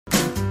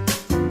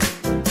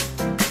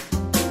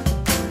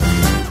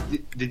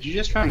Did you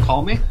just try and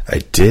call me? I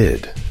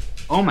did.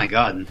 Oh my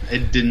god,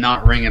 it did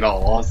not ring at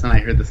all. All of a sudden I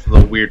heard this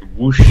little weird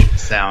whoosh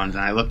sound,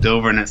 and I looked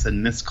over and it said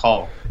missed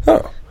call.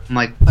 Oh. I'm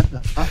like, what the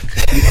fuck?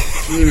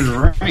 It didn't even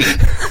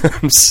ring.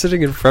 I'm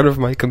sitting in front of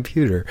my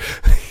computer.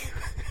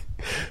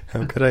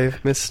 How could I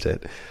have missed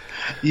it?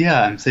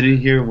 Yeah, I'm sitting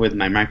here with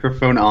my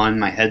microphone on,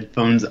 my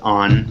headphones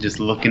on, just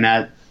looking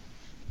at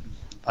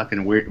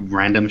fucking weird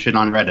random shit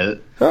on Reddit.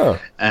 Oh.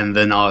 And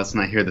then all of a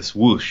sudden I hear this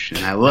whoosh,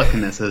 and I look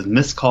and it says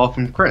missed call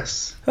from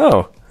Chris.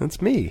 Oh,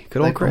 that's me.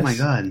 Good old Like, Chris. oh my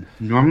god.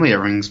 Normally it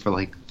rings for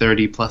like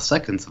 30 plus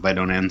seconds if I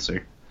don't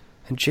answer.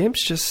 And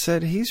James just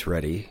said he's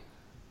ready.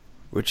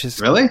 Which is...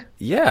 Really?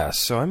 Yeah,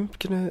 so I'm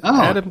going to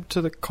add him to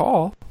the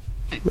call.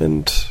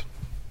 And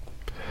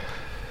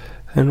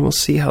we'll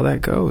see how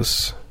that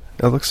goes.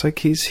 It looks like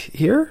he's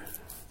here.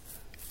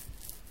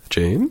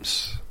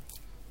 James?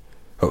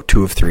 Oh,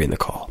 2 of 3 in the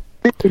call.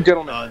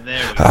 Gentlemen. Oh,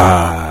 there we go.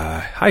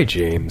 Hi,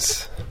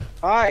 James.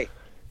 Hi.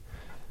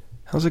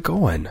 How's it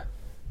going?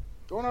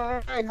 Doing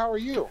all right. How are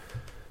you?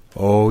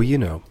 Oh, you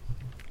know.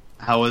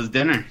 How was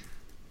dinner?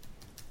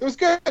 It was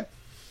good. It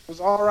was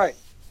all right.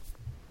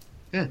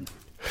 Good.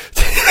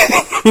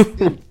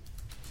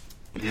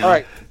 All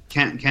right.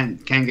 Can't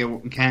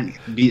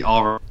beat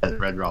all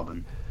Red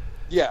Robin.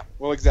 Yeah.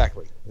 Well,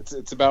 exactly.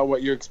 It's about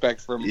what you expect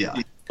from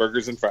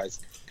burgers and fries.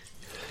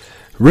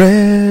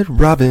 Red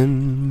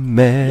Robin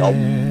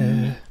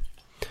Man.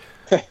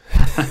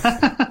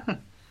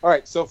 All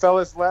right. So,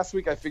 fellas, last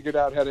week I figured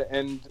out how to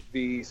end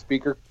the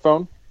speaker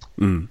phone.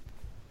 Can't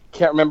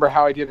remember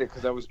how I did it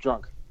because I was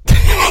drunk.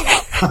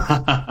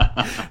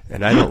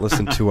 And I don't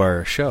listen to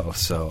our show,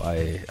 so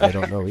I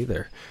don't know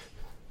either.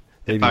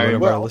 Maybe one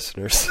of our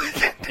listeners.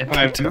 If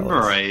I remember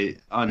right,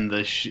 on the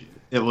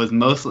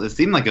it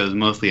seemed like it was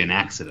mostly an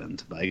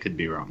accident, but I could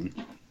be wrong.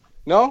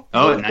 No?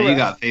 Oh, now you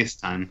got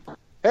FaceTime.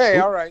 Hey,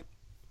 all right.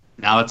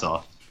 Now it's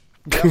off.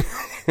 Yep.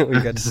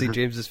 We got to see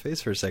James's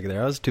face for a second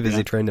there. I was too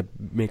busy trying to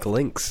make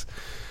links.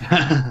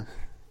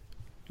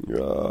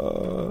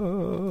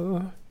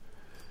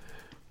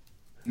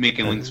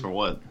 Making links for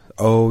what?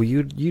 Oh,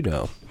 you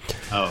know.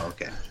 Oh,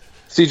 okay.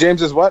 See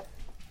James's what?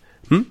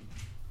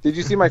 Did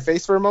you see my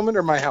face for a moment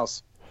or my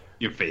house?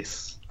 Your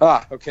face.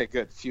 Ah, okay,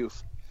 good. Phew.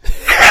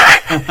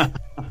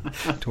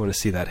 Don't want to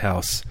see that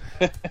house.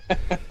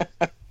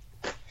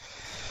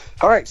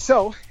 All right,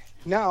 so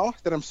now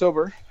that I'm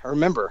sober, I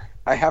remember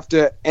I have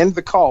to end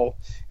the call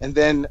and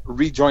then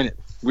rejoin it.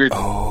 Weird.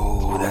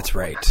 Oh, that's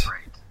right.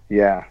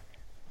 Yeah.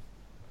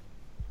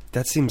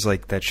 That seems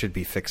like that should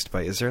be fixed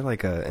by... Is there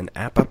like an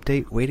app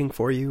update waiting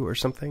for you or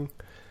something?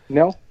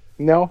 No,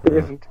 there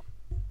isn't.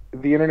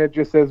 The internet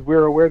just says,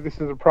 we're aware this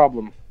is a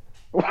problem.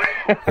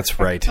 That's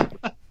right.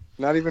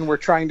 Not even we're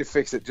trying to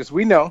fix it. Just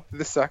we know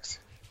this sucks.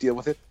 Deal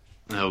with it.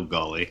 Oh,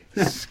 golly.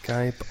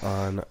 Skype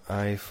on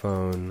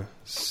iPhone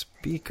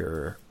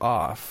speaker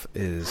off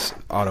is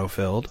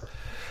autofilled.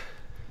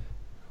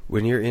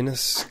 When you're in a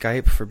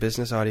Skype for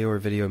business audio or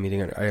video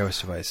meeting on an iOS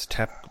device,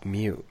 tap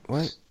mute.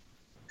 What?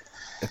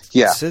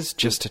 It says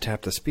just to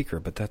tap the speaker,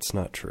 but that's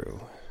not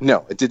true.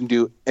 No, it didn't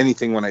do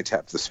anything when I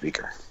tapped the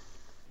speaker.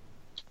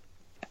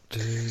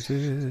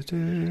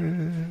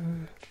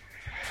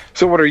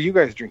 So what are you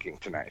guys drinking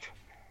tonight?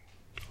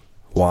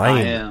 Wine.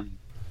 I am.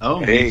 Oh,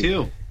 Hey. me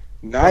too.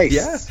 Nice.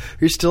 Yeah,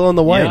 you're still on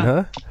the wine,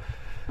 huh?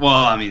 Well,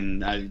 I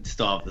mean, I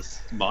still have this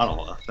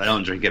bottle left. I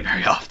don't drink it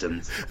very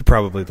often.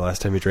 Probably the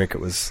last time you drank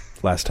it was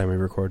last time we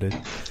recorded.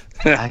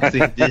 I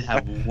actually did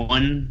have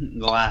one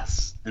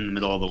glass in the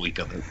middle of the week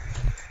of it.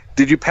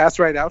 Did you pass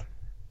right out?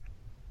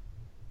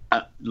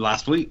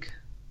 Last week.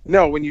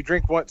 No, when you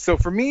drink one. So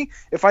for me,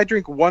 if I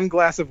drink one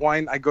glass of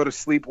wine, I go to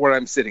sleep where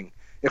I'm sitting.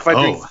 If I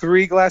drink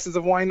 3 glasses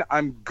of wine,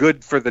 I'm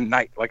good for the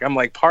night. Like I'm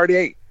like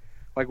party.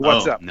 Like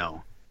what's up?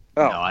 No.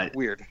 Oh, no,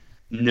 weird.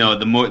 No,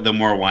 the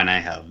more wine I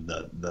have,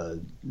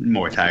 the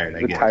more tired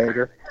I get.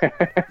 Tireder.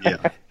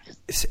 Yeah.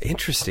 It's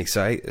interesting.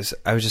 So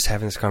I was just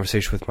having this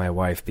conversation with my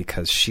wife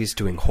because she's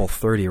doing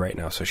Whole30 right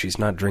now, so she's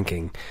not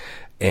drinking.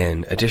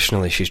 And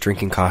additionally, she's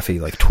drinking coffee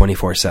like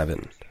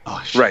 24/7.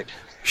 Oh, shit. Right.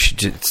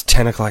 It's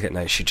 10 o'clock at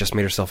night. She just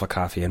made herself a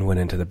coffee and went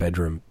into the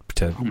bedroom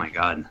to Oh my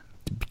god.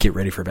 get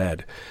ready for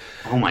bed.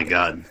 Oh my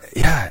god.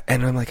 Yeah,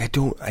 and I'm like, I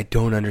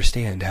don't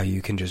understand how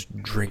you can just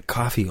drink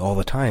coffee all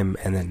the time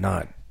and then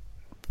not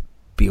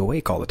be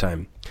awake all the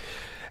time.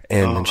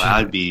 And then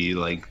I'd be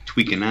like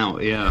tweaking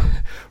out. Yeah.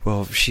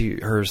 Well,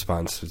 her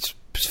response was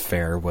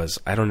fair. Was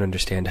I don't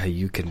understand how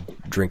you can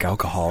drink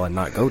alcohol and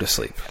not go to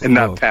sleep And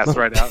not pass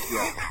right out.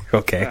 Yeah.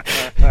 Okay.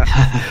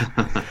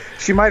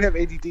 She might have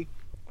ADD.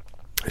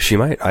 She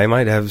might. I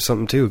might have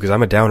something too because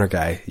I'm a downer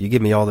guy. You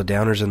give me all the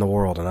downers in the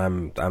world,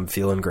 and I'm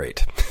feeling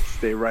great.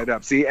 Stay right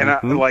up. See, and I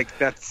like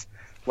that's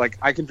like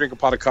I can drink a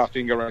pot of coffee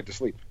and go right to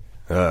sleep.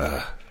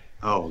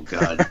 Oh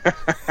god.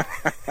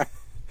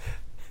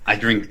 I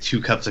drink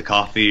 2 cups of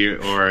coffee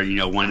or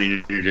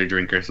 1 energy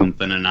drink or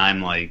something, and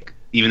I'm like,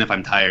 even if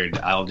I'm tired,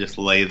 I'll just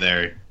lay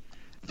there,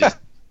 just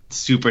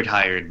super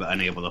tired but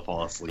unable to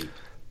fall asleep.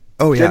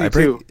 Oh yeah,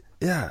 Jenny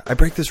I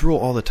break this rule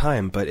all the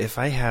time. But if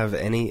I have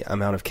any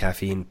amount of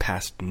caffeine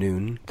past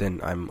noon,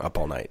 then I'm up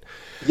all night.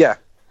 Yeah.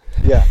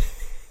 Yeah.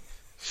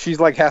 She's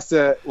like has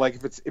to like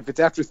if it's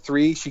after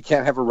 3, she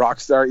can't have a rock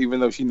star even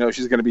though she knows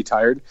she's going to be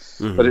tired.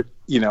 Mm-hmm. But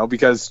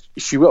because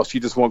she will, she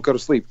just won't go to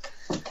sleep.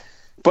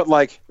 But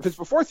like if it's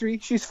before 3,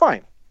 she's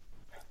fine.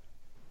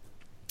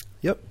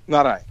 Yep.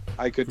 Not I.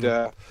 I could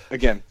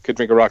could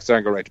drink a rock star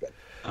and go right to bed.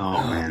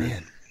 Oh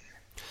man.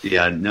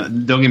 Yeah, no,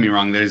 don't get me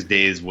wrong. There's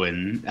days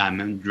when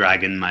I'm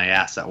dragging my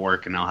ass at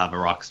work and I'll have a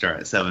rock star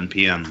at 7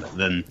 p.m. But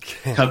then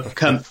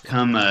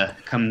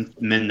come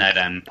midnight,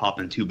 I'm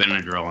popping 2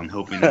 Benadryl and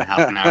hoping in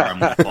half an hour I'm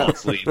going to fall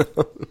asleep.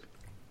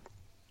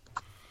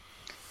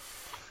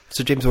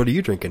 So, James, what are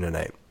you drinking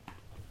tonight?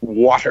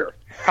 Water.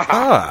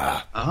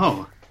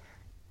 Oh.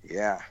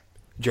 Yeah.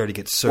 Did you already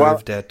get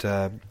served at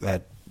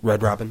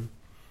Red Robin?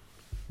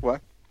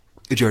 What?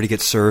 Did you already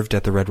get served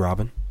at the Red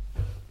Robin?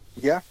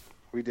 Yeah,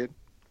 we did.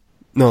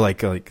 No,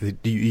 like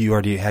you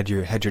already had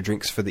your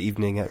drinks for the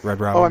evening at Red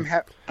Robin? Oh,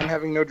 I'm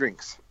having no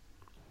drinks.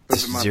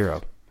 This is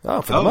 0.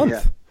 Oh, for the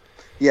month.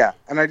 Yeah,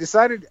 and I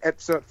decided at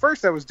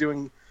first I was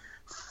doing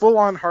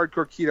full-on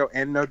hardcore keto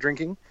and no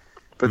drinking,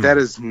 but that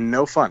is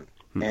no fun.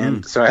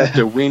 And so I have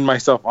to wean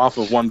myself off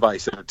of 1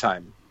 vice at a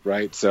time,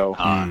 right? So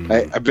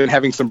I've been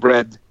having some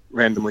bread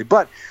randomly,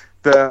 but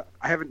I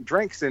haven't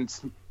drank since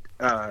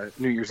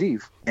New Year's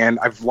Eve, and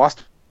I've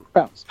lost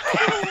pounds.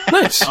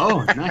 Nice.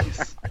 Oh,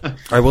 nice.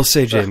 I will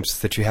say, James,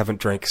 that you haven't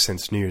drank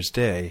since New Year's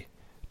Day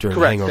during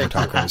Hangover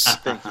Tacos.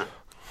 Thank you.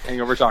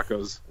 Hangover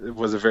Tacos. It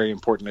was a very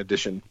important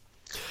addition.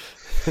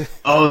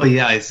 Oh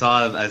yeah, I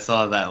saw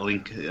that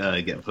link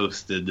get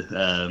posted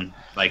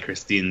by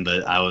Christine,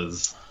 but I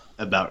was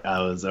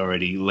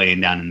already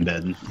laying down in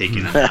bed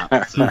taking a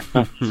nap. So.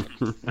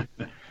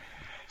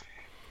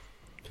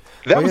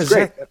 That was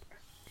great.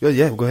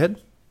 Yeah, go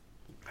ahead.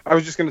 I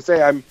was just going to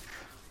say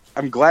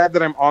I'm glad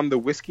that I'm on the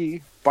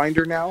whiskey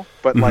binder now,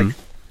 but like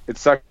it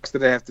sucks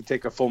that I have to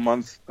take a full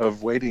month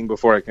of waiting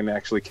before I can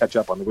actually catch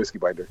up on the whiskey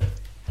binder.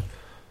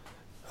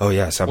 Oh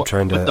yes,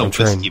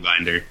 whiskey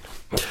binder.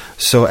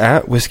 So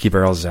at Whiskey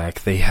Barrel,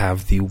 Zach, they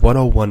have the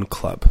 101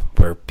 Club,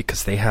 where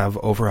because they have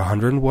over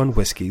 101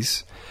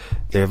 whiskeys,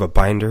 they have a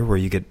binder where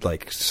you get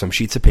like some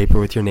sheets of paper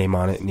with your name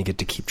on it, and you get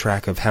to keep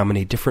track of how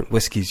many different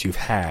whiskeys you've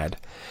had.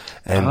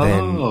 And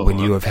then when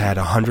you have had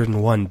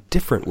 101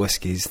 different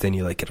whiskeys, then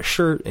you like get a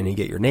shirt and you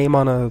get your name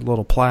on a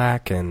little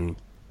plaque and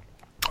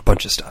a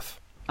bunch of stuff.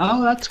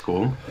 Oh, that's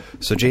cool.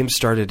 So James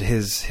started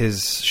his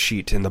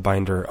sheet in the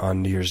binder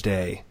on New Year's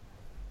Day.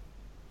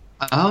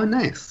 Oh,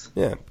 nice.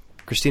 Yeah.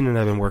 Christina and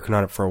I have been working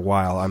on it for a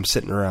while. I'm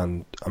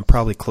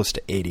probably close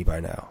to 80 by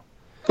now.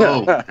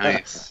 Oh,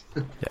 nice.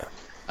 Yeah.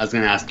 I was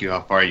going to ask you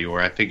how far you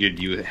were. I figured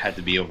you had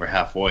to be over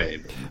halfway.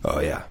 But... Oh,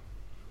 yeah.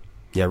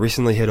 Yeah,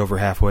 recently hit over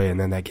halfway, and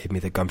then that gave me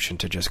the gumption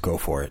to just go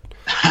for it.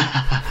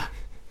 I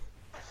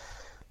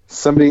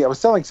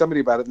was telling somebody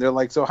about it, and they're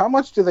like, so how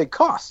much do they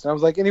cost? And I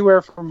was like,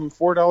 anywhere from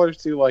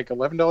 $4 to like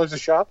 $11 a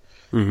shot.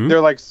 Mm-hmm.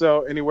 They're like,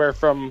 so anywhere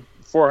from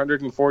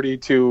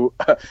 $440 to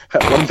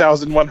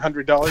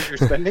 $1,100 you're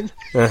spending.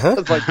 I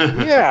was like,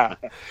 yeah,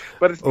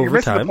 but you're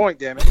missing the point,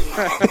 damn it.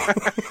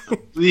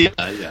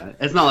 Yeah.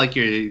 It's not like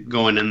you're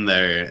going in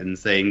there and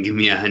saying, "Give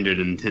me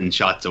 110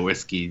 shots of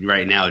whiskey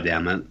right now,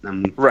 damn it."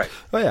 Right.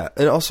 Oh yeah,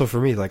 and also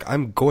for me, like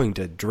I'm going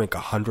to drink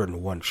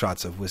 101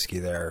 shots of whiskey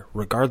there,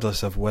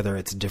 regardless of whether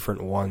it's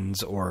different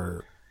ones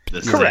or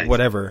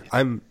whatever.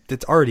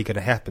 It's already going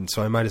to happen,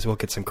 so I might as well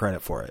get some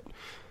credit for it.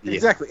 Yeah.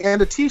 Exactly,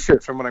 and a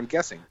T-shirt from what I'm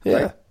guessing. Yeah,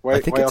 right? Why,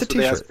 I think why it's else a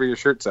T-shirt. They ask for your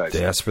shirt size.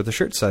 They ask for the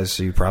shirt size,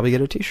 so you probably get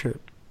a T-shirt.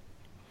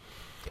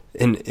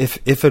 And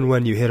if and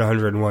when you hit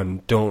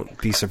 101, don't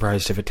be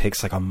surprised if it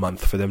takes like a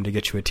month for them to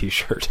get you a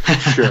T-shirt.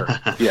 Sure,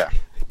 yeah,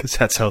 because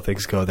that's how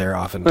things go there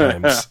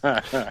oftentimes.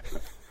 So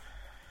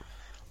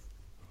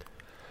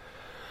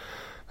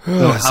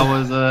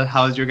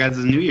how was your guys'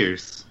 New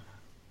Year's?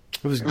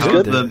 It was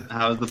good.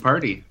 How was the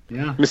party?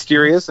 Yeah,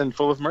 mysterious and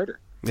full of murder.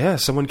 Yeah,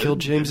 someone killed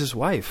James's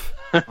wife.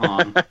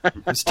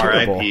 It's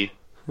terrible. R.I.P.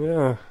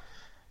 Yeah.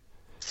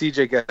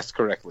 CJ guessed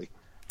correctly.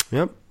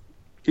 Yep.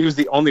 He was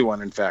the only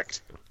one, in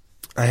fact.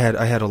 I had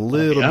a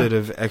little bit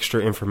of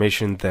extra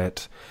information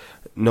that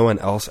no one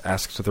else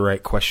asked the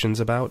right questions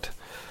about.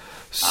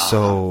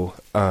 So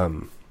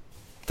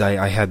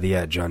I had the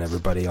edge on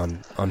everybody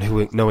on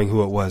knowing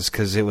who it was,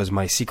 because it was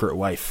my secret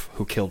wife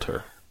who killed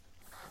her.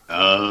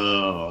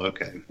 Oh,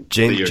 okay.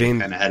 James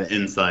kind of had it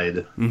inside.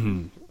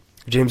 Mm-hmm.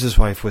 James's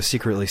wife was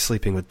secretly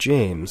sleeping with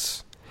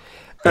James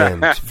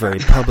and very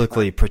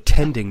publicly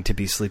pretending to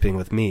be sleeping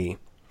with me,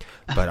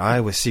 but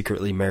I was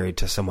secretly married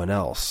to someone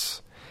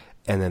else,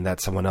 and then that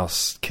someone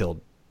else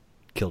killed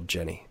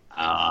Jenny.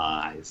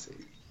 Ah, I see.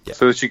 Yeah.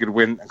 So that she could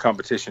win a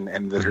competition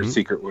and that her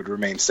secret would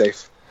remain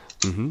safe.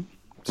 Mm-hmm.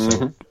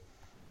 So,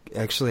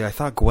 actually, I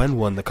thought Gwen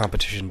won the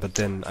competition, but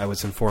then I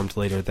was informed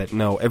later that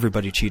no,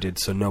 everybody cheated,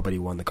 so nobody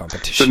won the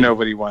competition. So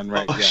nobody won,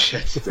 right? Oh, yeah.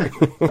 Shit.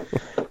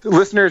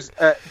 Listeners,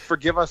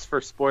 forgive us for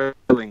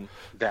spoiling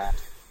that.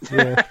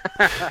 Yeah.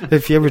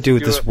 If you ever do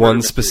this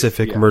one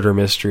specific murder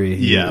mystery,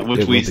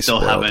 which we still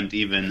haven't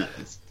even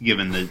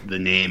given the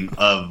name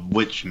of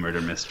which murder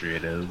mystery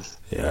it is.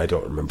 Yeah, I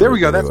don't remember. There we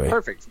go. Anyway. That's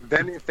perfect.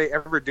 Then if they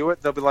ever do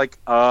it, they'll be like,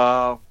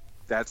 that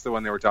That's the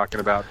one they were talking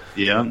about.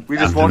 Yeah. We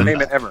just won't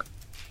name it ever.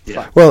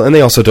 Yeah. Well, and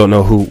they also don't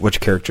know which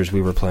characters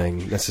we were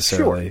playing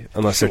necessarily,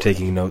 unless they're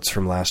taking notes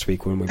from last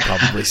week when we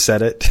probably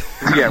said it.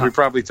 Yeah, we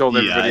probably told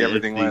everybody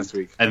everything last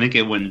week. I think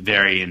it went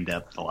very in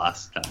depth the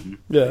last time.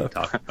 Yeah. We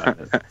talked about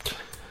it.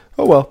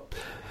 Oh well.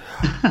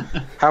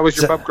 How was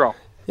your pub crawl?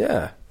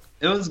 Yeah.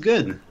 It was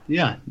good.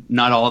 Yeah.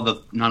 Not all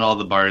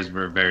the bars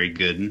were very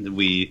good.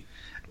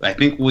 I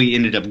think we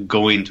ended up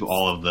going to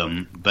all of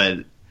them,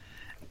 but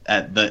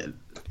at the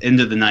end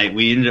of the night,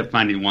 we ended up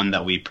finding one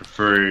that we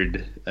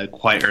preferred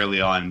quite early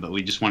on, but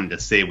we just wanted to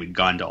say we'd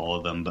gone to all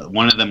of them. But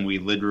one of them, we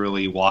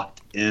literally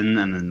walked in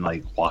and then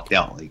walked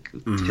out 10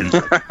 seconds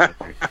later.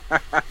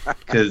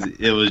 Because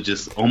it was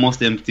just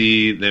almost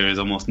empty. There was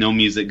almost no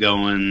music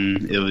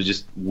going. It was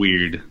just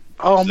weird.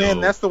 Oh, man,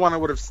 that's the one I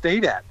would have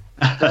stayed at.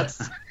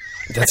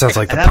 That sounds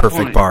like the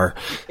perfect bar.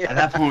 At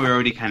that point, we were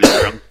already kind of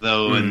drunk,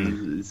 though,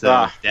 and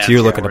so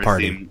you're looking to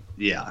party.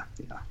 Yeah.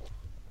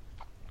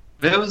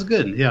 But it was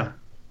good, yeah.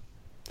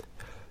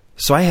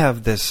 So I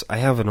have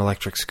an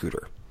electric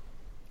scooter.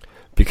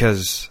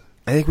 Because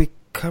I think we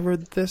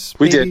covered this,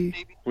 maybe? We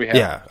did. We have.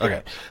 Yeah,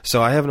 okay.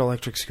 So I have an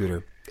electric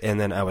scooter, and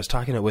then I was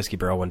talking at Whiskey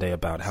Barrel one day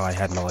about how I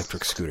had an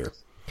electric scooter.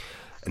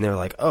 And they were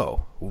like,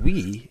 oh,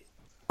 we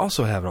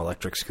also have an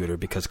electric scooter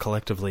because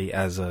collectively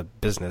as a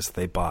business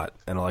they bought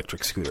an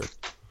electric scooter.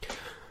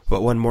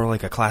 But one more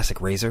like a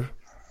classic Razor.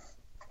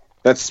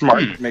 That's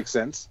smart. Makes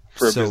sense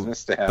for a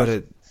business to have.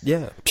 But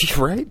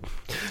right?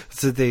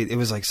 So it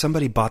was like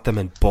somebody bought them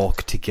in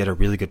bulk to get a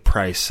really good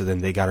price, so then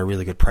they got a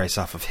really good price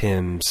off of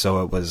him.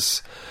 So it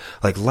was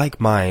like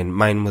mine.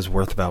 Mine was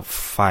worth about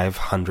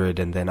 $500,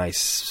 and then I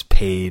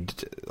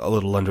paid a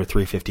little under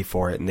 $350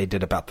 for it, and they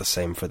did about the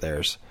same for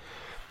theirs.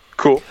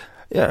 Cool.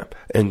 Yeah,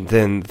 and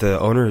then the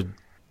owner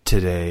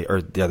today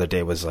or the other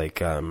day was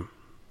like,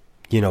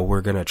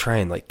 we're gonna try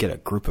and get a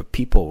group of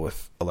people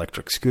with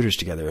electric scooters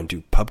together and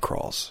do pub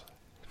crawls.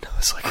 And I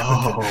was like,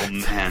 oh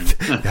man,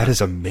 that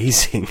is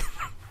amazing.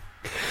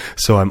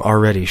 So I'm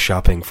already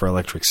shopping for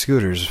electric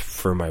scooters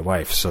for my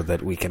wife so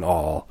that we can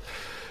all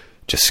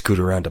just scoot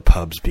around to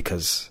pubs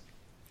because,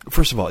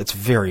 first of all, it's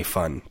very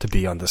fun to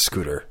be on the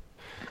scooter.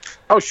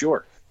 Oh,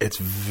 sure. It's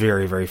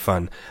very, very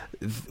fun.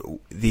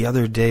 The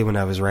other day when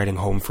I was riding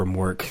home from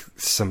work,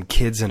 some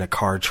kids in a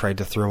car tried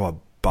to throw a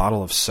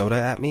bottle of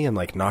soda at me and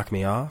knock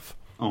me off.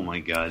 Oh my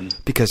god.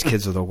 Because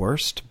kids are the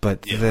worst,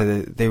 but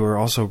they were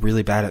also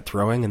really bad at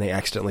throwing, and they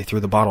accidentally threw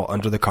the bottle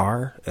under the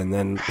car, and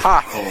then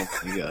oh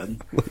my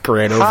god,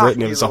 ran over it,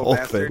 and it was a whole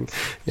thing.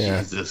 Yeah.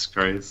 Jesus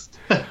Christ.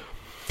 But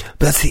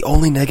that's the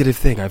only negative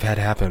thing I've had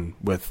happen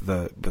with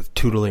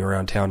tootling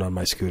around town on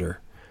my scooter.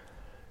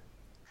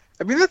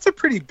 I mean, that's a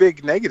pretty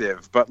big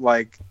negative, but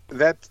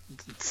that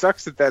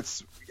sucks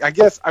that's, I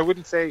guess I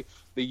wouldn't say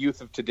the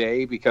youth of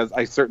today, because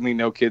I certainly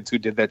know kids who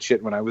did that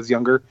shit when I was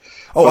younger.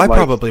 Oh, I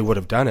probably would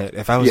have done it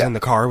if I was in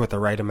the car with the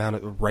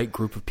right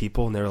group of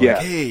people, and they were like,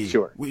 "Hey,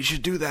 we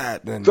should do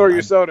that." Then throw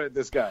your soda at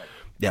this guy.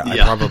 Yeah, I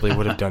probably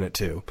would have done it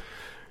too.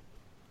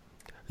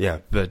 Yeah,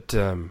 but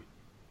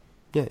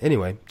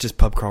anyway, just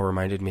pub crawl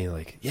reminded me,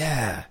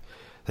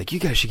 you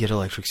guys should get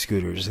electric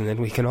scooters, and then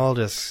we can all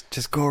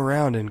just go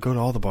around and go to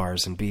all the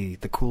bars and be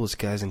the coolest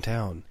guys in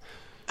town.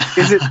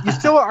 Is it you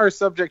still are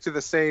subject to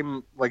the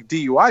same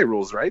DUI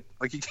rules, right?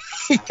 You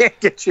can't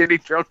get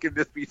shitty drunk and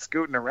just be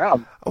scooting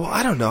around. Well,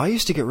 I don't know. I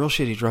used to get real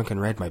shitty drunk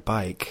and ride my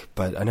bike,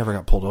 but I never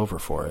got pulled over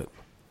for it.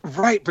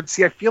 Right, but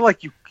see, I feel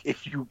like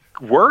if you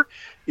were,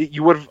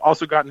 you would have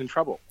also gotten in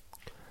trouble.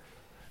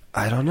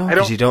 I don't know,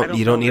 because you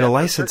don't need a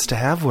license to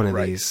have one of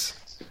these.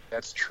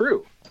 That's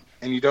true,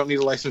 and you don't need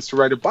a license to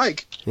ride a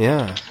bike.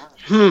 Yeah.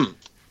 So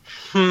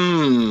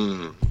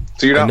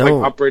you're not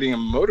operating a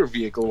motor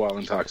vehicle while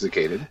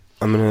intoxicated.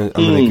 I'm gonna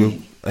Google.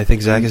 I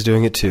think Zach is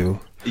doing it too.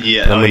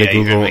 Yeah, I'm gonna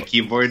Google my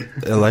keyboard.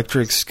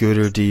 Electric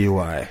scooter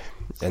DUI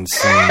and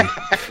see.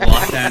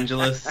 Los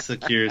Angeles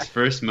secures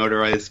first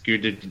motorized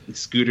scooter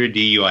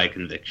DUI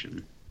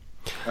conviction.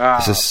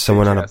 This is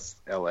someone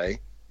LA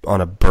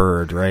on a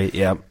bird, right?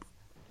 Yep.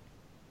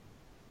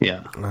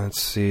 Yeah. Let's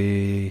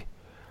see.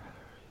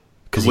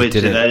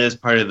 That is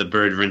part of the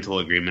bird rental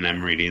agreement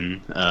I'm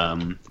reading.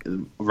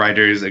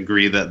 Riders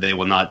agree that they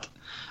will not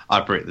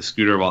operate the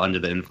scooter while under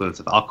the influence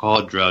of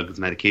alcohol, drugs,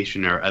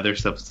 medication, or other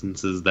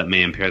substances that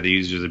may impair the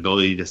user's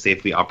ability to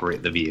safely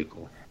operate the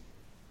vehicle.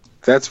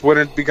 That's when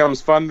it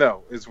becomes fun,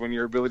 though, is when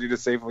your ability to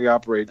safely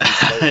operate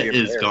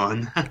is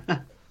gone.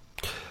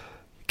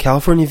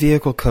 California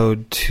Vehicle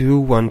Code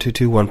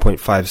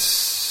 21221.5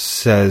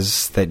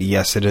 says that,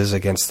 yes, it is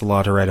against the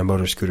law to ride a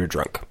motor scooter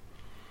drunk.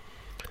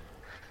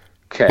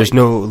 Okay. There's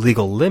no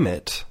legal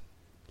limit.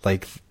 They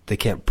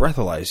can't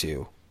breathalyze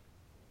you.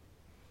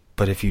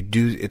 But if you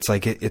do, it's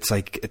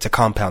a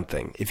compound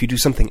thing. If you do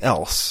something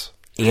else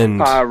and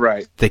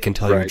they can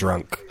tell you're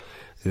drunk,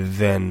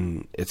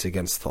 then it's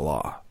against the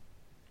law.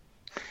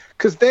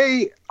 Because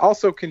they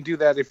also can do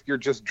that if you're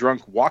just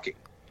drunk walking.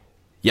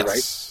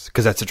 Yes,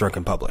 because that's a drunk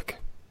in public.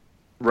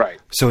 Right.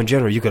 So in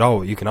general, you can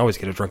always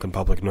get a drunk in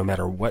public, no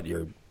matter what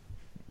your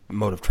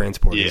mode of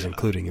transport is,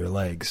 including your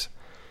legs.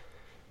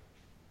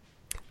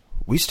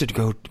 We used to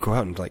go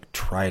out and like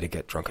try to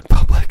get drunk in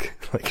public,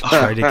 like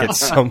try to get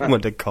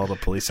someone to call the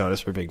police on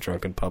us for being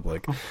drunk in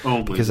public.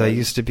 Oh, because I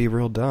used to be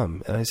real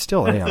dumb, and I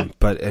still am,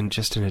 and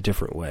just in a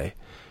different way.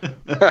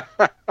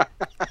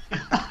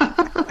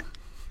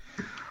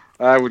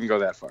 I wouldn't go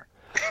that far.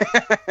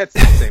 It's the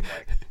same way.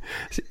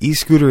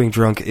 E-scootering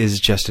drunk is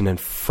just an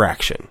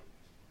infraction.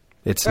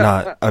 It's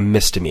not a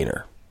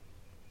misdemeanor.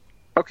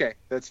 Okay,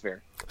 that's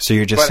fair. So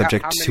you're just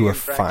subject how many to a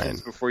infractions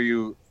fine before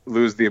you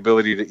lose the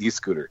ability to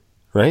e-scooter.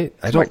 Right?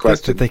 I don't think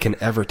question. that they can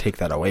ever take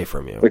that away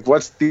from you. Like,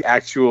 what's the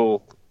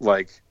actual,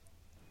 like,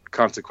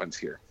 consequence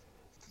here?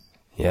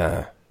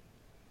 Yeah.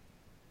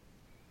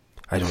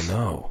 I don't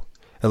know.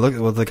 And look,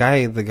 well, the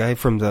guy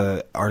from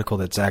the article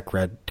that Zach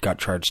read got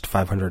charged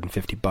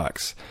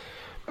 $550.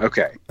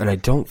 Okay. And I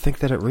don't think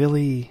that it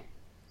really...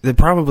 They're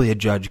probably a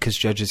judge, because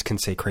judges can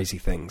say crazy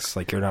things,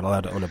 like you're not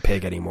allowed to own a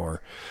pig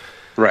anymore.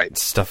 Right.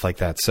 Stuff like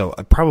that. So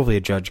probably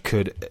a judge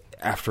could,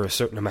 after a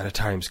certain amount of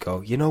times,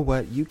 go, you know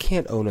what, you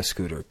can't own a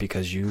scooter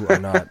because you are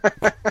not,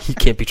 you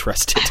can't be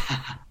trusted.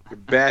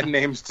 Bad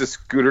names to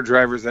scooter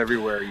drivers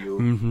everywhere, you.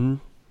 Mm-hmm.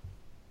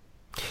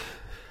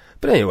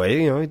 But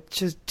anyway,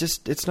 it's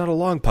just it's not a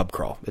long pub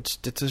crawl.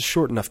 It's a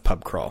short enough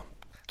pub crawl.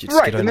 Just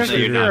Right, get on and there's your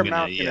a scooter. fair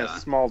amount in a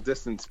small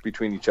distance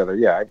between each other.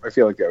 Yeah, I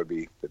feel like that'd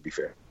be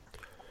fair.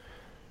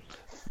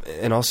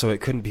 And also,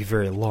 it couldn't be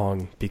very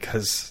long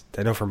because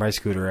I know for my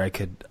scooter, I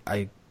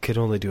could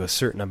only do a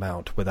certain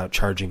amount without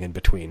charging in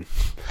between.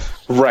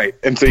 Right,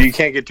 and so you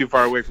can't get too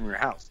far away from your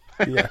house.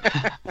 Yeah.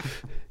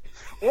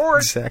 Or,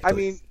 Exactly. I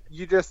mean,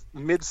 you just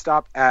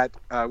mid-stop at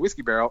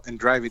Whiskey Barrel and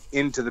drive it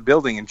into the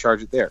building and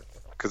charge it there,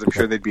 because I'm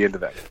sure they'd be into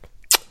that.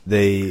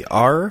 They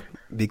are,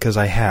 because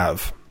I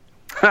have.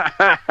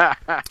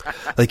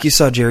 Like, you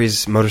saw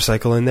Jerry's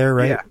motorcycle in there,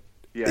 right?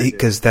 Yeah.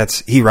 Because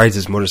he rides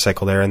his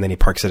motorcycle there and then he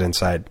parks it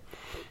inside.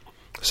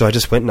 So I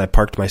just went and I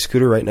parked my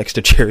scooter right next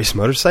to Jerry's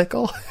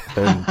motorcycle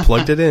and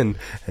plugged it in.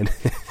 And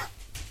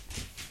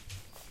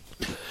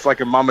It's like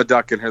a mama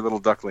duck and her little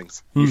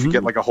ducklings. You should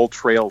get like a whole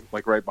trail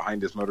like right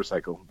behind his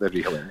motorcycle. That'd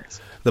be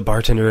hilarious. the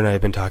bartender and I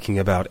have been talking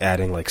about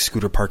adding like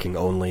scooter parking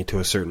only to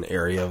a certain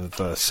area of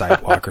the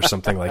sidewalk or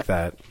something like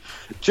that.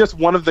 Just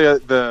one of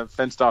the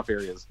fenced off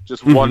areas.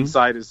 Just one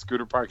side is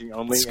scooter parking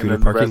only, Scooter and then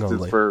the parking rest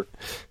only. is for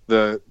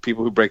the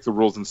people who break the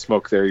rules and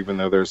smoke there, even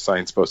though there's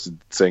signs posted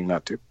saying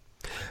not to.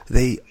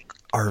 They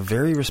are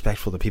very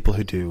respectful to people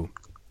who do,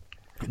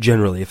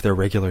 generally, if they're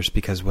regulars,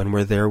 because when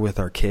we're there with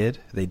our kid,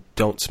 they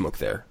don't smoke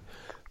there.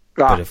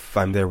 But if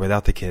I'm there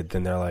without the kid,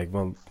 then they're like,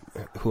 well,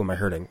 who am I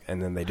hurting?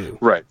 And then they do.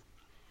 Right.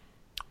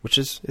 Which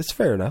is, it's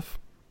fair enough.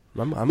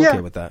 I'm okay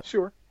with that.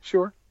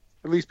 Sure.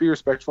 At least be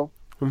respectful.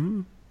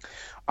 Mm-hmm.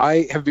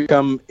 I have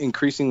become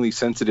increasingly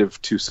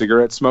sensitive to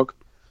cigarette smoke.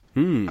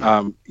 You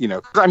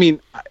know, 'cause I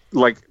mean,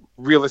 like,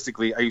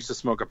 realistically, I used to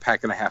smoke a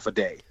pack and a half a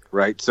day,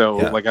 right? So,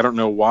 like, I don't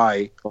know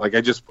why. Like,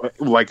 I just,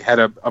 like, had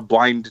a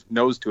blind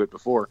nose to it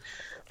before.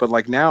 But,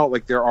 like, now,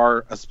 like, there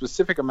are a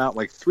specific amount,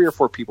 like, 3 or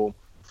 4 people,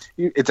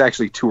 it's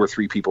actually 2 or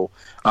 3 people,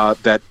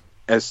 that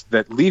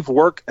leave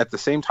work at the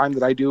same time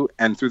that I do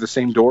and through the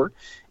same door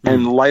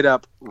and light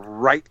up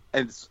right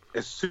as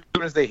soon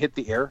as they hit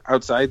the air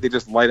outside. They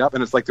just light up,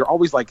 and it's like they're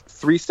always like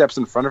 3 steps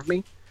in front of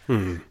me.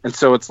 And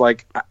so it's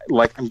like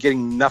I'm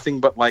getting nothing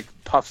but like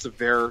puffs of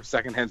their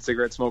secondhand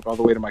cigarette smoke all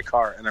the way to my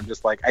car, and I'm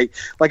just like I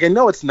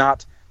know it's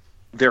not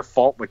their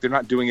fault, like they're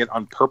not doing it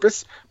on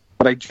purpose,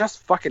 but I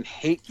just fucking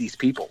hate these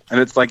people. And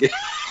it's like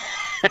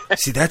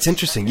See, that's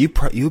interesting. You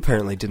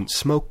apparently didn't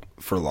smoke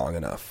for long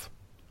enough.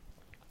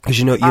 Because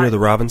you know the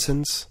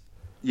Robinsons?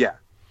 Yeah.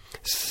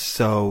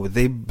 So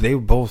they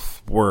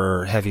both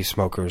were heavy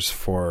smokers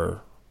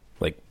for,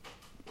 like,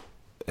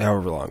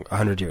 however long,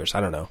 100 years,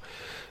 I don't know.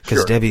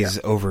 Because Debbie's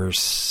over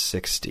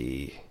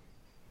 60.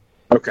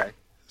 Okay.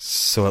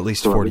 So at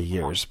least 40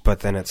 years. But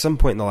then at some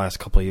point in the last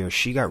couple of years,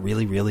 she got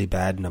really, really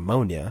bad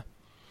pneumonia.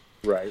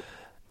 Right.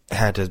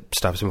 Had to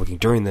stop smoking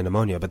during the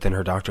pneumonia, but then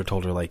her doctor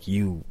told her, like,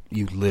 you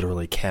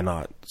literally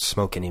cannot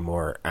smoke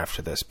anymore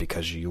after this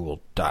because you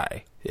will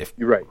die.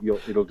 You're right.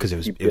 Because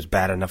it was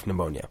bad enough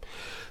pneumonia.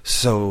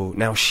 So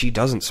now she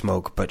doesn't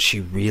smoke, but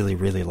she really,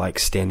 really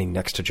likes standing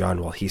next to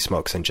John while he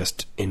smokes and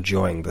just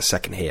enjoying the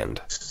second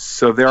hand.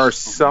 So there are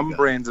some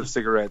brands of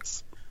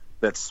cigarettes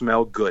that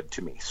smell good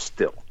to me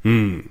still.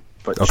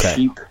 But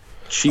cheap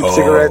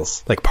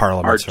cigarettes, like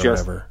Parliaments are or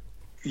just, whatever.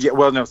 Yeah,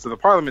 well, no. So the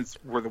Parliaments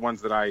were the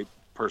ones that I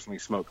personally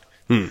smoked.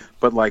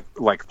 But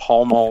like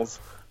Pall Malls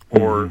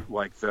or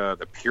like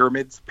the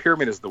Pyramids.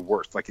 Pyramid is the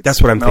worst. Like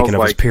that's what I'm thinking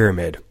of as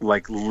Pyramid.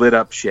 Like lit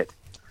up shit.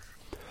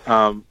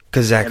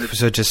 Because Zach,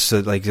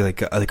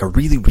 like a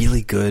really,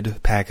 really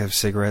good pack of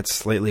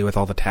cigarettes lately with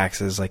all the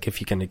taxes. Like if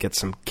you can get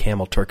some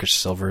Camel Turkish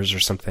Silvers or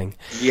something.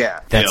 Yeah,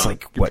 that's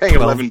like you're what paying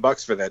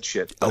 $11 for that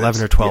shit.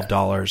 $11 or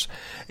 $12,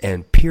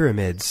 and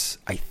Pyramids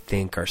I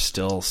think are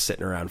still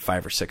sitting around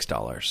 $5 or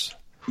 $6.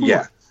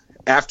 Yeah,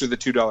 after the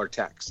 $2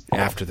 tax.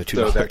 After the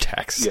 $2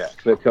 tax. Yeah,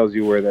 that tells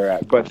you where they're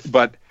at.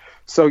 But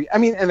so I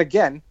mean, and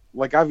again,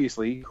 like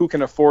obviously, who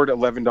can afford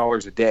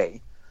 $11 a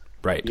day?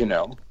 Right. You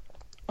know.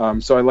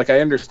 So I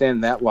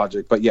understand that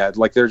logic, but yeah,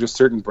 like there are just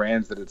certain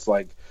brands that it's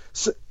like,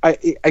 I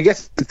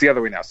guess it's the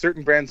other way now.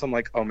 Certain brands I'm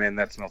like, oh man,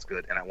 that smells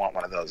good, and I want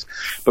one of those.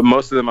 But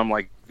most of them I'm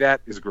like,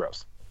 that is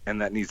gross,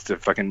 and that needs to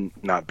fucking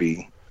not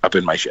be up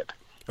in my shit.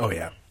 Oh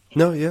yeah,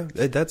 no, yeah,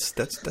 that's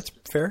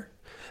fair.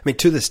 I mean,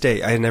 to this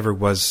day, I never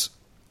was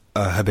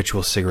a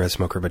habitual cigarette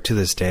smoker, but to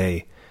this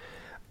day,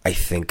 I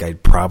think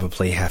I'd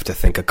probably have to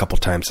think a couple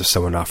times if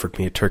someone offered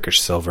me a Turkish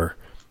Silver.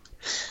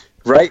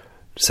 Right.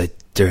 So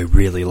I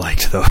really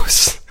liked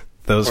those.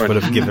 Those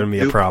would have given me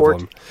a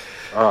problem.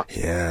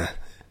 Yeah.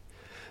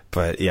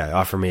 But yeah,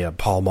 offer me a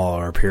Pall Mall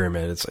or a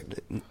Pyramid. It's like,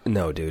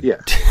 no, dude.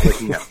 Yeah.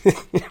 Like, no.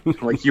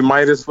 Like, you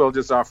might as well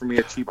just offer me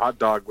a cheap hot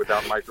dog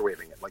without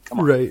microwaving it. Like, come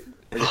on. Right.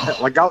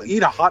 Like, I'll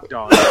eat a hot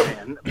dog,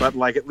 man, but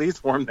like, at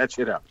least warm that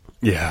shit up.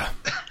 Yeah.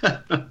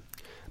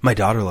 My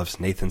daughter loves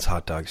Nathan's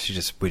hot dogs.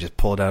 We just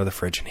pull it out of the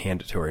fridge and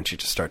hand it to her, and she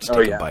just starts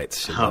taking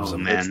bites. She loves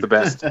them. Man. It's the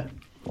best.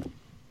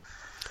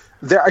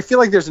 I feel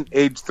like there's an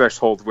age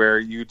threshold where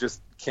you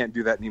just can't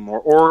do that anymore,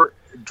 or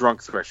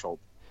drunk threshold.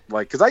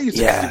 Like, because I used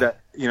to do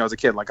that, as a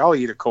kid. Like, I'll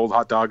eat a cold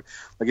hot dog,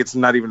 like it's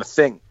not even a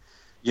thing,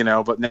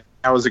 But now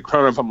as a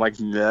grown up, I'm like,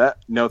 nah,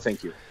 no,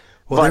 thank you.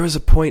 Well, there was a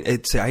point.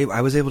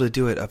 I was able to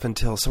do it up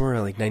until somewhere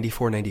around like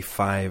 94,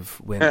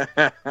 95 when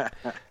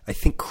I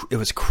think it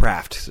was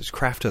Kraft. It was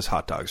Kraft does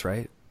hot dogs,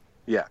 right?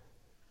 Yeah.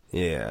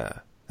 Yeah.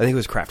 I think it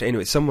was Kraft.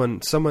 Anyway,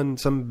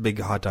 some big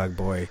hot dog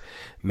boy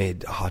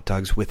made hot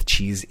dogs with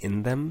cheese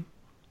in them.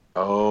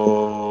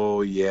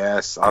 Oh,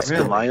 yes.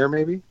 Oscar Mayer,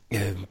 maybe?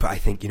 Yeah, but I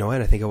think, you know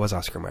what? I think it was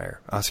Oscar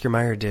Mayer. Oscar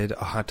Mayer did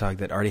a hot dog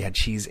that already had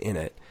cheese in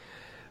it,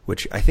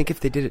 which I think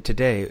if they did it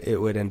today, it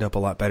would end up a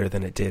lot better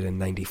than it did in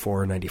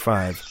 94 or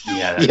 95.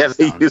 Yeah,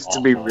 they used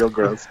to be real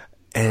gross.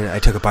 And I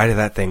took a bite of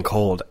that thing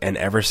cold, and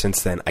ever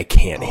since then, I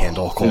can't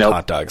handle cold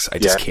hot dogs. I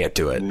just can't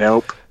do it.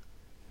 Nope.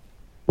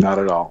 Not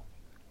at all.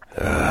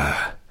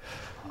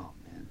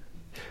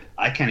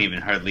 I can't even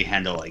hardly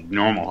handle like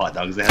normal hot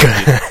dogs. They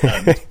have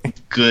to be a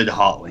good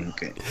hot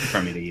link for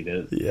me to eat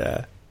it.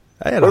 Yeah,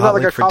 I had a hot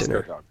link for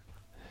dinner. Dog?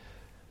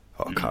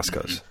 Oh,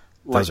 Costco's.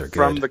 Like those are good.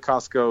 From the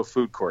Costco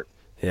food court.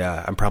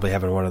 Yeah, I'm probably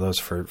having one of those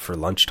for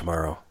lunch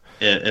tomorrow.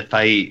 If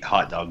I eat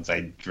hot dogs,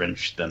 I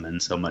drench them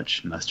in so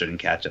much mustard and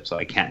ketchup, so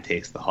I can't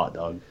taste the hot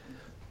dog.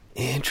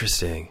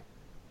 Interesting.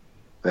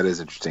 That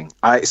is interesting.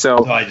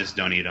 So I just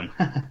don't eat them.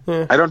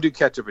 I don't do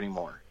ketchup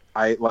anymore.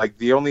 I like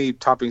the only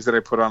toppings that I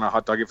put on a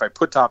hot dog, if I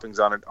put toppings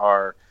on it,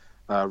 are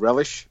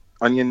relish,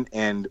 onion,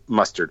 and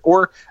mustard,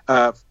 or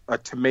a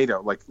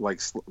tomato,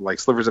 like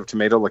slivers of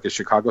tomato, like a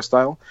Chicago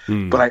style.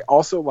 But I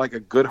also like a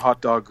good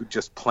hot dog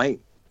just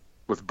plain,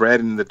 with bread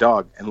and the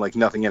dog, and like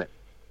nothing in it.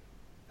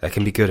 That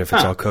can be good if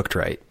it's all cooked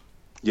right.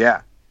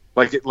 Yeah,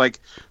 like at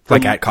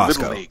Costco.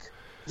 Little League.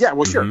 Yeah,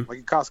 well, sure, like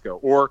at Costco,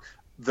 or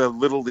the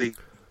Little League,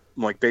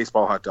 like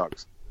baseball hot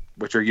dogs,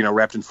 which are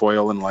wrapped in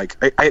foil, and like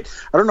I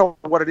don't know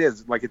what it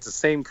is. Like it's the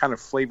same kind of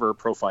flavor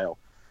profile,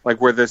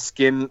 like where the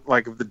skin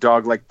like of the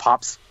dog like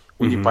pops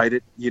when you bite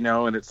it,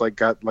 and it's like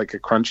got like a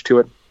crunch to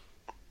it.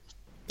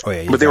 Oh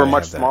yeah, but they were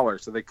much smaller,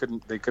 so they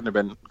couldn't have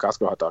been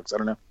Costco hot dogs. I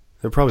don't know.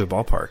 They're probably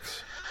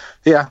ballparks.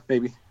 Yeah,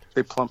 maybe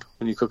they plump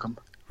when you cook them.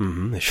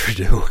 They sure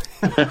do.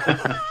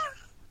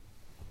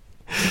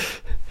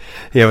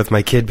 Yeah, with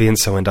my kid being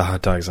so into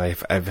hot dogs,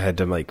 I've had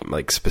to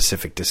make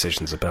specific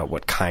decisions about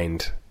what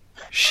kind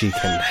she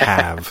can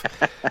have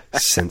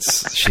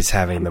since she's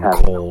having them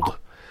cold.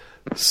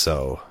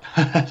 So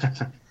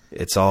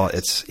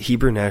it's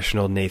Hebrew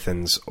National,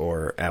 Nathan's,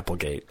 or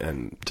Applegate,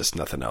 and just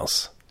nothing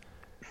else.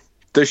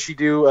 Does she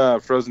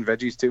do frozen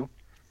veggies too?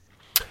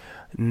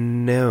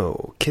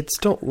 No, kids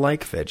don't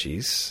like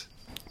veggies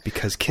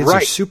because kids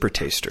are super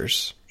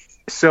tasters.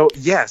 So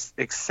yes,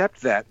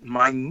 except that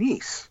my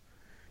niece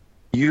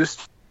used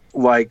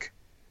to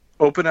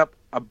open up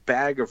a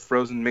bag of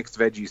frozen mixed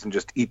veggies and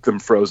just eat them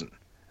frozen.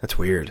 That's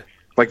weird.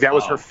 Like that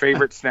was her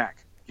favorite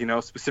snack.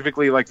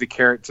 Specifically like the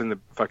carrots and the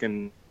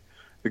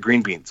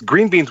green beans.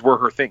 Green beans were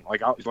her thing.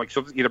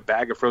 She'll just eat a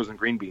bag of frozen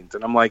green beans,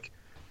 and I'm like,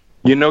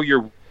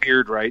 you're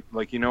weird, right?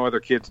 Like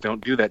other kids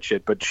don't do that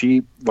shit, but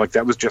she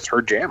that was just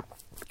her jam.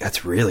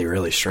 That's really,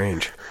 really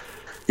strange.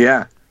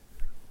 Yeah.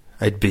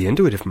 I'd be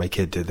into it if my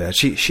kid did that.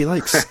 She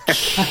likes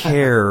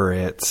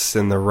carrots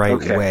in the right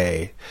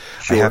way.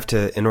 Sure. I have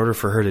to, in order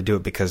for her to do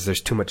it, because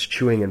there's too much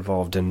chewing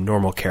involved in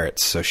normal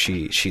carrots. So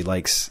she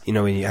likes,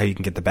 how you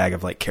can get the bag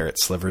of carrot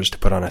slivers to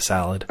put on a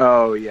salad.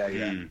 Oh yeah,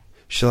 yeah.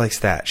 She likes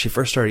that. She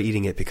first started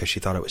eating it because she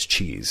thought it was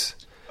cheese.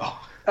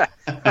 Oh.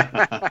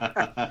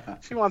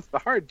 She wants the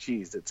hard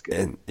cheese. It's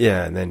good.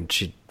 And then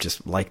she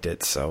just liked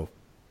it. So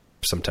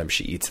sometimes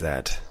she eats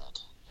that.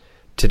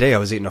 Today I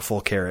was eating a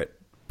full carrot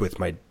with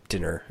my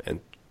dinner, and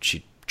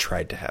she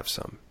tried to have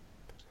some.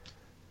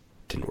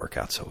 Didn't work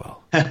out so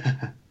well.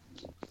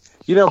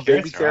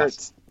 Baby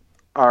carrots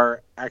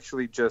are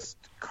actually just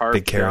carved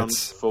big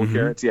carrots. Down full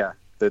carrots. Yeah,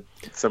 that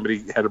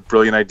somebody had a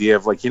brilliant idea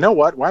of you know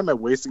what? Why am I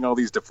wasting all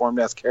these deformed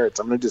ass carrots?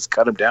 I'm going to just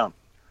cut them down.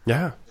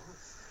 Yeah,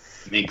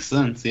 makes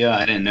sense. Yeah,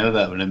 I didn't know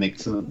that, but it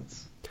makes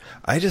sense.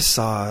 I just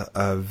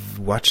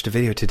watched a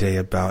video today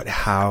about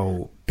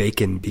how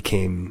bacon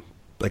became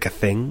like a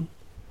thing.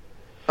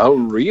 Oh,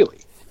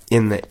 really?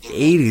 In the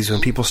 80s,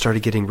 when people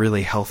started getting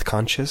really health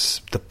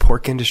conscious, the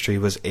pork industry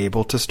was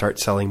able to start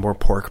selling more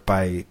pork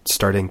by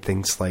starting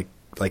things like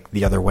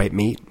the other white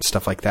meat,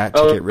 stuff like that,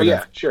 to get rid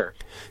of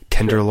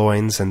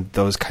tenderloins and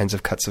those kinds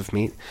of cuts of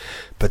meat.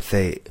 But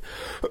they,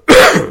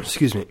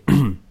 excuse me,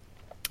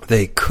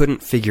 they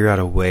couldn't figure out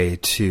a way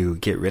to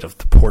get rid of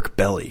the pork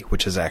belly,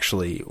 which is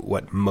actually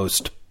what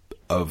most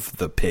of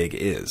the pig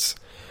is.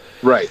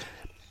 Right.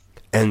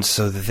 And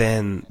so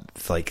then,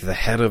 like, the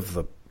head of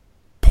the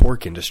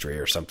pork industry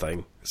or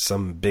something,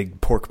 some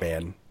big pork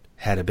man,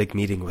 had a big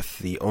meeting with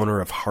the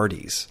owner of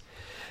Hardee's.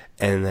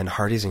 And then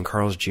Hardee's and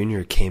Carl's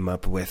Jr. came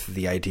up with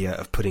the idea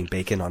of putting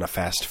bacon on a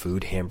fast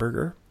food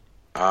hamburger.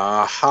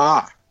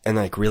 Aha. And,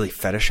 like, really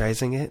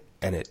fetishizing it.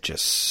 And it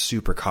just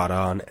super caught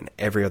on. And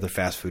every other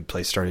fast food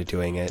place started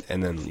doing it.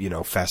 And then, you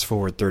know, fast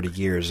forward 30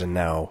 years and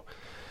now...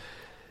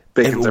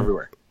 Bacon's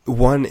everywhere.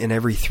 1 in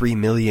every 3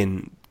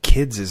 million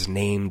kids is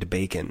named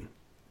Bacon.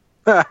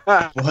 What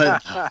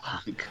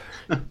the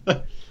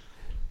fuck?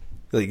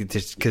 Like,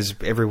 just because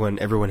everyone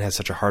has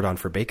such a hard-on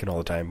for bacon all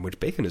the time, which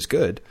bacon is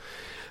good,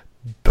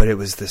 but it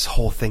was this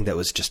whole thing that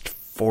was just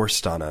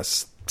forced on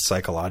us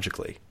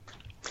psychologically.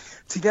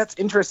 See, that's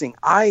interesting.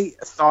 I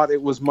thought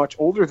it was much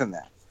older than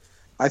that.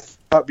 I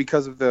thought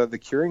because of the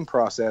curing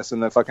process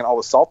and the fucking all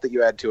the salt that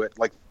you add to it,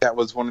 like that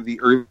was one of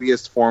the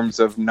earliest forms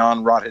of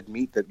non-rotted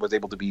meat that was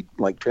able to be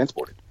like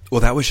transported.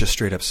 Well, that was just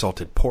straight up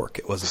salted pork.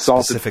 It wasn't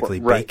specifically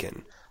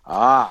bacon.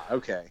 Ah,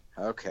 okay,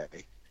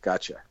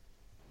 gotcha.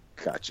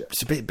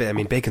 So, I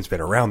mean, bacon's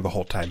been around the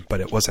whole time, but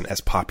it wasn't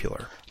as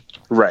popular.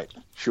 Right,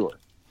 sure.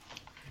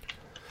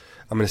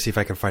 I'm going to see if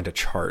I can find a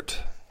chart.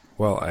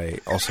 Well, I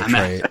also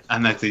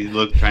I'm actually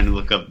trying to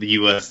look up the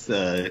U.S.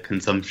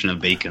 Consumption of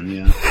bacon.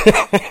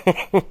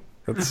 Yeah.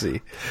 Let's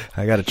see.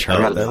 I got a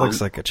chart. That looks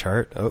like a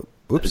chart. Oh,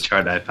 oops. The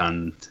chart I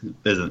found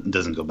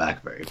doesn't go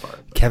back very far.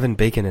 But. Kevin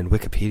Bacon and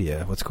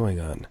Wikipedia. What's going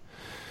on?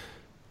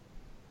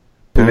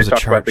 There was a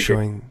chart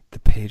showing the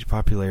page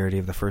popularity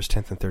of the first,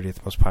 10th, and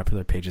 30th most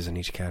popular pages in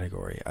each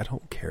category. I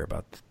don't care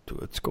about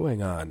what's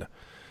going on.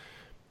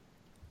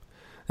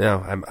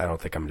 No, I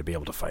don't think I'm going to be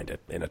able to find it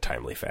in a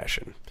timely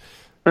fashion.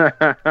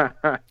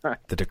 The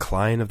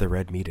decline of the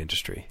red meat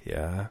industry.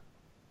 Yeah,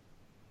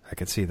 I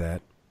could see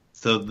that.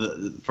 So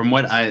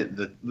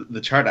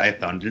the chart I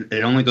found,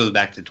 it only goes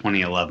back to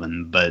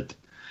 2011, but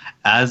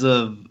as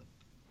of,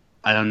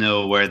 I don't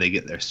know where they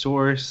get their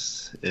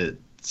source.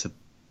 It's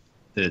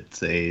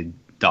a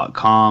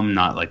 .com,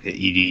 not like an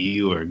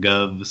edu or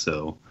gov,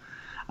 so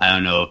I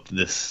don't know if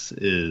this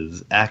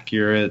is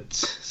accurate.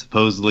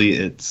 Supposedly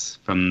it's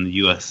from the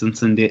U.S.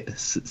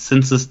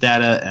 Census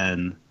data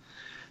and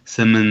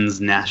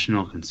Simmons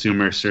National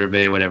Consumer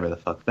Survey, whatever the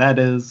fuck that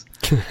is.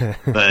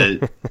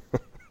 But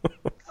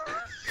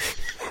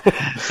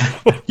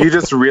you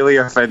just really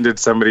offended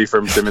somebody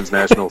from Simmons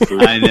National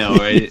Food. I know,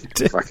 right?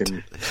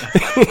 Fucking.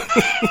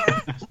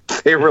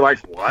 They were like,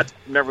 "What?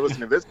 Never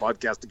listen to this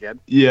podcast again."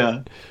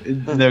 Yeah,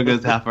 there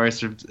goes half our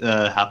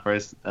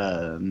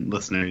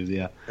listeners.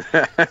 Yeah,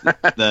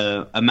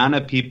 the amount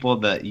of people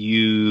that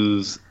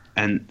use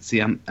and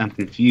see, I'm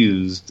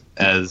confused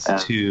as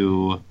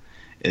to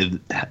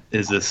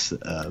is this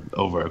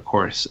over a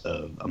course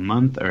of a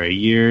month or a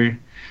year?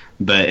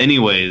 But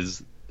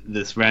anyways,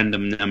 this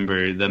random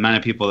number, the amount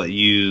of people that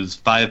use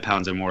 5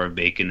 pounds or more of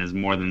bacon is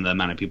more than the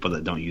amount of people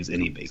that don't use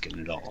any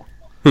bacon at all.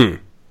 And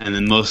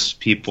then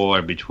most people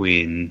are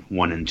between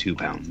 1 and 2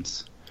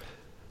 pounds.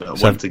 But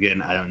once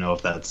again, I don't know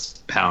if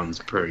that's pounds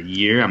per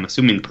year. I'm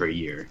assuming per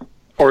year.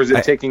 Or is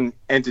it taking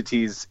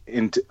entities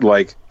into,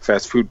 like,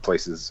 fast food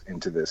places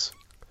into this?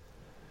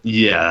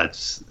 Yeah,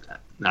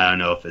 I don't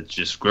know if it's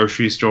just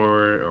grocery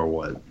store or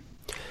what.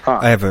 Huh.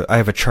 I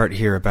have a chart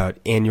here about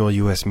annual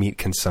U.S. meat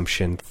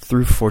consumption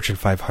through Fortune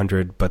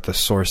 500, but the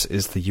source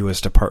is the U.S.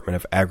 Department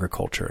of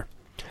Agriculture.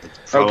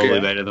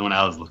 Probably better than what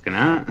I was looking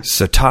at.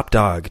 So top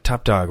dog,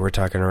 we're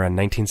talking around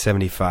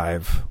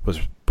 1975 was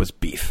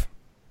beef.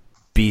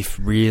 Beef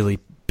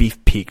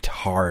peaked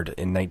hard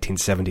in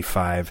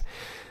 1975.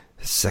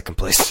 Second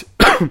place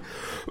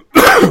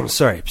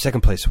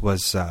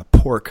was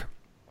pork,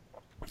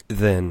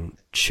 then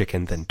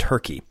chicken, then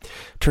turkey.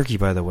 Turkey,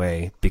 by the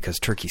way, because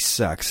turkey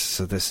sucks,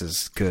 so this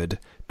is good.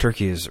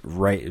 Turkey is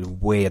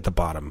way at the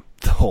bottom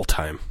the whole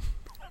time.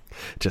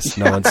 Just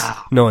no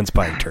one's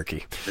buying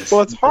turkey.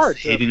 Well, it's hard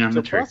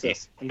to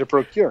process and to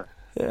procure.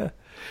 Yeah.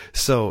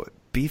 So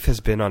beef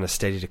has been on a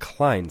steady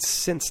decline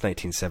since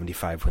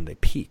 1975 when they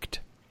peaked.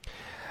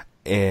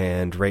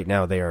 And right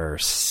now they are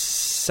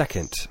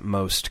second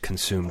most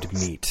consumed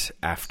meat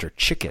after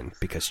chicken,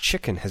 because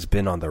chicken has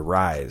been on the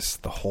rise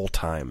the whole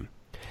time.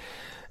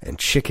 And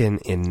chicken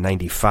in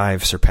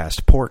 95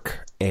 surpassed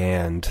pork,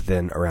 and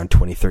then around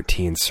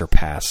 2013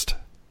 surpassed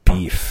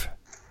beef.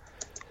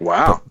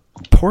 Wow.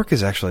 But pork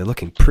is actually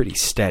looking pretty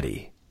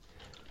steady.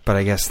 But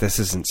I guess this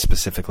isn't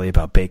specifically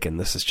about bacon.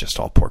 This is just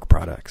all pork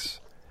products.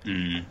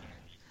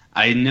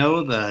 I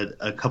know that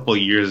a couple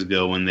years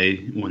ago when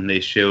they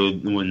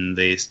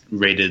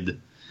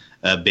rated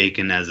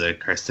bacon as a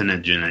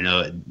carcinogen. I know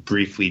it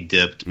briefly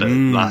dipped, but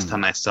last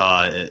time I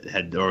saw it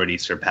had already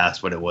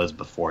surpassed what it was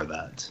before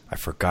that. I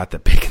forgot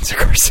that bacon's a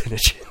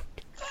carcinogen.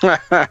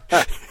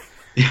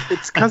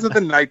 It's because of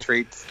the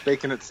nitrates.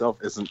 Bacon itself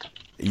isn't.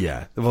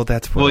 Yeah, well,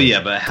 that's what. Well,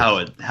 yeah, but how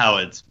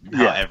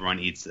everyone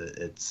eats it,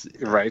 it's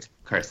right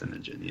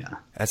carcinogen. Yeah,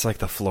 that's like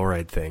the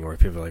fluoride thing, where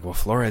people are like, "Well,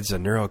 fluoride's a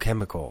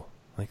neurochemical."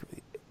 Like,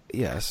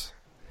 yes.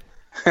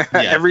 Yeah,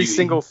 every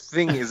single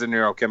thing is a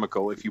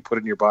neurochemical if you put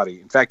it in your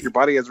body. In fact, your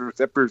body has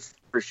receptors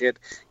for shit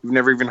you've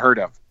never even heard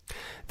of.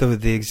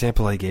 The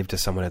example I gave to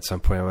someone at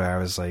some point where I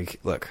was like,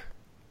 "Look,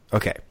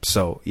 okay,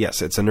 so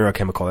yes, it's a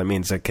neurochemical. That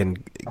means it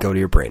can go to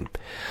your brain.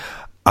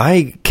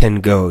 I can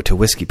go to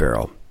Whiskey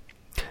Barrel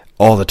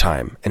all the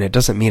time, and it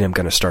doesn't mean I'm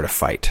going to start a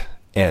fight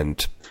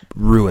and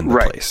ruin the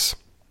place.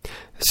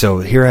 So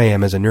here I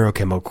am as a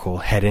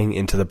neurochemical heading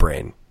into the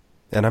brain,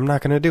 and I'm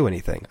not going to do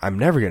anything. I'm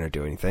never going to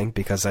do anything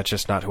because that's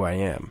just not who I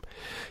am.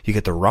 You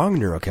get the wrong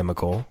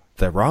neurochemical,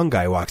 the wrong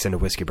guy walks into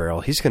Whiskey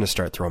Barrel, he's going to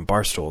start throwing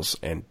bar stools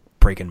and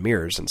breaking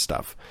mirrors and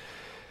stuff.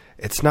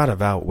 It's not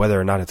about whether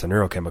or not it's a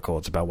neurochemical,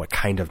 it's about what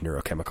kind of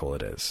neurochemical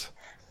it is.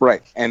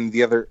 Right, and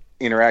the other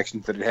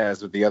interactions that it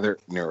has with the other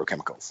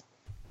neurochemicals.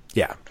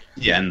 Yeah.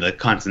 Yeah, and the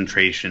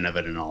concentration of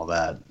it and all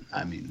that.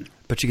 I mean,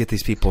 but you get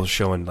these people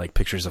showing like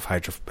pictures of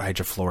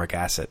hydrofluoric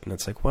acid, and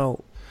it's like,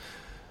 well,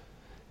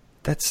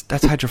 that's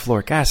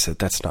hydrofluoric acid.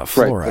 That's not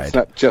fluoride. Right, it's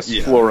not just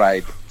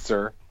fluoride,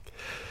 sir.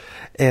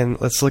 And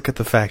let's look at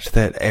the fact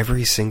that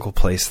every single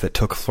place that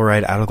took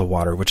fluoride out of the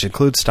water, which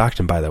includes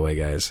Stockton, by the way,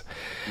 guys,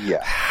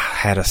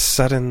 had a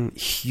sudden,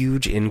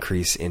 huge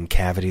increase in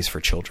cavities for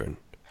children.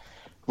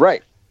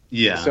 Right.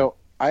 Yeah. So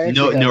I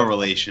no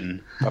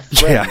relation. A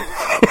friend.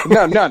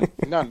 Yeah.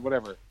 None,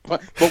 whatever.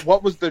 But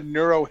what was the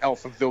neuro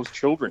health of those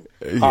children?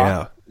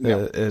 They're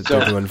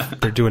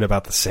doing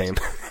about the same.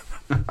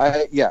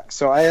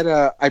 So I had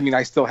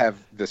I still have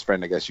this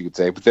friend, I guess you could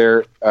say, but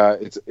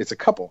it's a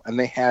couple, and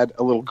they had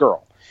a little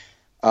girl.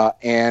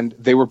 And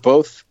they were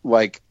both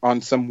like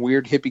on some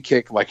weird hippie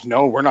kick, like,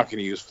 no, we're not going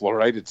to use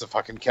fluoride. It's a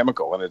fucking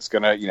chemical, and it's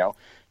going to,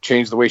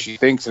 change the way she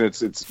thinks. And it's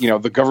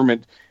the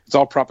government, it's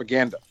all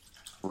propaganda,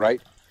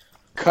 right?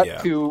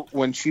 Cut to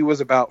when she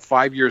was about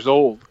 5 years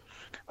old,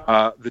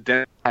 the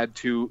dentist had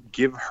to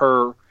give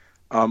her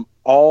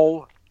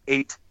all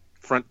 8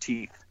 front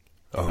teeth.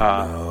 Oh,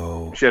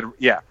 no. She had,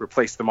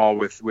 replaced them all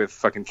with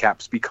fucking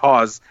caps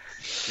because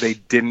they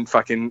didn't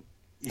fucking...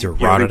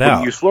 rotted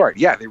out. Use fluoride.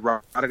 Yeah, they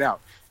rotted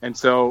out. And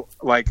so,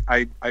 like,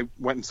 I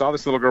went and saw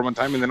this little girl one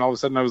time, and then all of a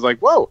sudden I was like,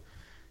 whoa,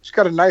 she's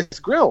got a nice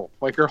grill.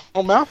 Like, her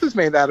whole mouth is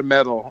made out of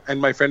metal. And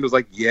my friend was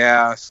like,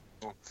 yeah, so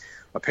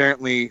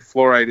apparently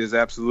fluoride is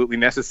absolutely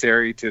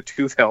necessary to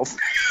tooth health.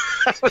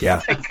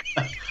 Yeah.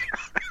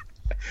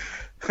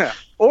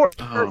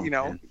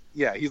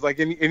 He's like,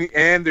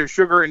 and there's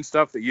sugar and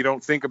stuff that you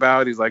don't think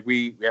about. He's like,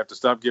 we have to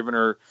stop giving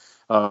her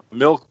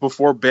milk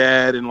before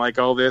bed and like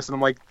all this. And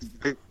I'm like,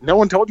 no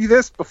one told you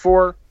this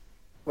before?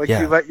 Like,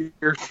 you let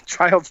your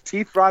child's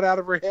teeth rot out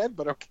of her head,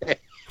 but okay.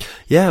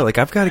 Yeah, like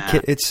I've got a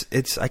kid.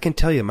 It's. I can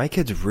tell you, my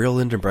kid's real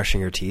into brushing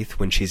her teeth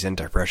when she's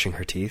into brushing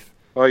her teeth.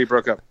 Oh, you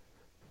broke up.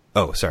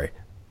 Oh, sorry.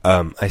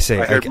 I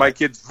heard my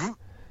kids.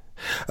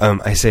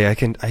 I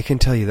can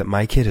tell you that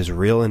my kid is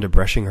real into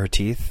brushing her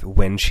teeth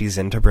when she's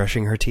into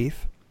brushing her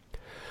teeth.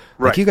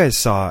 Right. Like you guys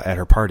saw at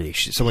her party,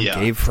 someone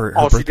gave her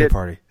birthday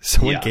party.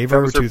 Someone gave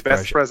her a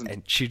toothbrush,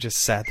 and she just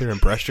sat there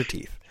and brushed her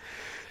teeth.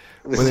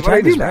 When the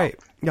time is right.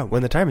 No,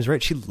 when the time is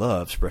right, she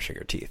loves brushing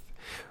her teeth.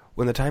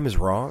 When the time is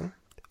wrong,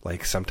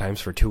 like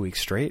sometimes for 2 weeks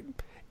straight,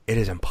 it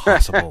is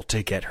impossible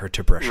to get her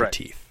to brush her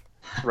teeth.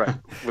 Right.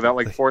 Without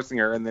like forcing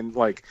her, and then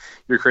like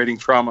you're creating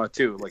trauma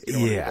too. Like,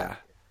 you know,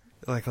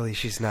 luckily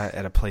she's not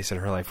at a place in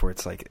her life where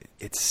it's like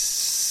it's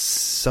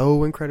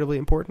so incredibly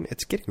important.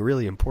 It's getting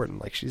really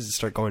important. Like she needs to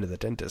start going to the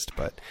dentist,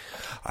 but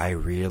I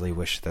really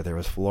wish that there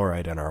was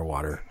fluoride in our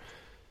water.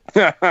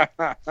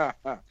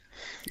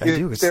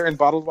 Is there in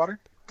bottled water?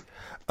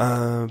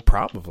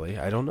 Probably.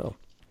 I don't know.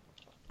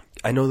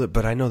 I know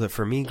that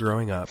for me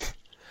growing up,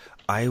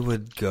 I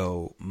would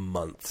go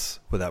months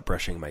without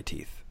brushing my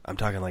teeth. I'm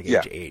talking like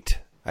age 8.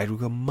 I would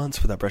go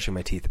months without brushing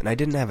my teeth, and I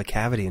didn't have a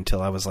cavity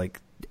until I was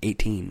like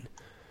 18.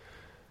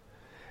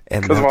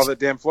 And because of all that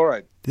damn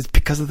fluoride. It's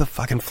because of the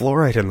fucking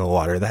fluoride in the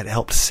water. That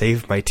helped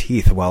save my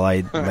teeth while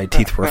my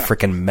teeth were a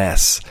freaking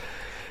mess.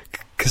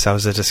 Because I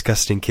was a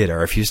disgusting kid. I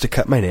refused to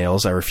cut my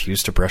nails. I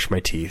refused to brush my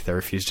teeth. I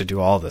refused to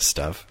do all this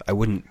stuff. I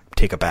wouldn't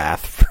take a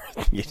bath for,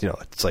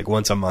 it's like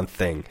once a month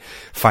thing.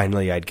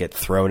 Finally, I'd get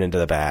thrown into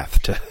the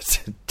bath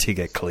to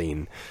get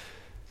clean.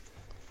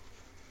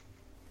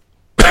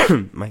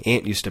 My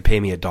aunt used to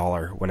pay me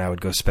 $1 when I would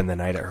go spend the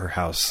night at her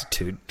house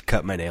to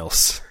cut my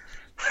nails.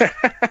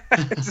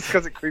 Just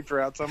because it creeped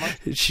her out so much?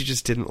 She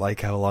just didn't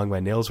like how long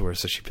my nails were,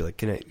 so she'd be like,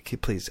 can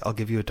please, I'll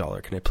give you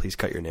 $1. Can I please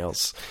cut your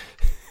nails?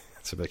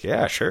 So I'd be like,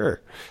 yeah, sure.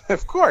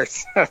 Of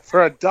course.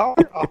 For $1?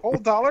 A whole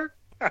 $1?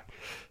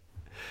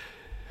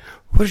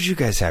 What did you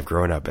guys have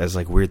growing up as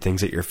like weird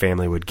things that your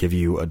family would give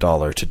you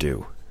 $1 to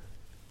do?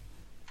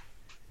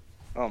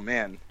 Oh,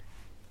 man.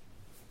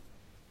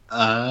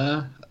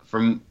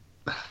 from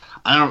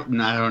I don't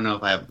know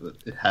if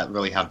I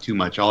really have too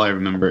much. All I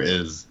remember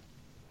is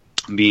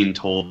being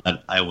told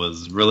that I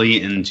was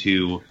really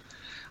into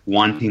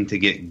wanting to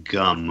get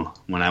gum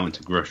when I went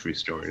to grocery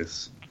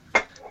stores.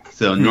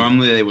 So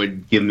normally they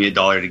would give me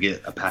 $1 to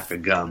get a pack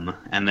of gum,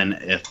 and then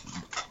if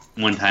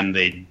one time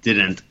they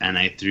didn't, and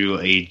I threw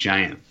a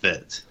giant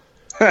fit.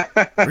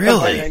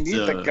 Really? I need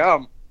the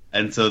gum.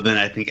 And so then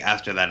I think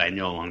after that I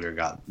no longer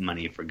got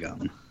money for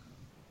gum.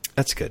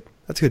 That's good.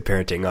 That's good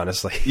parenting,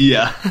 honestly.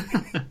 Yeah.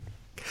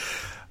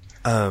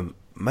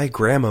 My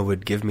grandma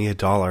would give me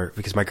 $1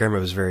 because my grandma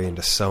was very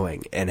into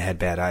sewing and had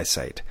bad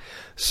eyesight.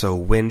 So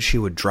when she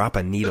would drop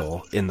a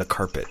needle in the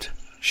carpet,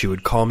 she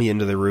would call me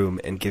into the room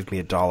and give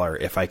me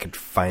 $1 if I could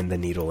find the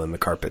needle in the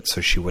carpet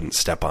so she wouldn't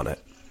step on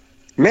it.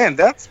 Man,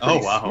 that's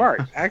pretty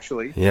smart,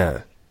 actually.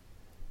 Yeah.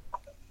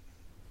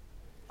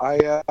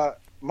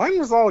 Mine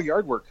was all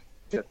yard work.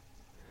 Shit.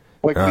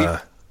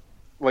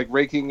 Like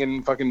raking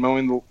and fucking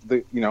mowing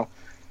the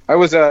I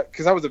was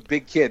because I was a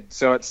big kid,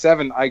 so at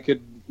 7 I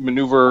could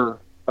maneuver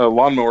a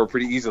lawnmower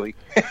pretty easily.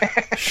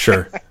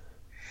 Sure.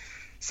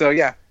 So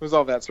yeah, it was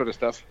all that sort of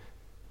stuff.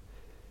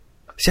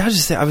 See,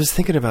 I was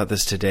thinking about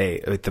this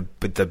today with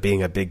the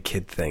being a big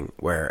kid thing,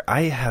 where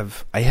I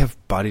have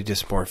body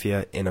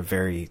dysmorphia in a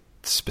very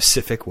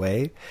specific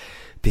way,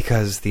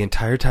 because the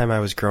entire time I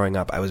was growing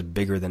up, I was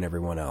bigger than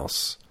everyone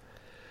else.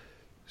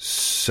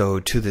 So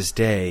to this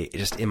day,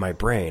 just in my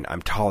brain,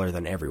 I'm taller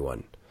than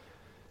everyone.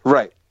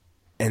 Right.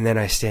 And then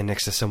I stand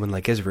next to someone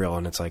like Israel,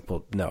 and it's like,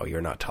 well, no,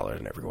 you're not taller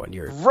than everyone.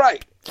 You're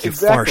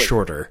far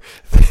shorter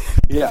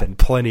than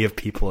plenty of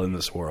people in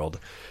this world.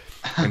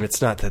 And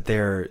it's not that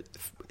they're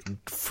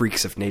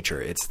freaks of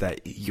nature. It's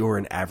that you're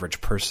an average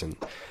person,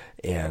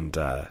 and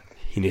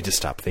you need to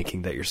stop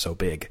thinking that you're so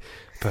big.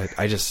 But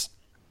I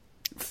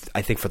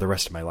think for the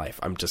rest of my life,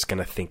 I'm just going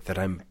to think that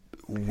I'm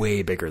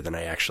way bigger than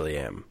I actually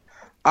am.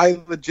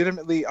 I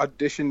legitimately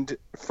auditioned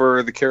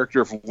for the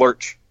character of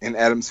Lurch in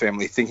Addams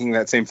Family, thinking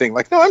that same thing.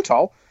 Like, no, I'm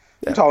tall.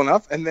 Yeah. I'm tall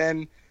enough. And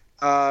then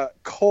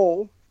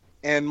Cole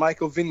and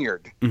Michael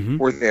Vineyard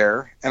were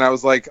there, and I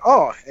was like,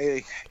 oh,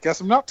 hey, guess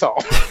I'm not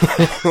tall.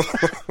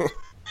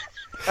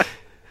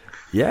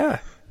 Yeah.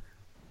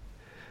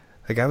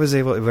 Like, I was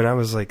able, when I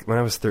was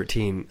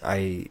 13,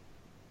 I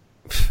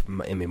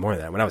mean, more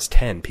than that. When I was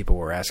 10, people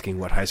were asking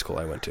what high school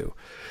I went to.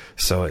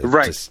 So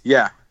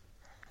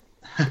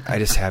I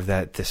just have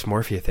that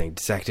dysmorphia thing.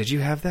 Zach, did you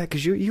have that?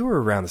 Because you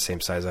were around the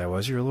same size I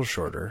was. You were a little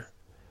shorter.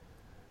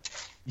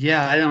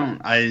 Yeah,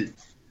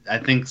 I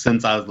think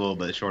since I was a little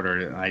bit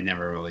shorter, I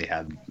never really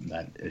had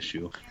that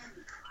issue.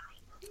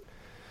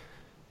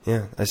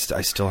 Yeah, I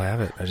still have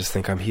it. I just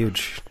think I'm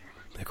huge.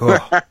 Like,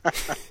 oh,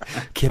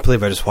 can't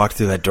believe I just walked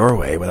through that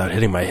doorway without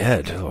hitting my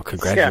head. Oh,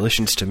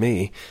 congratulations to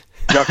me.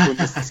 Duck when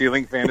the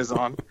ceiling fan is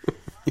on.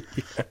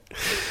 Yeah.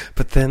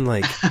 But then,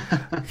 like,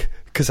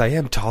 because I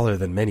am taller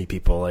than many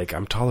people. Like,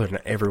 I'm taller than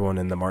everyone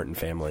in the Martin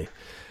family.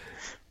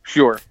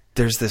 Sure.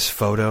 There's this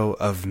photo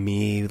of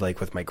me,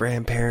 like, with my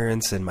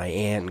grandparents and my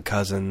aunt and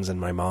cousins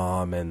and my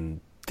mom and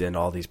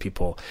all these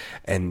people.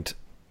 And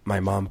my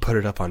mom put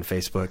it up on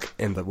Facebook,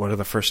 and one of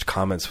the first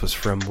comments was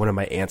from one of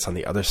my aunts on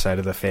the other side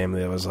of the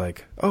family that was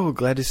like, oh,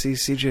 glad to see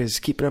CJ's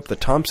keeping up the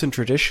Thompson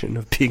tradition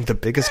of being the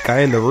biggest guy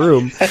in the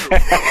room.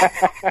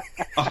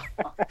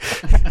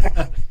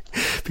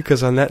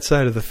 Because on that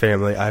side of the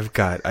family, I've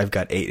got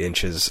 8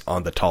 inches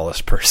on the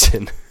tallest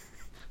person.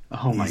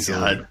 Oh my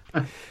God.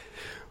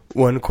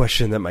 One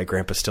question that my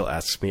grandpa still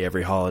asks me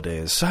every holiday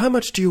is, so how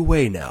much do you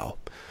weigh now?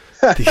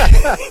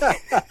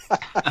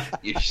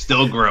 You're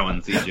still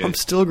growing, CJ. I'm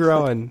still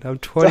growing. I'm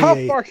 28. So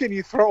how far can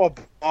you throw a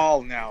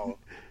ball now?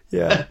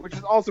 Yeah. Which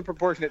is also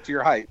proportionate to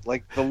your height.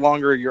 Like, the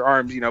longer your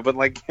arms, but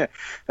like,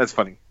 that's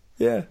funny.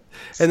 Yeah.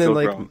 And then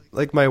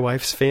like my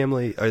wife's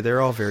family,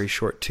 they're all very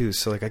short too.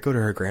 So like I go to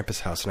her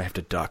grandpa's house and I have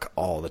to duck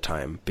all the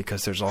time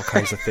because there's all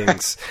kinds of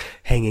things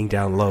hanging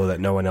down low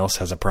that no one else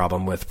has a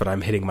problem with, but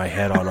I'm hitting my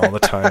head on all the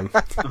time.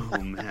 Oh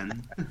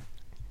man.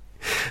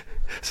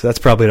 So that's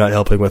probably not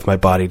helping with my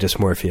body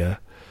dysmorphia.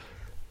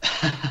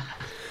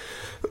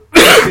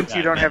 Since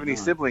you don't have any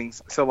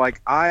siblings, so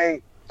like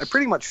I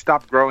pretty much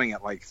stopped growing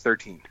at like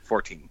 13,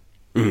 14.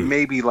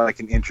 Maybe like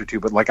an inch or two,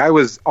 but like I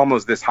was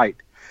almost this height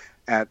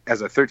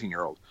as a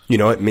 13-year-old. You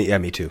know what?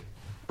 Me too.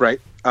 Right.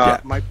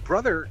 My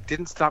brother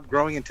didn't stop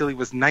growing until he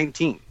was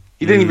 19.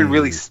 He didn't even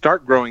really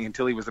start growing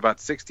until he was about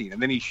 16,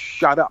 and then he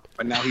shot up,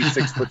 and now he's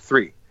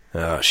 6'3".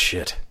 Oh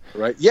shit.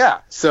 Right.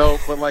 Yeah. So,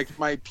 but like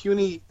my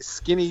puny,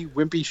 skinny,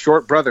 wimpy,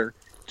 short brother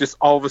just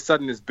all of a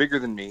sudden is bigger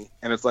than me,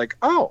 and it's like,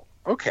 oh,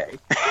 okay.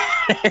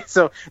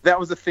 So that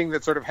was a thing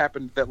that sort of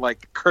happened that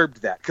like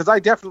curbed that, because I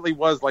definitely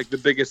was like the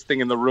biggest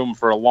thing in the room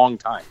for a long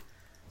time,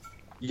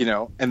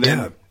 and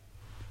then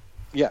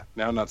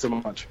now not so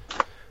much.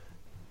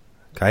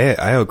 I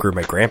outgrew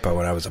my grandpa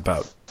when I was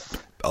about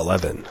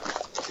 11.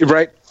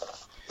 Right.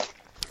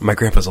 My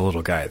grandpa's a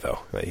little guy though.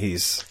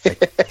 He's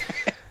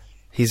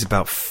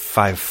about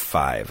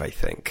 5'5", I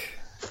think.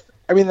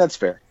 I mean, that's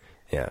fair.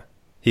 Yeah.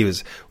 He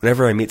was,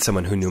 whenever I meet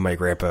someone who knew my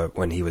grandpa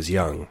when he was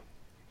young,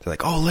 They're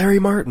like, oh, Larry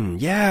Martin,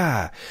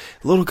 yeah,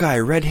 little guy,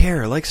 red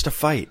hair, likes to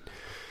fight.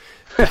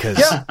 Because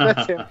Yeah,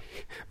 that's him.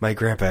 my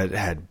grandpa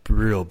had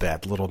real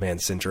bad little man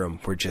syndrome,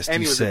 where just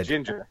And you he was said, a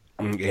ginger.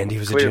 and he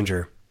was Clearly. a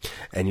ginger,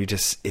 and you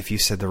just, if you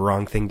said the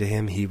wrong thing to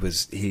him, he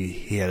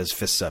had his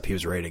fists up, he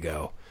was ready to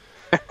go.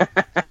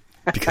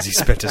 Because he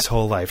spent his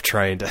whole life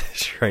trying to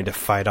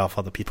fight off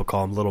all the people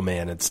call him little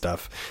man and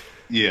stuff.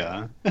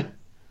 Yeah.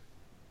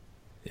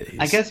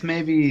 Yeah, I guess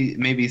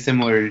maybe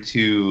similar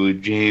to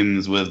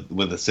James with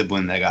a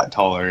sibling that got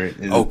taller.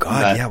 Oh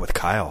God, yeah, with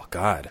Kyle.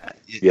 God.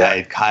 Yeah, I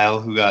had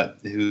Kyle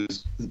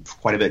who's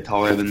quite a bit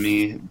taller than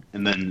me,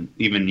 and then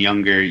even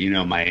younger. You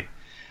know, my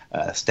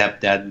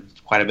stepdad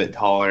quite a bit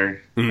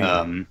taller.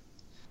 Mm.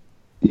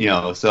 You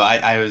know, so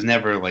I was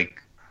never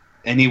like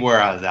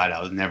anywhere I was at.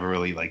 I was never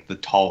really like the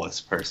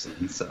tallest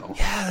person. So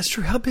Yeah, that's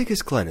true. How big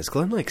is Glenn? Is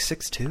Glenn like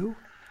 6'2"?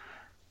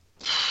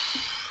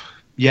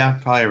 yeah,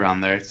 probably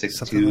around there, 6'2",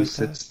 Something like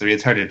that. 6'3".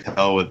 It's hard to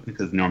tell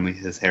because normally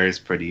his hair is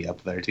pretty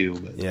up there too.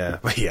 But Yeah,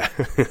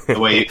 the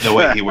way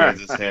he wears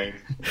his hair.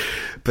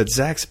 But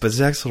Zach's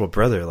little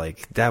brother,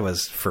 like, that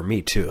was for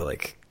me too.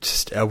 Like,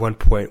 just at one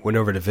point went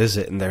over to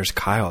visit, and there's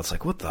Kyle. It's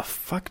like, what the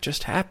fuck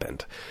just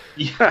happened?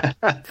 Yeah,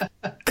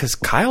 Because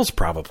Kyle's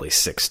probably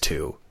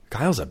 6'2".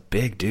 Kyle's a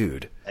big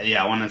dude.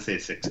 yeah. I want to say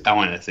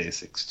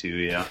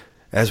 6'2". Yeah.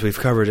 As we've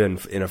covered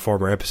in a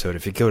former episode,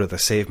 if you go to the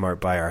Save Mart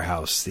by our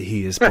house,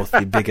 he is both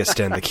the biggest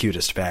and the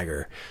cutest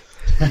bagger.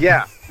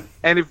 Yeah,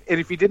 and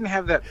if he didn't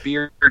have that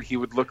beard, he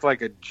would look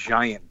like a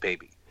giant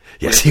baby.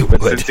 Yes, he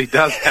But would. since he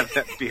does have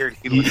that beard,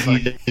 he looks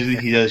like...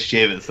 He does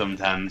shave it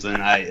sometimes,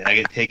 and I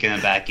get taken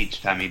aback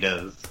each time he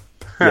does.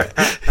 Yeah.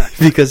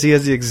 Because he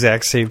has the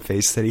exact same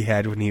face that he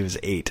had when he was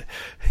 8.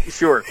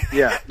 Sure,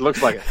 yeah,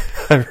 looks like it.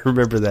 I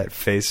remember that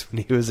face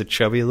when he was a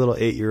chubby little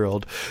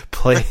 8-year-old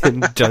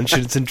playing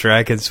Dungeons and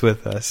Dragons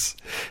with us.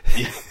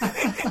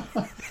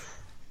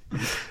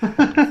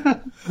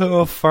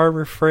 Oh,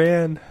 Farmer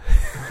Fran.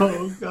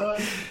 Oh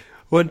God.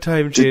 One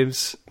time,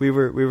 James, we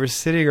were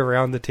sitting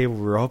around the table.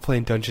 We were all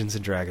playing Dungeons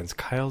and Dragons.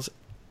 Kyle's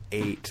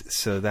 8,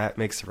 so that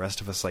makes the rest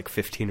of us like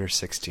 15 or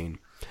 16.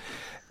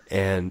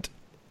 And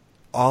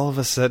all of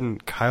a sudden,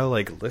 Kyle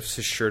like lifts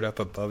his shirt up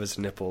above his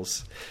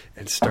nipples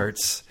and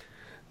starts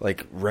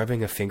like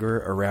rubbing a finger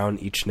around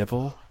each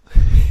nipple.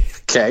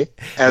 Okay,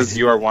 as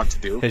you are wont to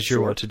do. As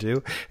you're wont to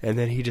do. And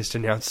then he just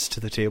announces to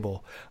the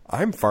table,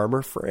 I'm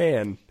Farmer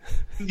Fran.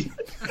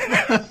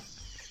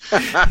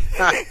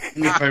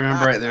 If I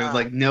remember right, there was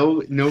like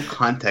no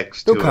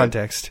context to No it.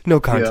 context. No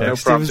context. no It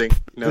was, prompting,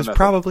 no it was nothing.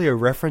 probably a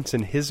reference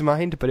in his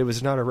mind, but it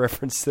was not a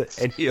reference that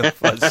any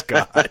of us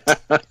got.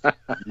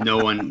 No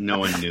one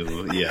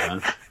knew. Yeah.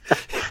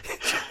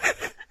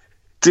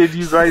 Did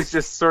you guys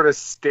just sort of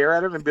stare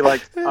at him and be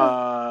like,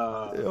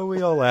 Oh,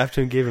 we all laughed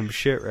and gave him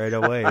shit right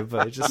away,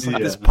 but it's just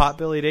like this Yeah.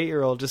 pot-bellied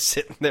 8-year-old just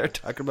sitting there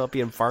talking about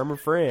being Farmer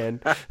Fran.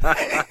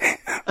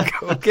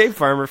 Okay,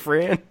 Farmer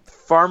Fran.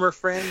 Farmer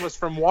Fran was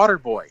from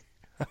Waterboy,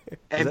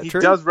 and that he true?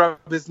 does rub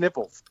his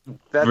nipples.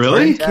 That's Really?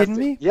 Are you fantastic. kidding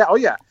me? Yeah. Oh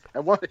yeah.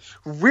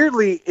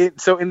 Weirdly,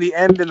 so in the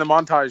end, in the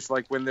montage,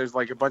 like when there's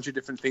like a bunch of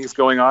different things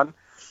going on,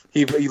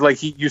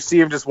 you see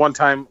him just one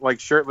time like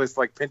shirtless,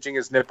 like pinching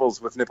his nipples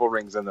with nipple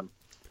rings in them.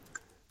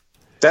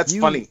 That's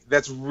funny.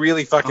 That's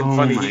really fucking Oh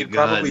funny. my He'd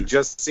probably God.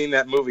 just seen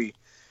that movie.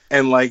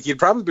 And like he'd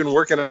probably been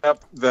working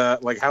up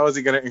how is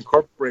he going to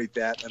incorporate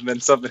that? And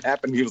then something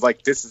happened. He was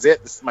like, "This is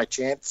it. This is my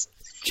chance."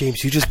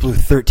 James, you just blew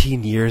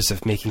 13 years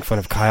of making fun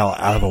of Kyle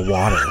out of the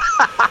water.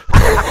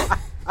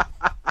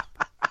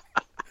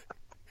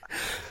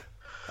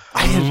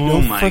 I had no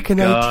Oh my fucking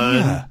God.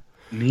 idea.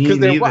 Me Because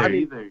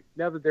neither.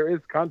 now that there is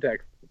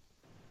context.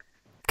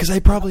 Because I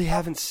probably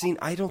haven't seen...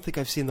 I don't think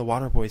I've seen The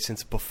Waterboy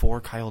since before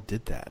Kyle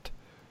did that.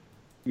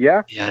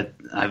 Yeah. Yeah,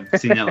 I've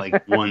seen it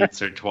like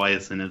once or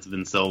twice, and it's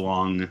been so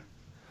long.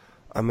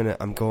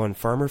 I'm going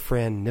Farmer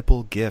Fran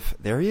nipple gif.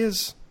 There he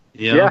is.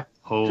 Yeah.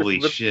 Holy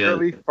Just shit.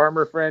 literally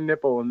Farmer Fran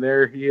nipple, and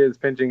there he is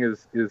pinching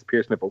his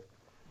pierced nipples.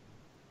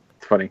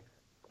 It's funny.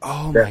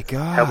 Oh Yeah. my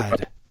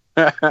god.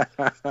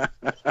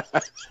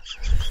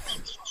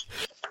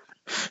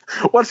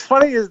 What's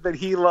funny is that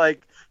he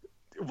like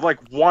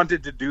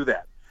wanted to do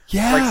that.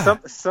 Yeah.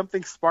 Like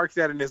something sparked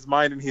that in his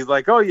mind, and he's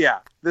like, "Oh yeah,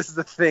 this is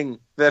the thing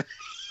that."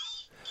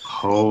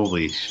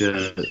 Holy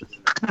shit.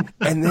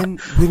 And then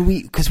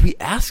because we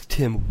asked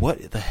him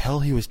what the hell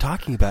he was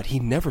talking about, he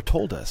never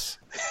told us.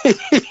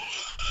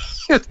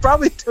 It's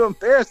probably too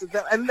embarrassed at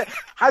that. And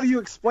how do you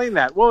explain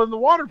that? Well, in the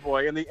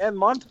Waterboy, in the end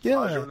montage,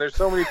 Yeah. when there's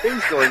so many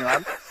things going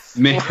on.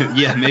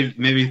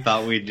 Maybe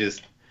thought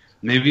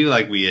maybe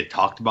like we had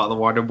talked about the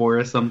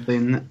Waterboy or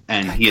something,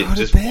 and he had could've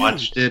just been.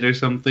 watched it or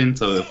something,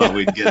 so I thought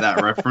we'd get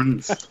that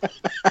reference.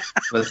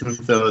 But since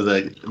it was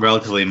a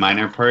relatively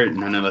minor part,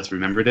 none of us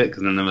remembered it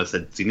because none of us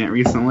had seen it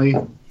recently.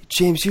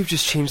 James, you've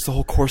just changed the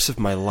whole course of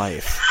my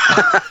life.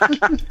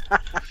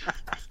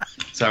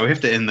 Sorry, we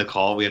have to end the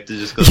call. We have to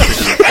just go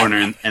sit in the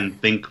corner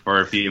and think for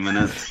a few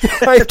minutes.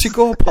 I have to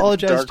go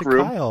apologize to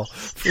room. Kyle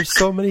for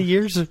so many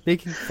years of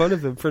making fun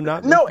of him for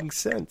not making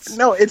sense.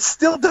 No, it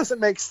still doesn't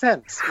make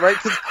sense, right?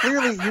 Because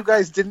clearly you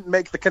guys didn't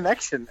make the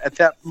connection at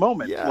that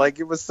moment. Yeah. Like,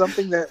 it was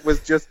something that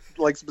was just,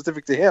 like,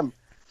 specific to him.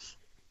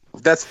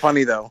 That's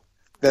funny, though.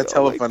 That's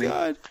hella funny.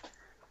 God.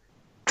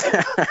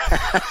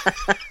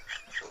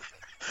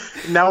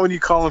 Now when you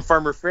call him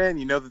Farmer Fran,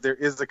 you know that there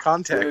is a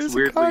context, There's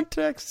weirdly. a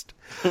context.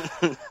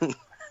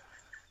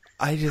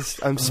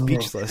 I'm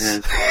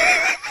speechless.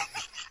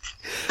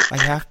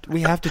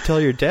 We have to tell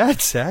your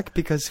dad, Zach,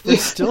 because we're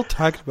still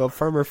talking about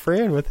Farmer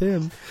Fran with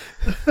him.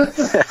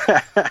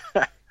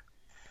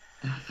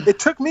 It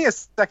took me a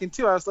second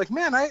too. I was like,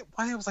 man,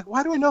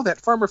 why do I know that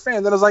Farmer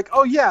Fran? Then I was like,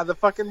 oh yeah, the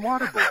fucking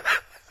water boy.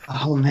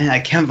 Oh man, I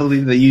can't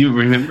believe that you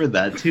remembered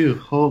that too.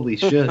 Holy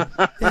shit!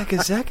 Yeah,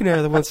 because Zach and I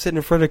are the ones sitting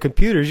in front of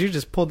computers. You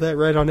just pulled that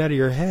right on out of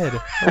your head.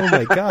 Oh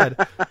my god.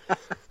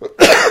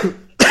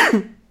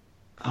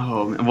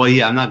 Oh well,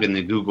 yeah. I'm not going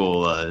to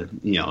Google, a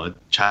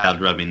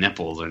child rubbing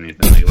nipples or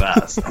anything like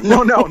that.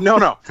 No.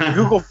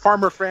 Google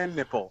Farmer Fran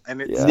nipple,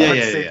 and it's much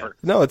safer.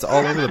 No, it's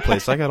all over the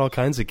place. I got all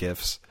kinds of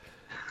gifs.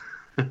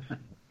 I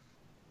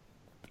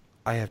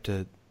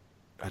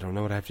don't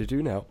know what I have to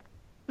do now.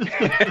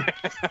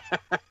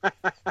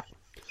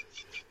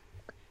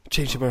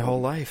 Changing my whole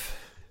life.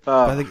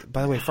 By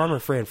the way, Farmer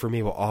Fran for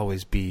me will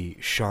always be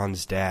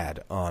Sean's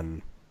dad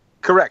on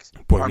Correct.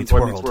 Boy On Meets Boy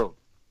World. Meets World.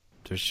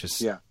 There's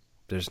just Yeah.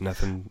 there's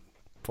nothing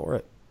for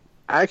it.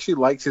 I actually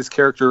liked his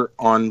character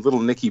on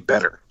Little Nicky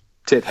better.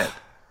 Tithead.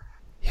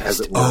 As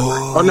it were.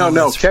 Oh,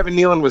 no. Kevin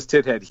Nealon was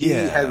Tithead. He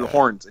had the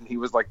horns, and he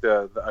was like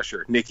the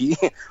usher. Nicky,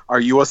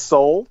 are you a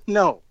soul?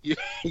 No.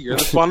 You're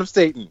the spawn of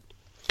Satan.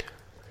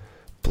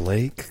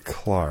 Blake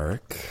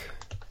Clark.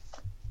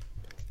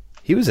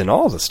 He was in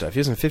all the stuff. He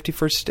was in 50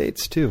 First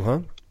States, too, huh?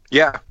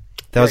 Yeah.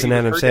 That was an he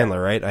Adam her dad.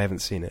 Sandler, right? I haven't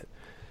seen it.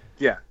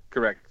 Yeah,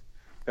 correct.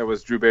 That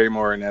was Drew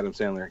Barrymore and Adam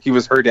Sandler. He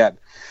was her dad.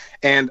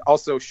 And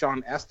also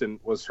Sean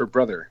Astin was her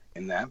brother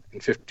in that, in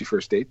 50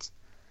 First Dates.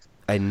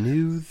 I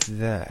knew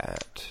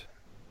that.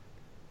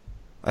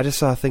 I just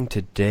saw a thing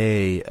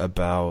today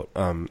about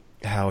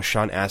how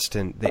Sean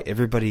Astin,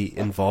 everybody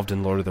involved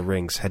in Lord of the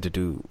Rings had to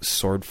do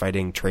sword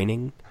fighting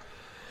training.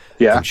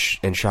 Yeah.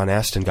 And Sean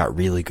Astin got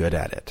really good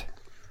at it.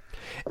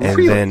 And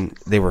Really? then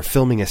they were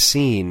filming a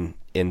scene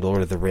in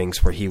Lord of the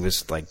Rings where he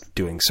was like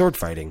doing sword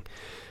fighting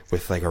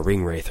with like a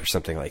ring wraith or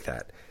something like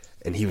that.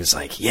 And he was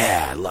like,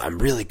 yeah, I'm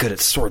really good at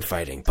sword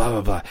fighting, blah,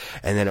 blah, blah.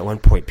 And then at one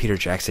point, Peter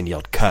Jackson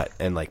yelled cut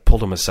and like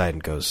pulled him aside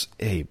and goes,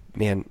 hey,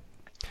 man,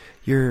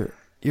 you're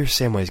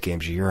Samwise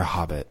Gamgee. You're a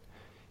hobbit.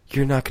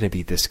 You're not going to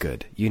be this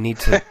good. You need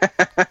to...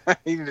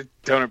 You need to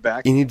tone it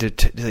back. You need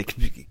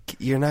to...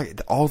 you're not...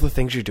 All the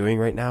things you're doing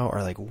right now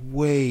are like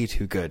way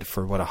too good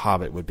for what a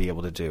hobbit would be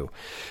able to do.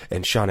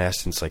 And Sean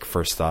Astin's like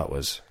first thought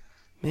was,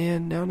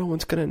 man, now no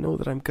one's going to know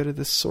that I'm good at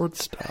this sword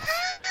stuff.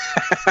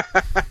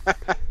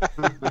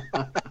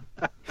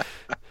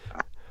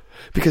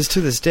 Because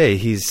to this day,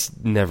 he's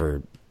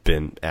never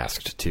been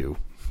asked to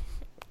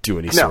do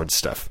any sword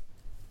stuff.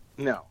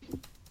 No.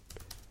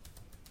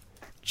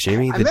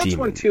 Jamie the And that's Demon.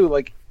 one, too.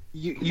 Like,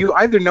 you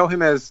either know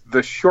him as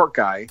the short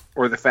guy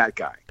or the fat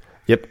guy.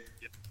 Yep.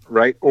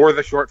 Right? Or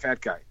the short,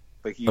 fat guy.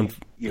 Like,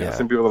 yeah.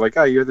 Some people are like,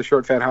 oh, you're the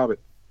short, fat hobbit.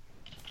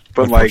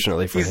 But,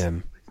 Unfortunately for he's-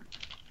 him.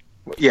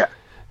 Yeah.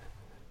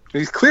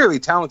 He's clearly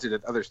talented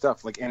at other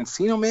stuff. Like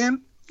Encino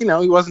Man, he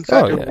wasn't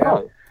such a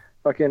wow.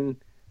 Fucking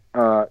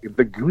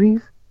The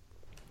Goonies,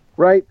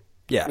 right?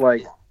 Yeah.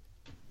 Like,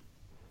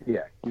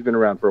 yeah, he's been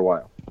around for a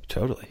while.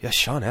 Totally. Yeah,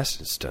 Sean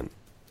Astin's done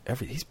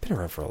everything. He's been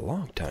around for a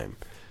long time.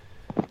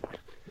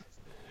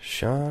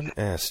 Sean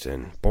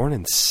Astin. Born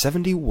in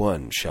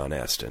 1971, Sean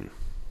Astin.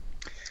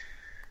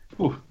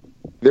 Ooh.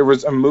 There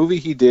was a movie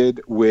he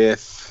did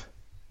with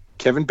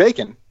Kevin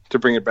Bacon, to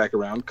bring it back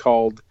around,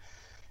 called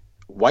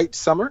White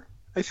Summer,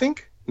 I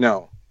think?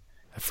 No.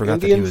 I forgot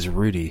Indians? that he was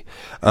Rudy.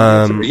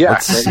 Yeah,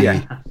 Let's see.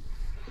 yeah.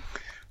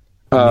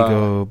 Let me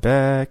go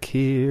back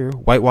here.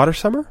 Whitewater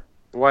Summer?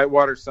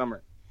 Whitewater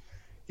Summer.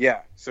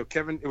 Yeah. So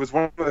it was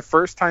one of the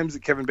first times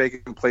that Kevin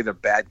Bacon played a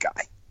bad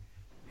guy.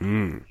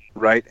 Mm.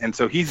 Right? And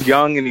so he's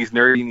young and he's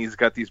nerdy and he's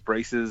got these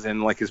braces,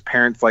 and like his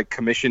parents like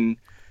commission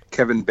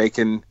Kevin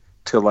Bacon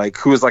to like,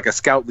 who is like a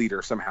scout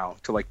leader somehow,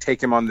 to like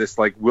take him on this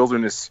like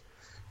wilderness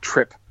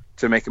trip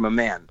to make him a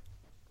man.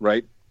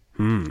 Right?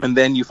 Mm. And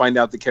then you find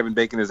out that Kevin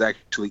Bacon is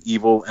actually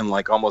evil and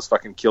like almost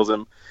fucking kills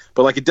him.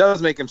 But like it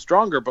does make him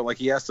stronger, but like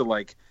he has to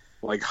like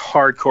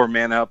hardcore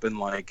man up and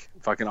like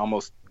fucking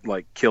almost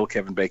like kill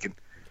Kevin Bacon.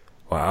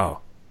 Wow.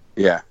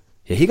 Yeah.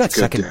 Yeah, he got Good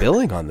second dad.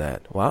 billing on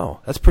that.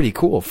 Wow. That's pretty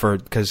cool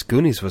because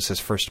Goonies was his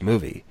first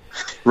movie.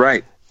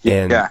 Right.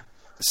 And yeah.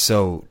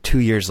 so 2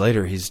 years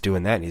later, he's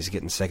doing that and he's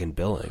getting second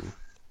billing.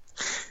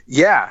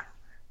 Yeah.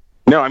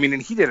 No, I mean,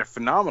 and he did a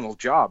phenomenal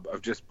job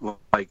of just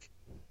like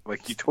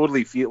you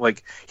totally feel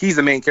like he's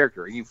the main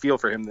character. You feel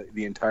for him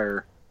the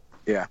entire,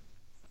 yeah.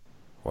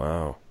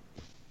 Wow.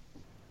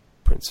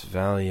 Prince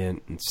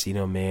Valiant,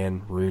 Encino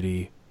Man,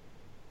 Rudy.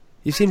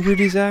 You seen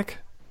Rudy, Zach?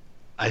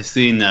 I've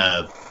seen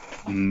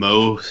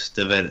most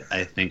of it,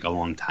 I think, a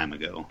long time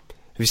ago.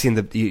 Have you seen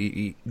do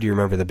you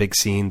remember the big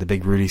scene, the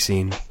big Rudy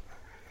scene?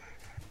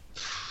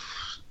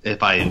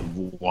 If I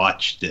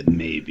watched it,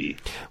 maybe.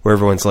 Where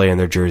everyone's laying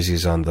their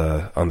jerseys on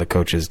the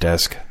coach's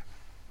desk.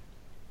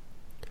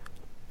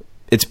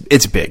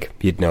 It's big.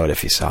 You'd know it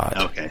if you saw it.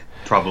 Okay,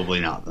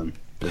 probably not then.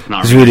 It's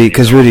not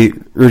because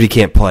Rudy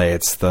can't play.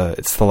 It's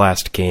the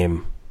last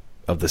game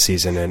of the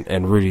season,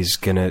 and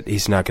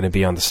he's not gonna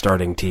be on the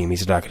starting team.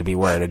 He's not gonna be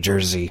wearing a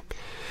jersey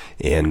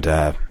and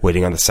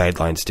waiting on the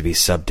sidelines to be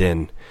subbed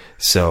in.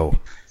 So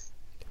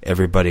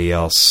everybody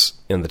else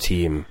in the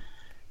team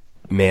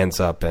mans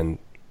up and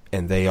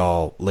they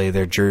all lay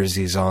their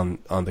jerseys on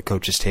the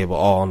coach's table,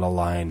 all on the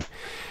line,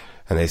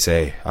 and they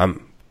say,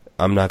 "I'm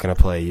not going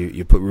to play.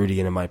 You put Rudy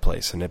in my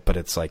place." But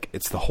it's like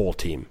it's the whole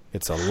team.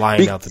 It's a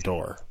line out the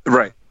door,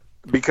 right?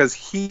 Because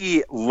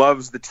he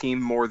loves the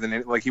team more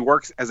than he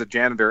works as a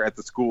janitor at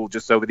the school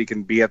just so that he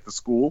can be at the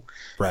school,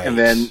 right? And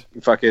then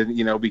fucking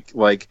be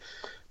like,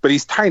 but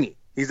he's tiny.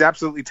 He's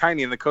absolutely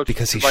tiny, and the coach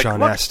because he's like,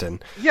 Sean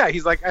Astin. Yeah,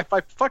 he's like, if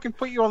I fucking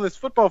put you on this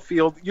football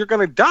field, you're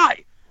gonna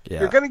die.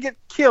 Yeah. You're going to get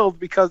killed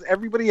because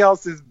everybody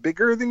else is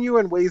bigger than you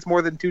and weighs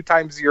more than 2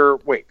 times your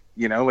weight.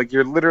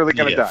 You're literally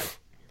going to die.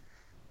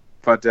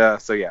 But,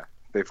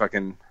 they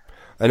fucking...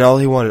 And all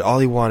he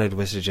wanted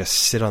was to just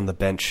sit on the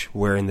bench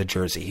wearing the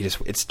jersey.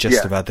 It's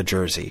just about the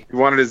jersey. He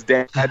wanted his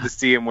dad to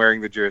see him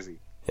wearing the jersey.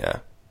 Yeah.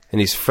 And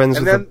he's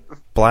friends with the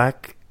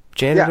black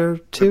janitor,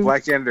 too? The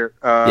black janitor.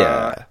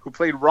 Who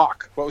played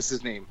Rock. What was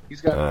his name?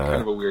 He's got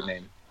kind of a weird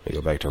name. We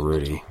go back to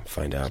Rudy,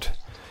 find out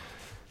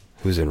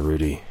who's in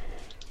Rudy.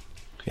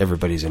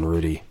 Everybody's in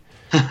Rudy.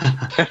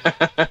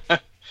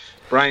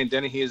 Brian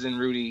Dennehy is in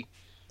Rudy.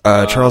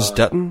 Charles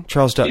Dutton?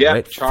 Charles Dutton,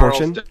 right? Charles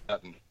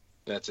Dutton.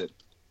 That's it.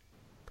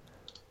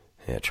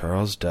 Yeah,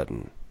 Charles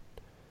Dutton.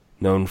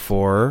 Known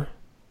for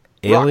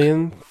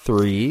Alien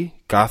 3,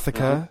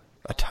 Gothica,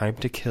 A Time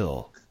to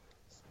Kill.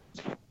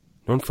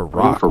 Known for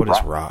Rock. What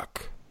is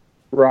Rock?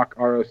 Rock,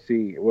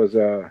 R-O-C.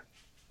 That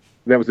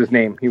was his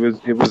name. It was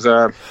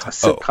a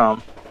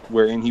sitcom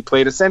wherein he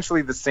played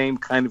essentially the same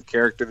kind of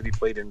character that he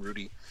played in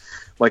Rudy.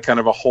 Like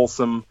kind of a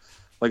wholesome,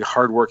 like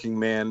hardworking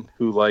man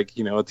who, like,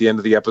 at the end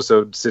of the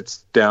episode sits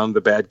down the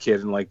bad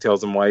kid and like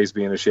tells him why he's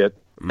being a shit.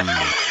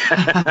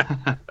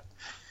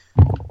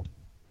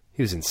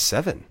 He was in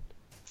 7.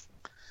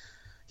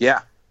 Yeah.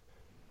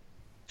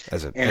 He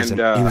was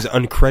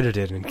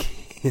uncredited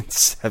in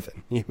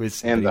 7. He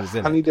was in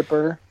Honey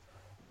Dripper,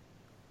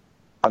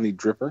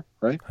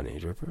 right? Honey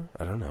Dripper?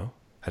 I don't know.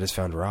 I just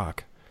found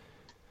Rock.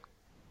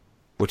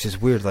 Which is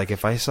weird. Like,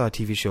 if I saw a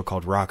TV show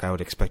called Rock, I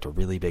would expect a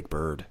really big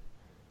bird.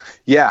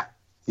 Yeah.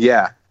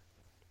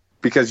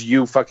 Because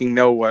you fucking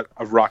know what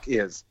a rock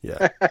is.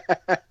 Yeah.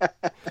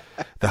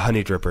 The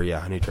Honey Dripper,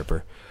 Honey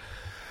Dripper.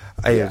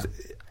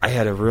 I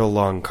had a real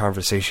long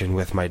conversation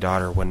with my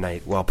daughter one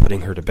night while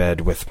putting her to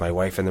bed with my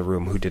wife in the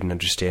room who didn't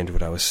understand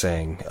what I was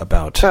saying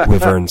about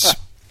wyverns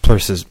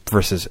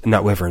versus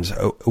not wyverns,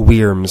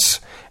 wyrms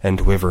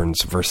and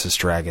wyverns versus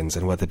dragons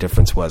and what the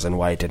difference was and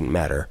why it didn't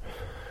matter.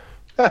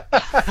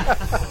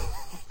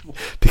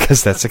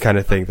 Because that's the kind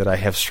of thing that I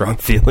have strong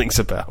feelings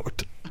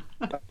about.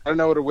 I don't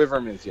know what a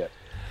wyvern is yet.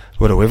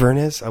 What a wyvern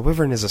is? A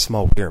wyvern is a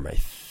small worm, I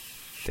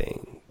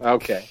think.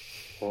 Okay.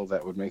 Well,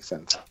 that would make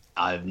sense.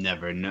 I've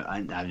never known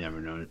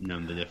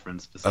the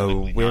difference. A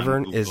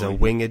wyvern is a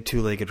winged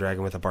 2-legged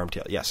dragon with a barbed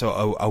tail. Yeah, so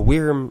a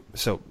wyrm...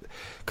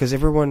 because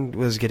everyone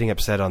was getting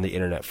upset on the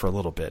internet for a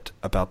little bit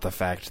about the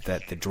fact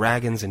that the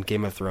dragons in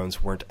Game of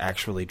Thrones weren't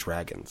actually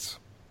dragons.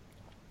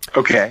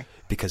 Okay.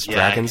 Because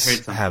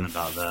dragons have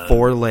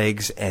 4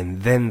 legs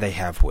and then they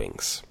have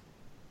wings.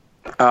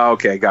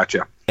 Okay,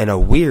 gotcha. And a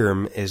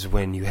wyrm is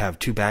when you have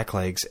 2 back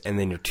legs and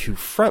then your 2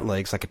 front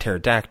legs, like a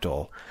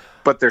pterodactyl,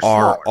 but they're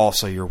are smaller.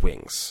 Also your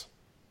wings.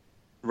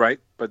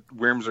 Right, but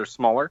wyrms are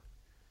smaller?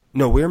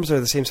 No, wyrms are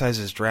the same size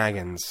as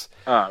dragons.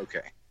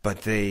 Okay.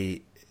 But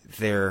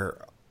their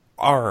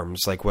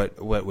arms, like what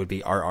would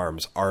be our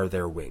arms, are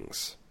their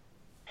wings.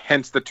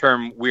 Hence the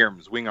term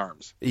wyrms, wing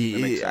arms.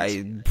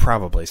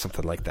 Probably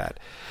something like that.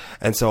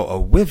 And so a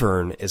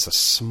wyvern is a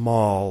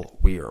small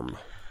wyrm.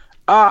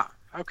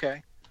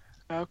 Okay.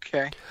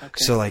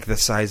 So like the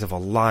size of a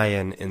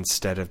lion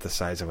instead of the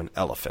size of an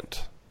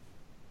elephant.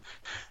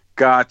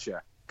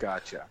 Gotcha.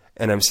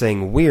 And I'm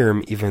saying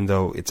wyrm even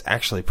though it's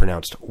actually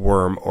pronounced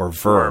worm or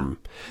verm,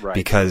 right,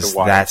 because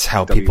that's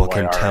how people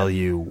can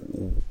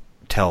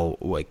tell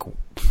like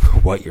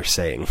what you're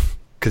saying.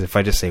 Because if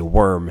I just say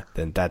worm,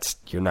 then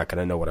you're not going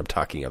to know what I'm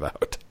talking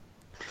about.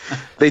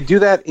 They do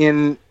that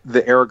in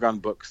the Aragon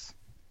books.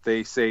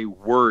 They say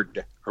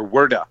word or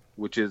worda,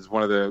 which is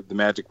one of the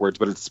magic words,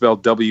 but it's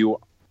spelled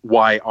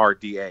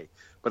W-Y-R-D-A.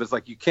 But it's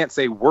like you can't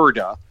say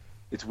worda,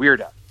 it's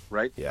weirda,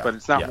 right? Yeah. But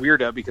it's not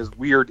weirda because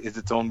weird is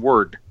its own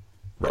word.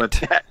 Right.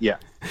 But yeah.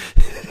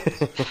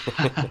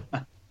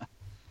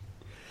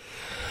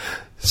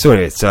 So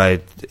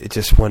anyway,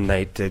 just one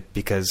night,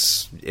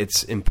 because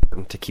it's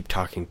important to keep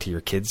talking to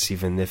your kids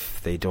even if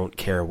they don't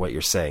care what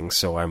you're saying.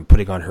 So I'm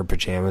putting on her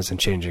pajamas and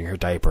changing her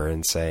diaper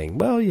and saying,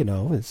 well,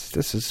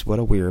 this is what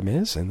a worm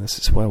is, and this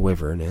is what a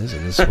wyvern is,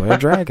 and this is what a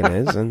dragon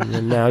is,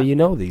 and now you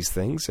know these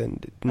things,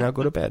 and now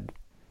go to bed.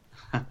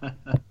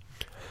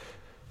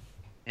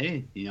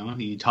 Hey,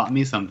 you taught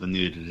me something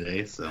new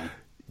today, so...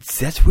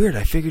 That's weird.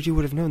 I figured you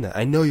would have known that.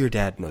 I know your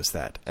dad knows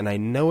that, and I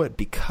know it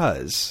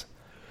because...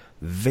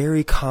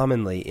 very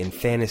commonly in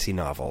fantasy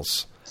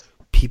novels,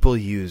 people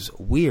use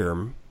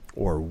wyrm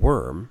or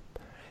worm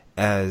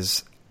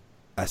as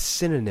a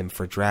synonym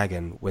for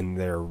dragon when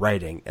they're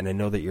writing, and I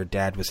know that your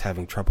dad was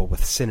having trouble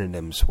with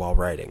synonyms while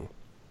writing.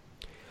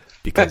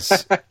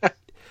 Because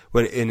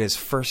when in his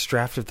first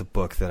draft of the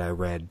book that I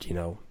read,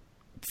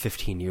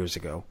 15 years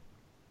ago,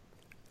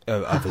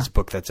 of his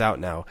book that's out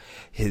now,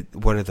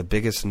 one of the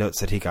biggest notes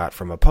that he got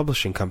from a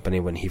publishing company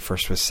when he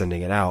first was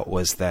sending it out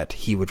was that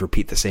he would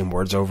repeat the same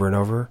words over and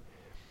over.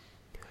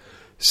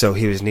 So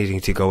he was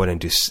needing to go in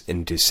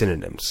and do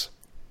synonyms.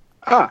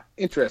 Ah,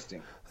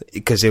 interesting.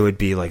 Because it would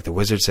be like the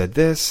wizard said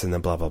this, and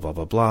then blah, blah, blah,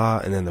 blah,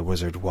 blah, and then the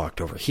wizard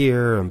walked over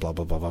here, and blah,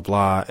 blah, blah, blah,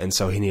 blah, and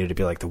so he needed to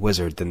be like the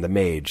wizard, then the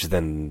mage,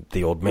 then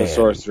the old man. The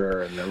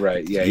sorcerer,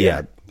 and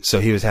yeah. So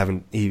he was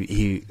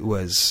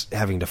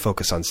having to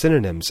focus on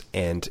synonyms,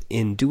 and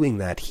in doing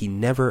that, he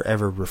never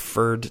ever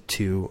referred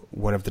to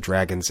one of the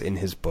dragons in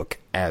his book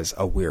as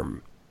a wyrm.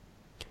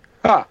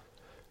 Ah.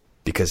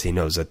 Because he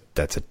knows that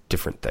that's a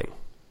different thing.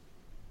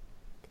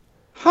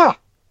 Huh.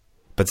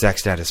 But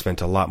Zach's dad has spent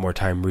a lot more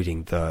time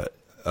reading the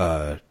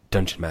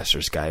Dungeon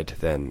Master's Guide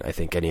than I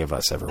think any of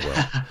us ever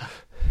will.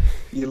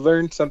 You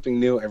learn something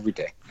new every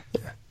day.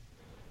 Yeah.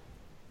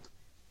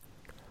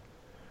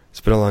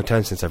 It's been a long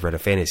time since I've read a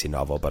fantasy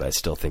novel, but I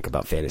still think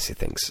about fantasy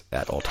things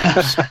at all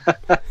times.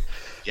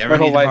 You ever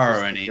need to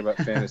borrow any? About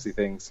fantasy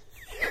things.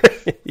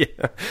 Yeah,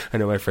 I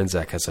know my friend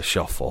Zach has a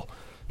shelf full.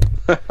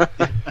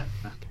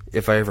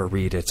 If I ever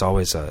read, it's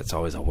always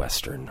a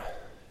Western.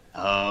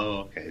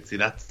 Oh, okay. See,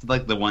 that's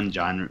like one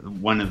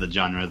of the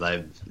genres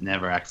I've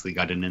never actually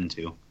gotten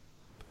into.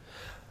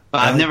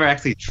 But I've never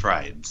actually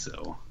tried,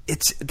 so.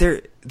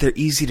 They're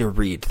easy to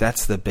read.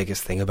 That's the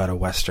biggest thing about a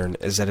Western,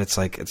 is that it's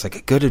like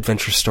a good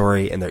adventure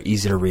story, and they're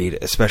easy to read,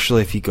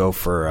 especially if you go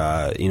for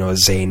a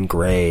Zane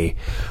Grey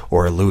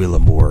or a Louis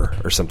L'Amour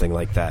or something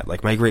like that.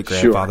 Like my great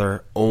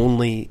grandfather,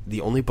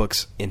 the only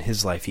books in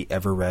his life he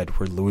ever read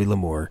were Louis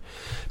L'Amour,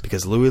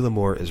 because Louis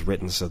L'Amour is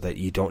written so that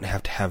you don't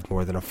have to have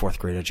more than a 4th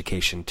grade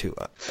education to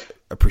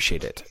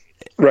appreciate it.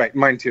 Right,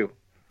 mine too.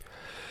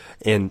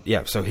 And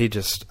yeah, so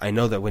I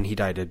know that when he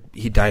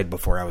died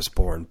before I was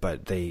born,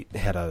 but they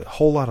had a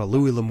whole lot of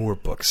Louis L'Amour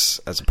books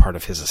as a part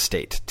of his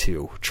estate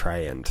to try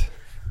and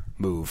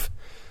move.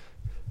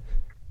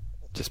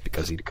 Just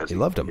because he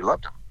loved them.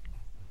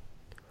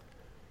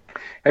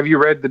 Have you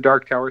read the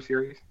Dark Tower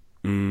series?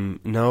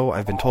 No,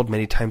 I've been told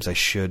many times I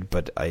should,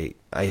 but I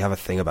have a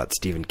thing about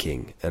Stephen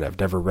King, and I've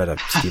never read a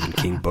Stephen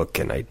King book,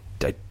 and I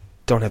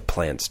don't have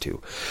plans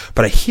to.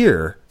 But I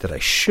hear that I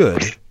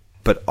should.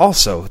 But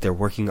also, they're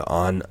working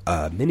on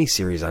a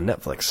miniseries on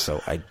Netflix,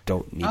 so I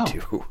don't need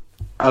to.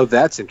 Oh,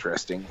 that's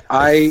interesting.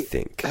 I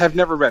have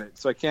never read it,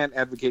 so I can't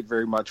advocate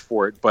very much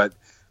for it, but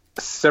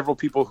several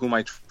people whom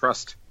I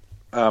trust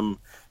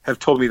have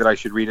told me that I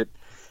should read it.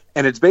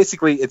 And it's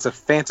a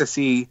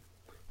fantasy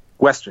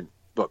Western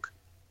book,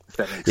 if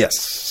that makes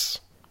sense.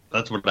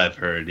 That's what I've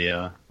heard,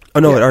 yeah. Oh,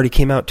 no, It already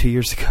came out 2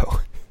 years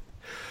ago.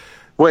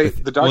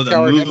 Wait, the Dark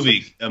Tower...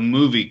 a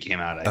movie came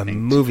out, I think. A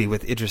movie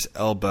with Idris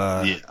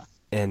Elba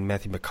and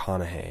Matthew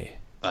McConaughey.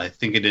 I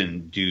think it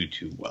didn't do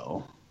too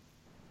well.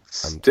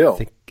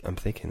 I'm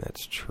thinking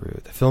that's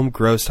true. The film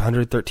grossed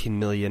 $113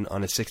 million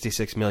on a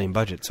 $66 million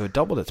budget, so it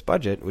doubled its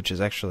budget, which is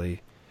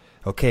actually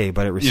okay,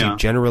 but it received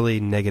generally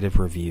negative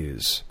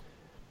reviews.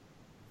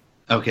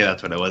 Okay,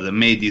 that's what it was. It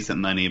made decent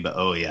money, but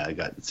it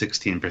got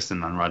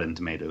 16% on Rotten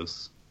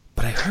Tomatoes.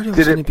 But I heard it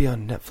was going to be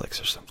on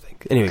Netflix or something.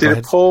 Anyway, did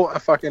it pull a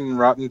fucking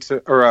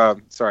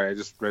sorry, I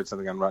just read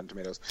something on Rotten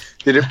Tomatoes.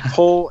 Did it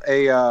pull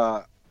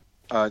a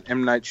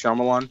M. Night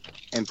Shyamalan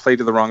and play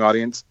to the wrong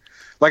audience?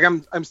 Like,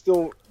 I'm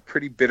still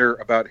pretty bitter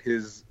about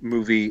his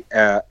movie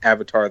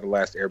Avatar: The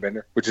Last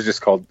Airbender, which is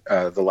just called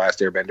The Last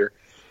Airbender.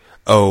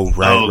 Oh,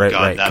 right.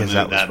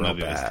 That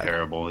movie was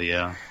terrible.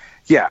 Yeah.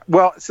 Yeah.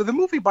 Well, so the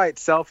movie by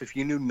itself, if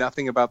you knew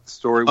nothing about the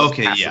story, was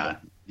passable.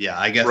 Yeah.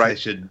 I guess I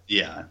should.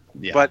 Yeah.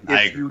 But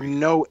if you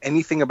know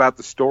anything about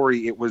the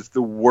story, it was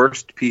the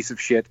worst piece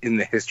of shit in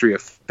the history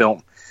of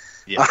film.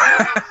 Yeah.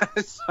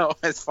 So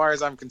as far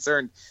as I'm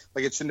concerned,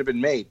 like, it shouldn't have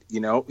been made.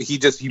 He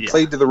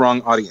played to the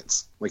wrong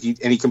audience. Like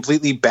he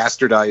completely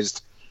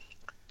bastardized.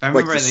 I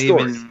remember they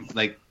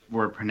even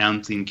were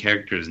pronouncing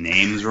characters'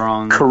 names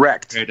wrong.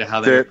 Correct. Compared to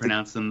how they were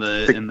pronounced in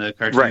the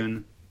cartoon.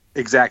 Right.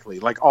 Exactly.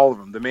 Like all of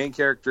them. The main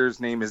character's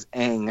name is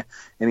Aang,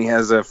 and he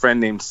has a friend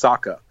named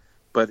Sokka.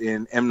 But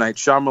in M. Night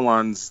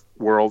Shyamalan's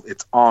world,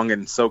 it's Ong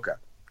and Sokka.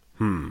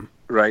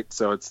 Right.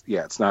 So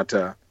it's not.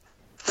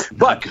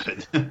 But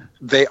good.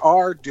 they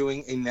are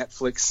doing a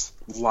Netflix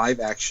live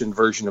action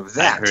version of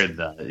that. I heard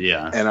that,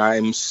 yeah. And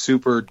I'm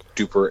super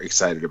duper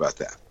excited about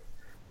that.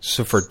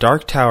 So for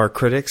Dark Tower,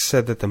 critics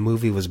said that the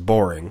movie was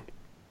boring.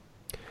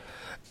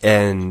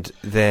 And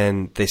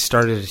then they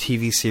started a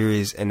TV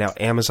series, and now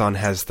Amazon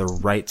has the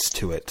rights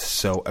to it.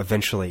 So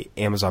eventually,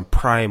 Amazon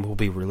Prime will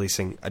be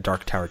releasing a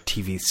Dark Tower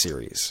TV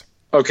series.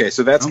 Okay,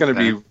 so that's going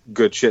to be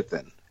good shit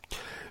then.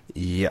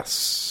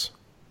 Yes.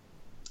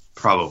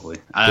 Probably.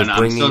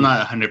 I'm still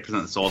not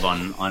 100% sold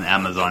on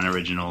Amazon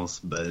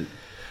Originals, but...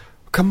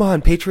 Come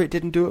on, Patriot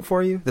didn't do it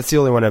for you? That's the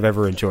only one I've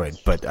ever enjoyed,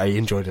 but I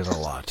enjoyed it a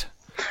lot.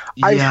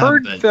 I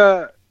heard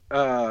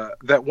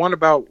that one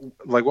about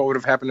like what would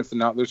have happened if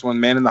there's one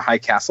Man in the High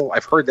Castle.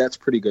 I've heard that's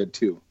pretty good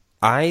too.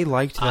 I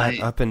liked that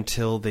up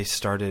until they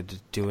started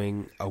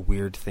doing a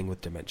weird thing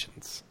with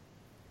dimensions.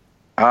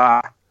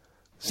 Zach,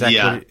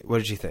 yeah. What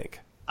did you think?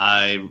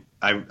 I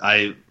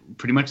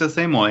pretty much the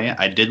same way.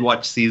 I did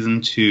watch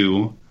season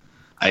 2.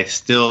 I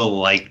still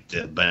liked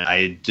it, but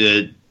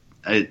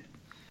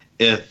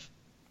if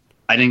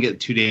I didn't get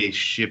 2-day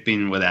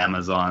shipping with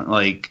Amazon,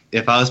 like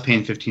if I was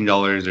paying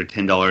 $15 or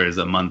 $10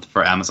 a month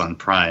for Amazon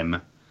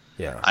Prime,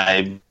 yeah,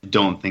 I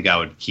don't think I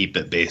would keep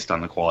it based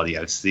on the quality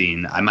I've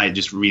seen. I might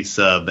just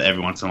resub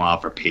every once in a while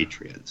for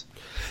Patriot.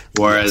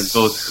 Whereas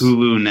both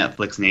Hulu,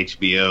 Netflix, and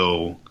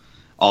HBO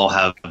all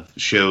have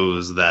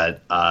shows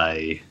that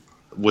I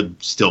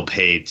would still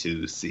pay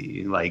to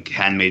see, like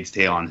Handmaid's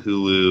Tale on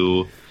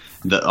Hulu,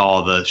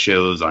 all the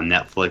shows on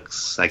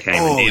Netflix. I can't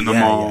even name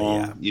them all.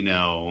 Yeah. You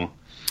know,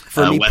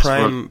 for me,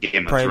 Westbrook,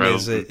 Prime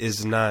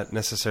is not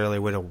necessarily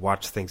a way to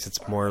watch things.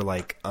 It's more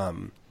like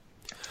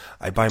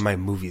I buy my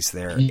movies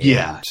there,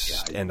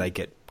 and I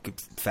get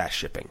fast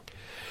shipping.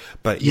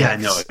 But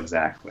no,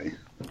 exactly.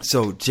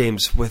 So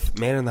James, with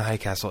Man in the High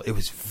Castle, it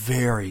was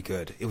very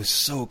good. It was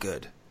so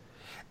good.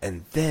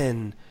 And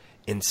then,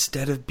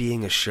 instead of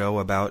being a show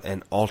about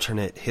an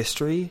alternate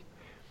history,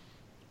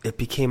 it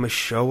became a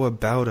show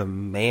about a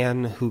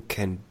man who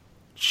can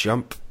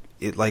jump,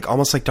 like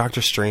almost like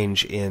Doctor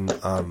Strange in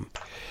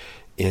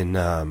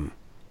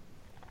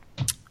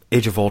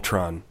Age of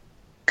Ultron.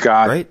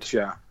 Gotcha. Right?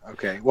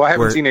 Okay. Well, I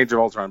haven't seen Age of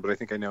Ultron, but I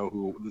think I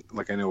know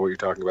what you're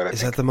talking about.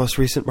 Is that the most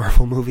recent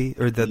Marvel movie,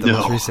 or the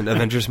most recent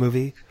Avengers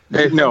movie?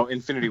 No,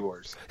 Infinity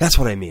Wars. That's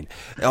what I mean.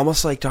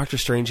 Almost like Doctor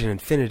Strange in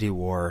Infinity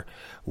War,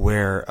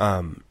 where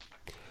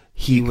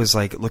he was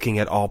like looking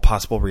at all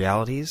possible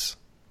realities.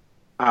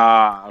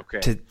 Okay.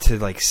 To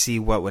like see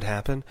what would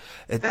happen.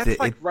 That's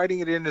like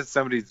writing it into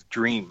somebody's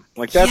dream.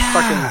 Like that's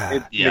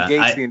fucking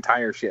negates the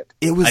entire shit.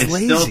 It was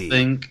lazy. I still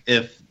think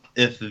if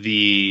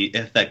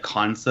that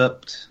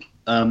concept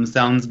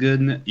sounds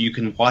good, you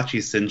can watch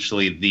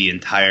essentially the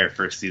entire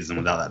first season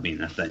without that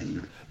being a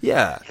thing.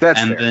 Yeah,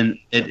 that's fair. Then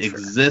it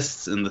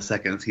exists in the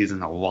second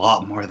season a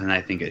lot more than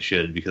I think it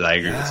should, because I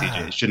agree with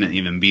CJ. It shouldn't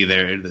even be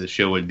there. The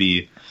show would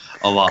be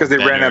a lot better.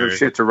 Because they ran out of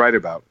shit to write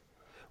about.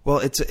 Well,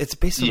 it's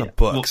based on a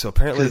book, so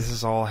apparently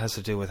this all has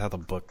to do with how the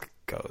book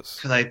goes.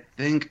 Because I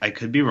think, I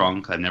could be wrong,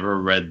 because I've never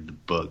read the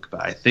book,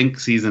 but I think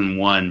season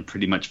 1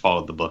 pretty much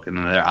followed the book, and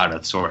then they're out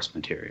of source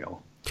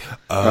material.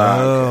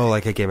 Oh,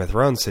 like a Game of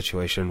Thrones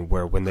situation,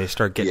 where when they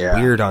start getting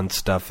weird on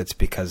stuff, it's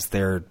because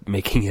they're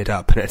making it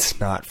up, and it's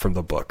not from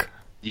the book.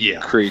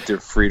 Yeah.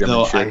 Creative freedom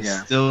and shit, I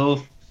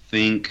still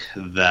think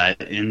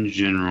that, in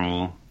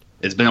general,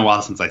 it's been a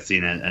while since I've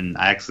seen it, and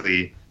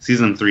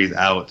season 3 is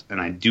out,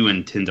 and I do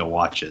intend to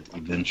watch it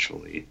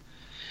eventually,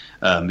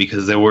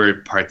 because there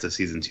were parts of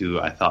season 2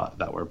 I thought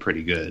that were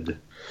pretty good.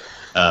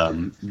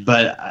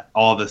 But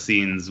all the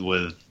scenes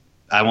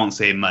I won't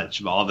say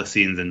much, but all the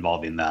scenes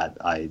involving that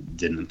I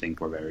didn't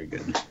think were very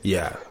good.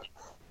 Yeah.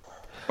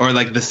 Or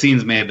like the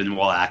scenes may have been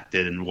well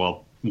acted and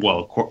well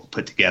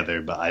put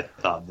together, but I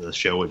thought the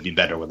show would be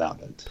better without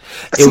it.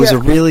 It was a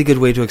really good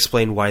way to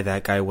explain why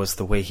that guy was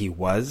the way he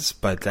was,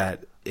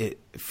 but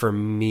for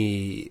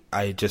me,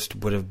 I just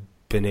would have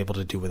been able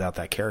to do without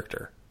that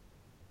character.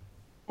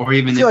 Or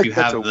even if you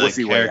have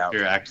the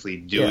character actually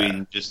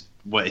doing just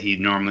what he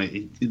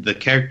normally... The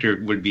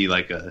character would be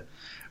like a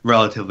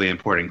relatively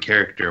important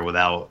character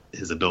without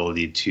his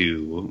ability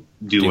to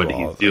do what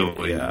he's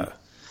doing.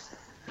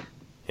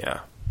 Yeah.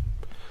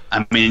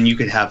 I mean, you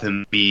could have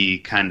him be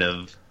kind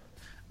of,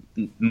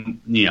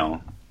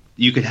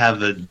 you could have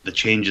the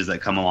changes that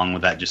come along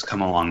with that just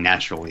come along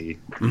naturally,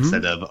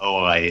 instead of,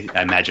 I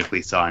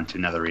magically saw into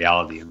another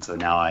reality, and so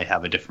now I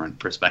have a different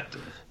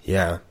perspective.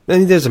 Yeah. I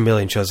mean, there's a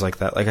million shows like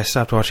that. Like, I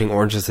stopped watching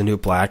Orange is the New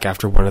Black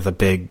after one of the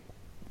big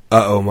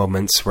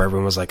moments where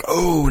everyone was like,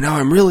 oh, now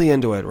I'm really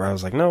into it, where I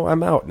was like, no,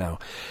 I'm out now.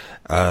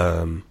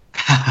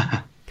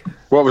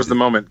 What was the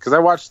moment? Because I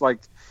watched like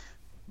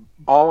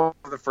all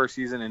of the first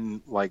season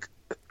and like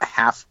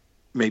half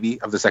maybe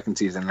of the second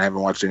season, and I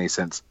haven't watched any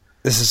since.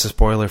 This is a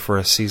spoiler for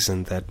a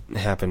season that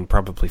happened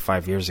probably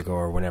 5 years ago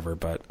or whenever,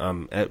 but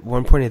at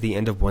one point at the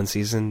end of one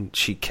season,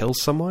 she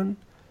kills someone.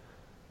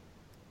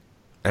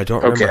 I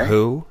don't remember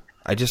who.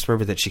 I just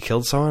remember that she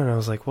killed someone, and I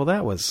was like, well,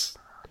 that's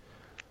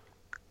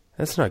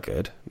not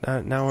good.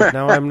 Now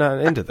I'm not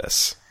into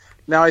this.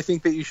 now I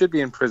think that you should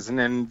be in prison,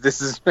 and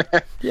this is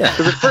Yeah.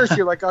 Because at first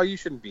you're like, oh, you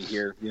shouldn't be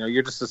here. You know,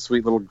 you're just a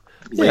sweet little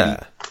lady.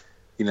 Yeah.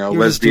 You know, You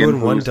were just lesbian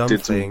doing one who dumb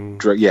did thing.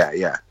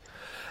 Yeah.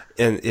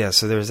 And yeah,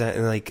 so there's that,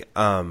 and like,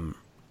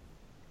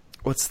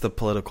 what's the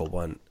political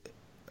one?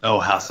 Oh,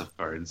 House of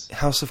Cards.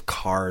 House of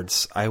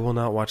Cards. I will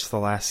not watch the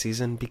last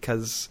season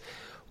because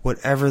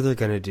whatever they're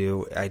gonna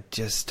do, I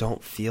just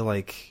don't feel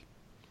like.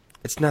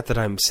 It's not that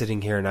I'm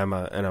sitting here and I'm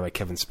a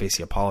Kevin Spacey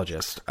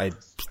apologist. I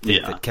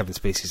think that Kevin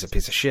Spacey's a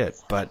piece of shit,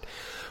 but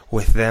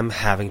with them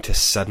having to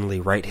suddenly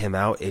write him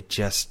out,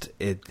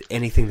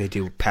 anything they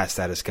do past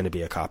that is going to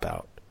be a cop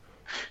out.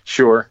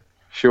 Sure.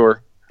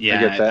 Yeah, I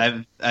get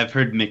that. I've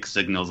heard mixed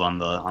signals on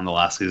the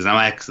last season. I'm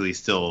actually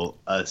still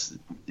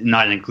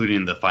not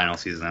including the final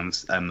season.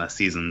 I'm a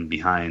season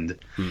behind,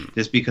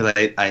 just because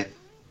I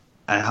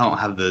don't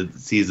have the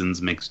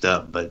seasons mixed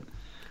up. But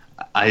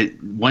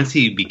once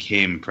he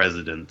became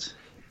president,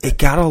 it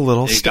got a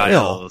little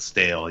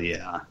stale.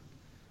 Yeah,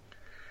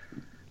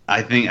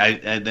 I think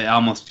I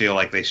almost feel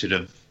like they should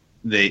have.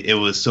 It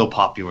was so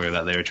popular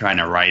that they were trying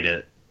to write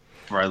it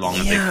for as long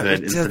as they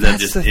could instead of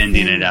just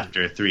ending it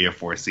after 3 or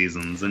 4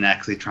 seasons and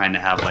actually trying to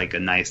have like a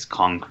nice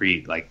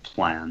concrete like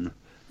plan.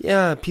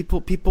 Yeah,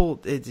 people.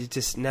 It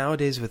just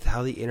nowadays with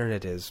how the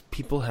internet is,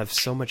 people have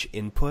so much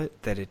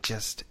input that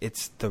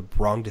it's the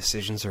wrong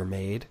decisions are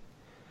made.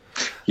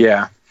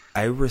 Yeah.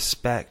 I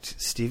respect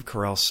Steve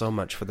Carell so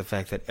much for the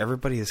fact that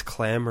everybody is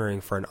clamoring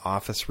for an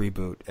Office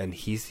reboot, and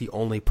he's the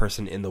only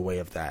person in the way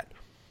of that.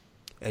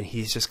 And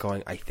he's just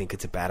going, I think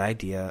it's a bad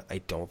idea. I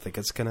don't think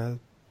it's going to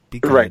be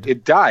good. Right.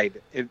 It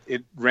died.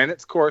 It ran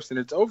its course, and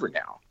it's over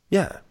now.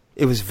 Yeah.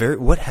 It was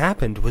what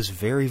happened was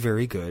very,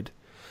 very good.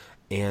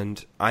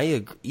 And I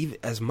agree,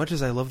 as much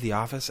as I love The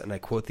Office, and I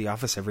quote The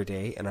Office every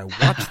day, and I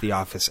watch The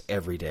Office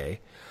every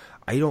day,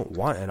 I don't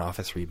want an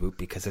Office reboot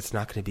because it's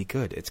not going to be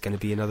good. It's going to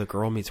be another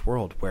Girl Meets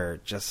World where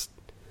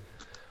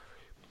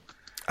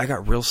I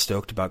got real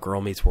stoked about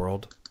Girl Meets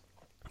World.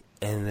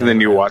 And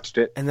then you watched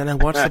it? And then I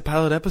watched the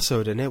pilot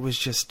episode, and it was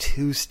just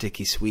too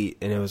sticky sweet.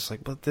 And it was like,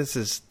 well, this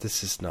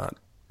is not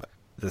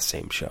the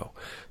same show.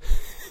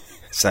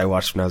 So I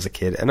watched when I was a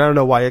kid, and I don't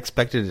know why I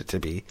expected it to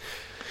be.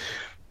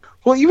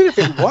 Well, even if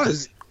it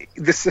was,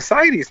 the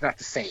society is not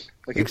the same.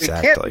 Like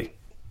exactly. It can't be,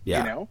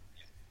 yeah. You know?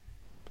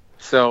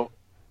 So...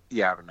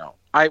 Yeah, I don't know.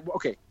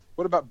 Okay.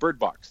 What about Bird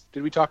Box?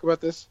 Did we talk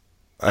about this?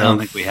 I don't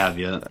think we have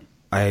yet.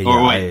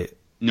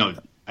 No,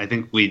 I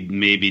think we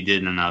maybe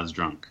did, and I was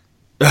drunk.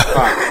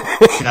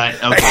 I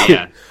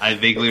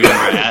vaguely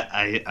remember.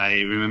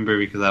 I remember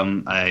because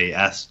I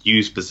asked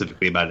you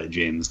specifically about it,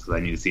 James, because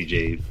I knew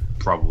CJ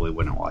probably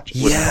wouldn't watch it.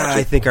 Yeah,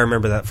 I think I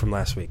remember that from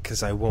last week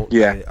because I won't.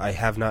 Yeah. I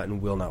have not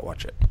and will not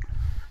watch it.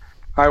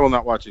 I will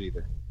not watch it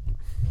either.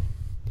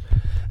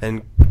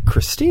 And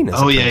Christine,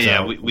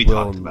 we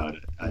talked about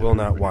it. Will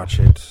not watch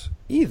it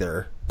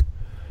either.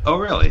 Oh,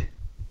 really?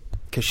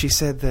 Because she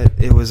said that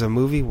it was a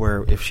movie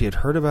where if she had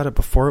heard about it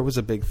before it was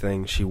a big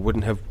thing, she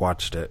wouldn't have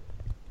watched it.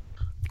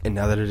 And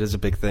now that it is a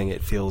big thing,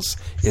 it feels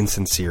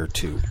insincere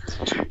too.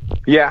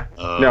 Yeah.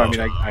 No, I mean,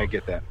 I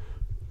get that.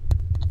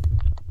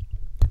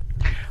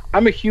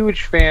 I'm a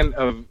huge fan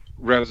of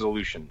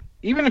resolution.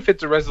 Even if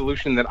it's a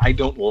resolution that I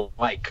don't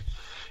like.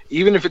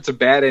 Even if it's a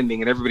bad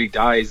ending and everybody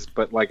dies,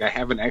 but like I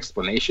have an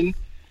explanation,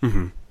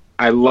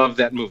 I love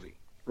that movie.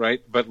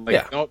 Right, but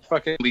don't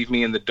fucking leave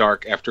me in the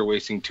dark after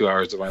wasting 2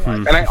 hours of my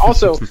life. And I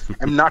also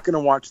am not going to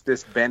watch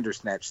this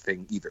Bandersnatch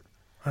thing either.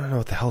 I don't know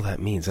what the hell that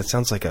means. That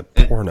sounds like a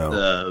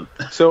porno.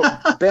 So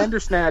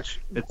Bandersnatch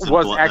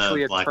was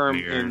actually a Black term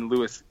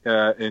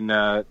Mirror.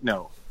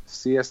 in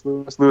C.S.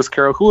 Lewis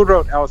Carroll, who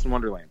wrote Alice in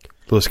Wonderland.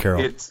 Lewis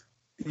Carroll.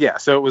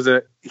 So it was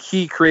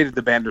he created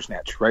the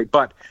Bandersnatch, right?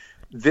 But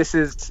this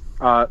is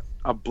a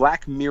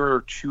Black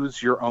Mirror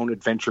choose your own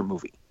adventure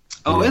movie.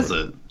 Oh, is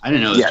it? I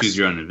didn't know it was choose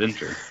your own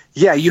adventure.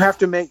 Yeah, you have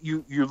to make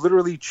you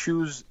literally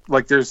choose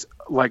there's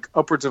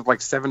upwards of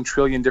 7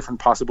 trillion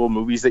different possible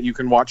movies that you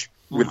can watch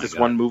with this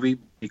one movie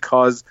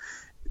because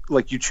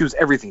you choose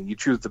everything. You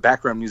choose the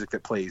background music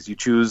that plays. You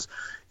choose,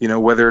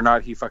 whether or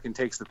not he fucking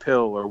takes the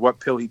pill or what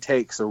pill he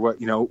takes or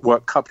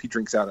what cup he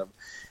drinks out of.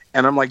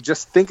 And I'm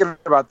just thinking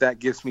about that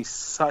gives me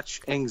such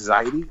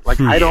anxiety.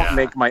 I don't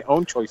make my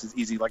own choices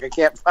easy. I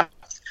can't.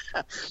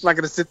 I'm not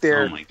going to sit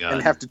there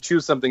and have to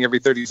choose something every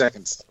 30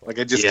 seconds. I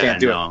just can't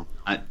do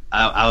it.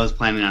 I was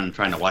planning on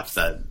trying to watch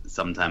that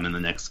sometime in the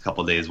next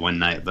couple days one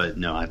night, but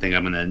no, I think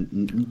I'm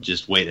going to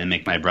just wait and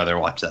make my brother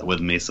watch that with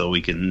me so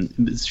we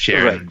can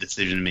share the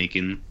decision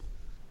making.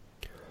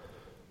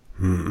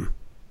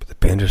 But the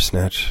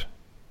Bandersnatch,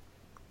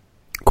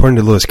 according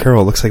to Lewis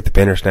Carroll, it looks like the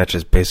Bandersnatch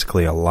is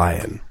basically a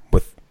lion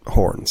with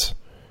horns.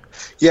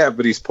 Yeah,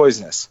 but he's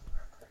poisonous.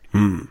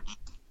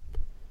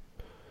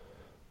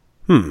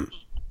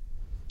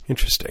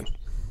 Interesting.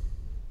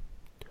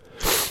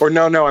 Or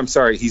no, I'm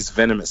sorry. He's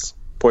venomous.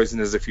 Poison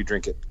is if you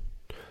drink it.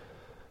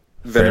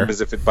 Venom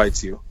is if it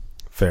bites you.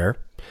 Fair.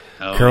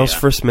 Carroll's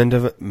first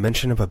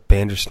mention of a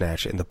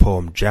Bandersnatch in the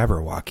poem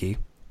Jabberwocky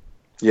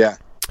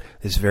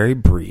is very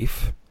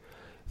brief.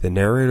 The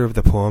narrator of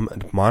the poem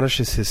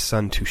admonishes his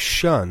son to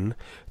shun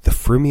the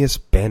frumious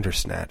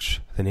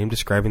Bandersnatch, the name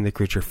describing the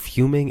creature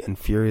fuming and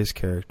furious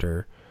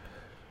character.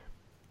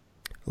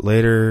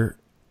 Later,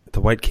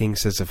 the White King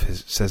says of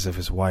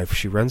his wife,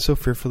 "She runs so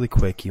fearfully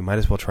quick, you might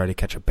as well try to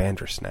catch a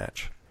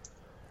Bandersnatch."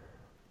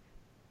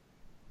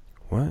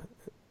 What?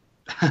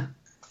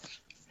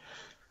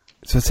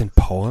 So it's in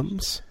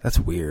poems? That's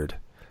weird.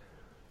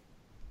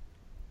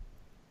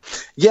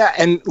 Yeah,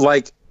 and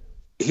like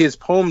his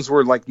poems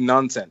were like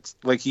nonsense.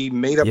 Like he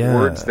made up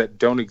words that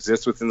don't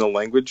exist within the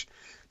language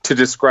to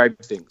describe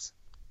things.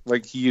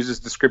 Like he uses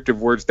descriptive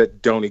words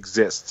that don't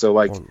exist. So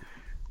like,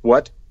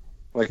 what?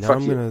 Like now fuck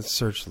I'm you. gonna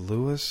search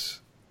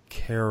Lewis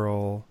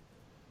Carroll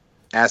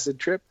Acid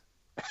trip.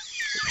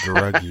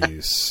 drug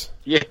use.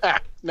 Yeah,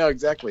 no,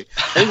 exactly.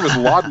 I think it was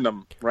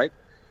laudanum, right?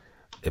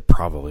 It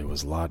probably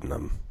was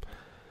laudanum.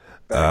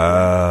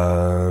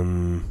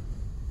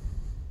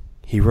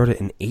 He wrote it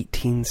in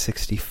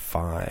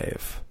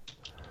 1865.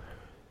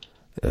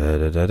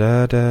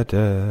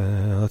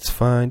 Let's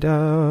find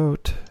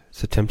out.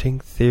 It's a tempting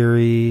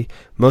theory.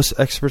 Most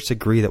experts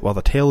agree that while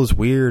the tale is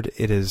weird,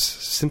 it is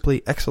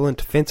simply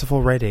excellent,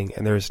 fanciful writing,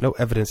 and there is no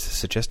evidence to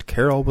suggest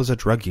Carroll was a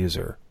drug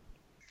user.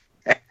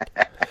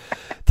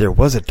 There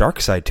was a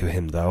dark side to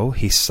him, though.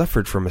 He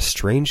suffered from a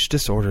strange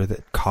disorder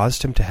that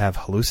caused him to have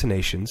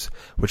hallucinations,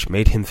 which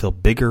made him feel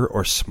bigger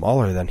or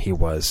smaller than he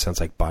was.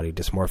 Sounds like body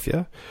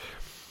dysmorphia.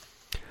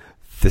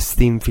 This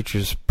theme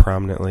features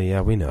prominently,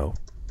 yeah, we know.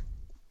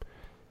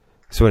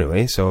 So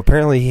anyway,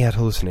 apparently he had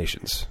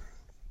hallucinations.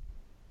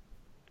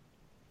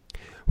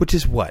 Which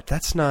is what?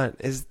 That's not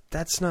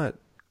schizophrenia.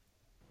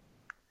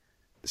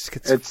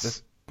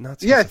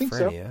 Yeah, I think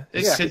so.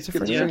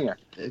 Schizophrenia.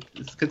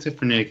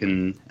 Schizophrenia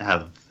can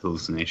have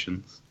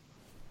hallucinations.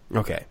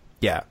 Okay,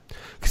 yeah,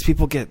 because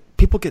people get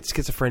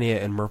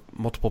schizophrenia and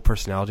multiple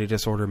personality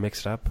disorder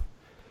mixed up.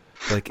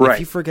 Like if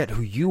you forget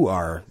who you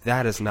are,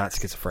 that is not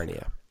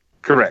schizophrenia.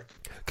 Correct.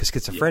 Because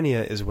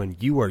schizophrenia is when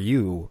you are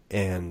you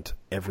and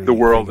the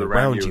world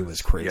around you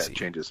is crazy. Yeah, it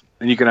changes,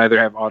 and you can either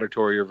have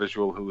auditory or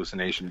visual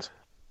hallucinations.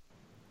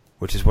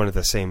 Which is one of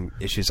the same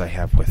issues I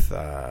have with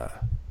the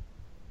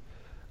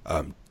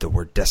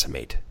word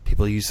decimate.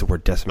 People use the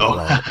word decimate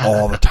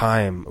all the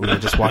time. We were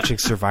just watching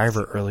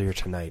Survivor earlier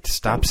tonight.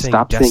 Stop saying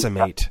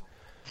decimate.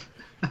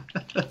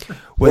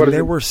 When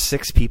there were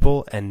 6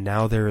 people and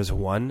now there is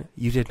 1,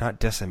 you did not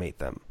decimate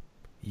them.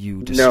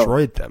 You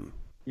destroyed them.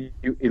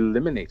 You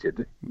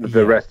eliminated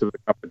the rest of the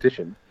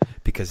competition.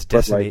 Because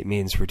decimate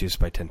means reduced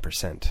by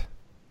 10%.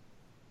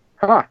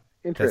 Huh.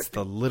 That's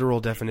the literal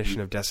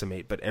definition of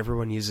decimate, but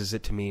everyone uses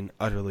it to mean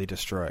utterly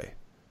destroy.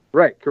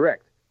 Right,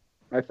 correct.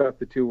 I thought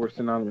the two were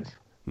synonymous.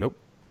 Nope.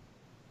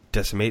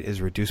 Decimate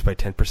is reduced by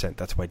 10%.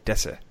 That's why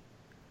deci.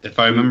 If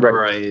I remember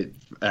right,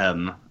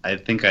 I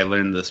think I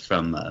learned this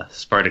from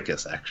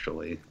Spartacus,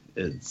 actually.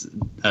 It's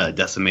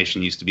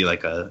decimation used to be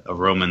like a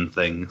Roman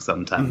thing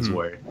sometimes,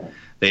 where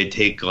they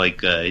take like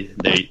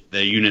the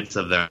units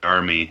of their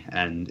army,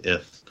 and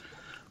if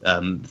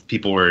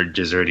people were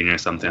deserting or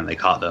something and they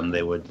caught them,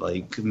 they would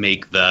like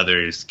make the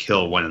others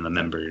kill one of the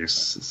members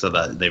so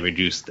that they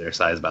reduced their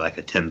size by like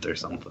 1/10 or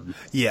something.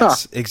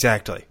 Yes,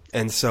 exactly.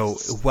 And so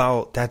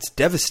while that's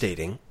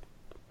devastating,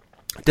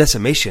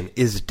 decimation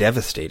is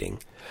devastating.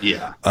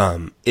 Yeah.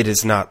 It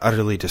is not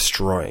utterly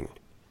destroying.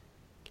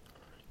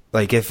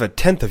 Like if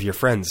 1/10 of your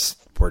friends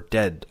were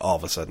dead all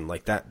of a sudden,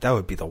 like that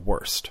would be the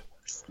worst.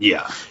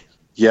 Yeah.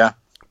 Yeah.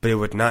 But it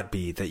would not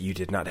be that you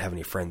did not have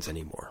any friends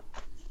anymore.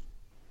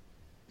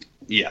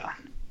 Yeah.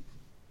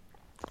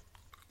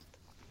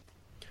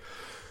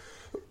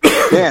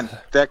 Man,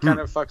 that kind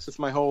of fucks with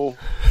my whole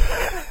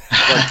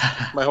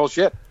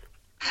shit.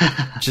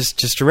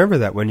 Just remember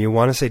that when you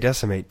want to say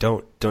decimate,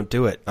 don't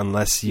do it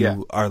unless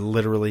you are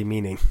literally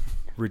meaning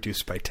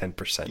reduced by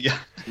 10%. Yeah.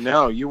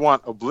 No, you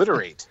want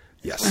obliterate.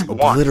 Yes,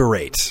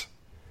 obliterate.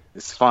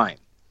 It's fine.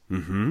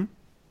 Mm-hmm.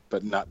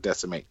 But not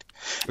decimate.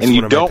 That's and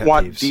you don't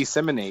want peeves.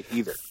 disseminate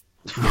either.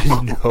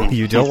 No,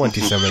 you don't want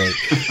disseminate.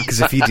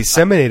 Because if you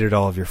disseminated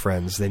all of your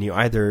friends, then you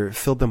either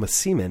filled them with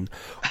semen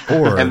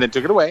or... and then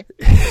took it away.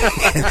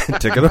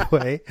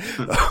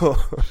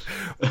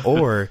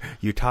 Or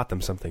you taught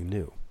them something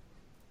new.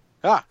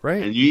 Ah.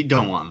 Right? And you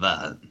don't want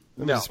that.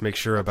 Just make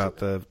sure about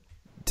the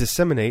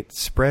disseminate,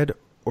 spread,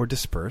 or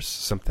disperse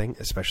something,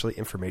 especially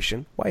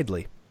information,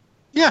 widely.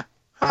 Yeah.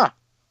 Huh.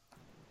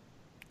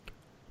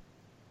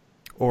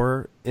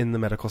 Or, in the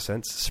medical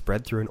sense,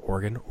 spread through an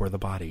organ or the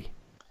body.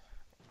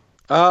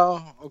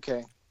 Oh,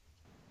 okay.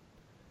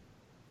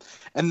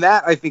 And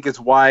that, I think, is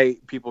why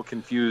people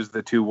confuse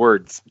the two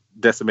words,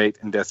 decimate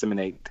and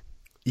disseminate.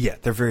 Yeah,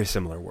 they're very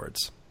similar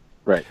words.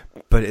 Right.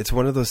 But it's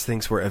one of those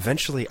things where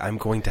eventually I'm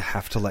going to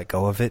have to let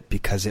go of it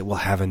because it will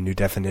have a new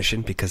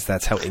definition, because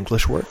that's how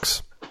English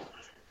works.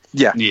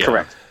 Yeah.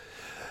 Correct.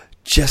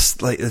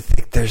 Just like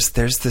there's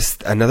this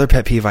another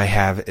pet peeve I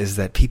have is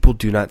that people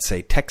do not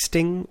say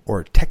texting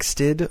or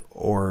texted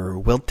or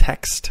will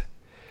text.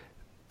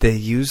 They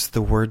use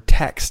the word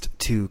text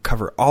to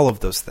cover all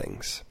of those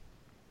things.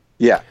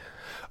 Yeah.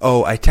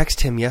 Oh, I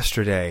texted him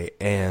yesterday,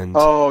 and...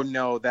 Oh,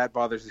 no, that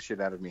bothers the shit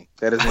out of me.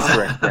 That is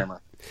incorrect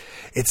grammar.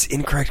 It's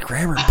incorrect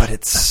grammar, but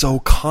it's so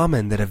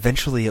common that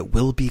eventually it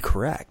will be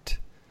correct.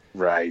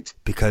 Right.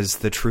 Because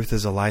the truth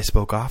is a lie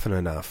spoke often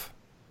enough.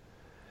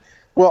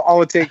 Well,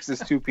 all it takes is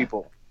two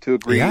people to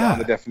agree Yeah. on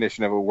the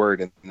definition of a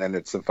word, and then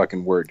it's a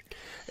fucking word.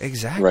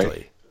 Exactly.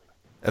 Right.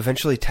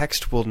 Eventually,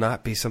 text will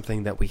not be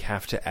something that we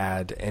have to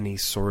add any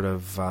sort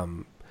of...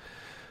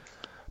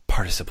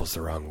 participle's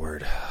the wrong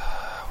word.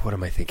 What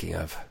am I thinking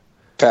of?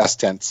 Past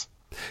tense.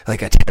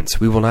 Like a tense.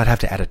 We will not have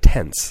to add a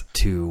tense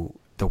to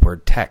the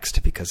word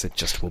text because it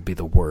just will be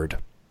the word.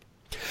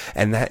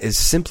 And that is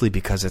simply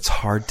because it's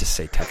hard to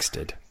say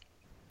texted.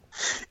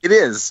 It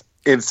is.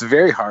 It's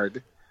very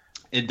hard.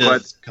 It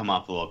does come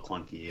off a little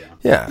clunky, yeah.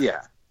 Yeah.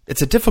 Yeah.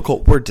 It's a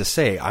difficult word to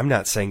say. I'm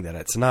not saying that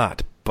it's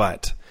not,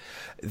 but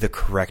the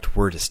correct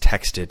word is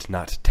texted,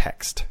 not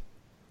text.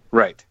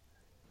 Right.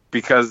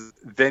 Because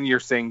then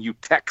you're saying you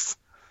text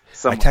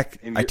someone.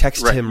 I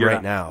text him you're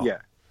right not- now. Yeah.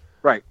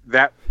 Right.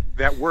 That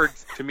word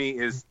to me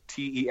is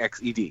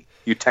TEXED.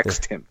 You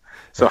text him.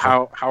 So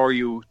how are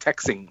you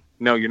texting?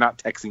 No, you're not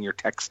texting, you're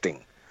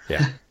texting.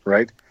 Yeah.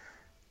 Right?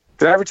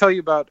 Did I ever tell you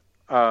about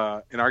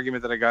an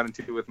argument that I got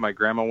into with my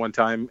grandma one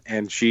time,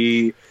 and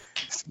she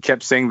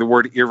kept saying the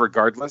word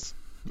irregardless?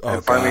 Oh,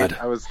 and finally, God.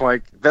 I was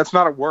like, that's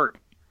not a word.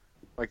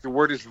 Like, the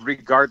word is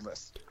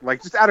regardless.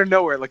 Like, just out of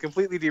nowhere, like,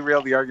 completely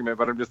derailed the argument,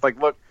 but I'm just like,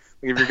 look,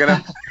 if you're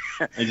going to...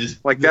 I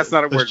just like, that's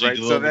not a word, pushed you right?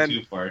 a So little bit then...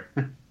 too far.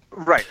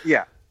 Right,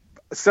 yeah.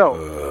 So,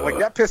 like,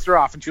 that pissed her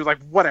off, and she was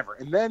like, whatever.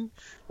 And then,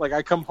 like,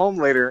 I come home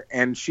later,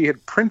 and she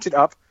had printed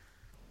up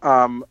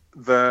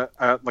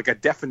like a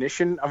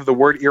definition of the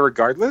word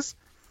irregardless,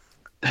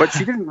 but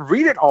she didn't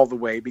read it all the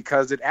way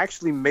because it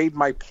actually made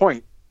my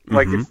point.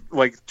 Like, if,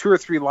 like 2 or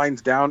 3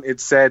 lines down, it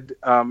said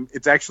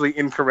it's actually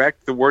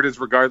incorrect. The word is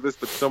regardless,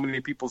 but so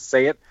many people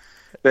say it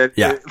that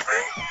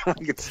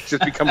like it's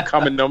just become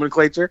common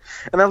nomenclature.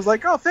 And I was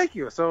like, oh, thank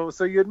you. So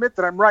you admit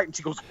that I'm right? And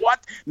she goes,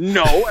 what?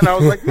 No. And I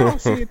was like, no,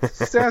 see, it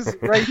says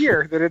right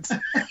here that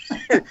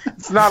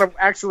it's not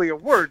actually a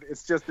word.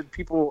 It's just that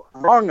people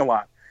are wrong a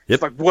lot. Yep.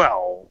 It's like,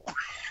 well...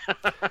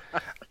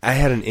 I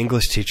had an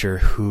English teacher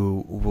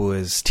who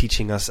was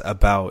teaching us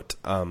about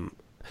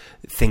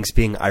things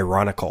being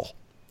ironical.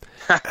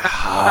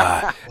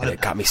 And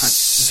it got me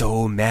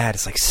so mad.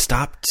 It's like,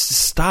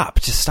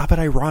 just stop at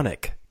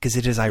ironic, because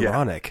it is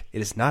ironic.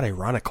 It is not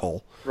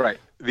ironical. Right.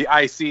 The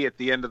IC at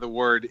the end of the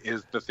word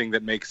is the thing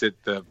that makes it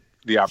the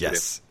operative.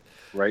 Yes.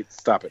 Right?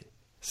 Stop it.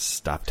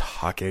 Stop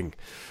talking.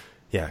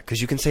 Yeah,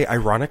 because you can say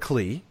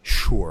ironically,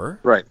 sure.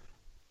 Right.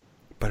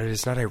 But it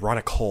is not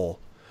ironical.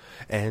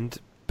 And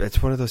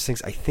it's one of those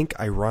things, I think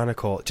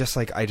ironical, just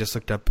like I just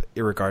looked up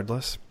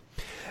irregardless.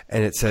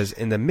 And it says,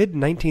 in the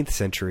mid-19th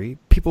century,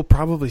 people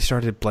probably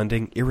started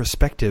blending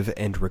irrespective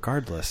and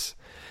regardless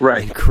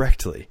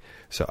incorrectly.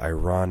 So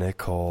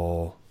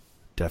ironical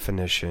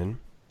definition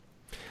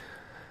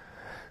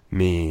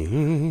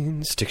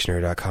means,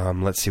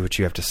 dictionary.com, let's see what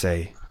you have to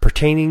say.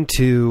 Pertaining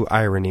to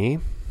irony.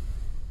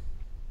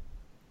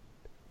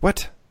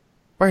 What?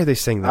 Why are they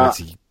saying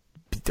that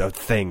it's a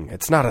thing?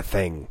 It's not a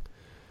thing.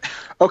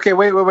 Okay,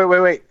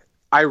 wait.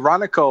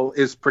 Ironical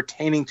is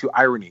pertaining to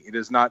irony. It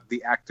is not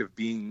the act of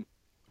being...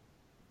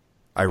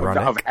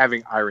 Ironic? Of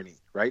having irony,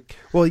 right?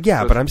 Well,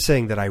 yeah, but I'm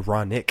saying that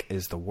ironic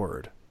is the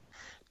word.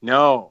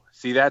 No.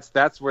 See,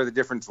 that's where the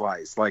difference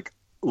lies. Like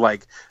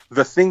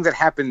the thing that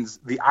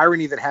happens, the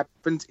irony that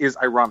happens is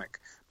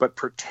ironic. But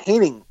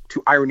pertaining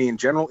to irony in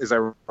general is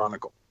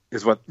ironical,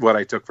 is what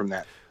I took from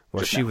that.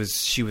 Well, she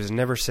was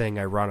never saying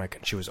ironic,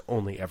 and she was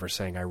only ever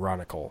saying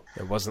ironical.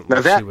 It wasn't now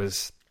like that she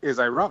was... is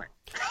ironic.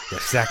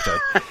 Exactly.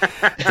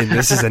 And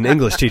this is an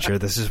English teacher.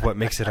 This is what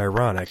makes it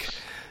ironic.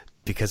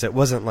 Because it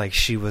wasn't like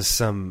she was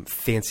some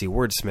fancy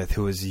wordsmith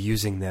who was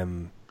using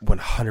them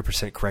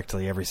 100%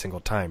 correctly every single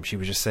time. She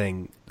was just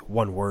saying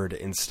one word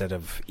instead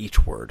of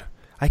each word.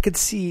 I could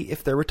see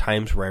if there were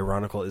times where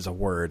ironical is a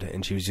word,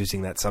 and she was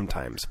using that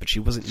sometimes, but she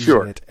wasn't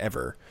using it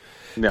ever.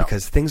 No.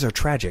 Because things are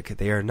tragic.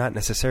 They are not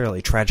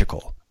necessarily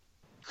tragical.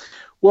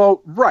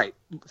 Well, right.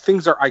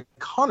 Things are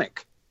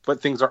iconic,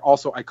 but things are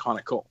also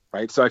iconical,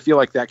 right? So I feel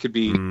like that could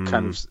be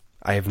kind of...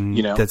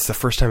 That's the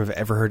first time I've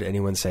ever heard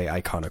anyone say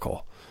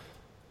iconical.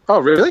 Oh,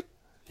 really?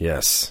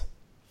 Yes.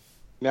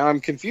 Now I'm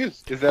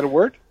confused. Is that a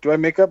word? Do I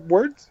make up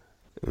words?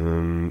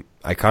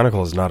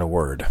 Iconical is not a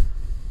word.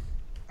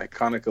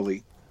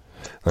 Iconically.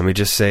 Let me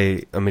just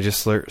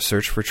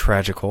search for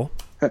tragical.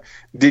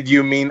 Did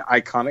you mean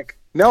iconic?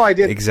 No, I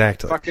didn't.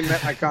 Exactly. Fucking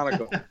meant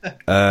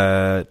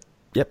iconical.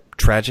 Yep.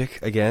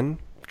 Tragic again.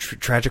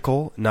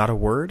 Tragical, not a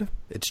word.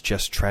 It's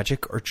just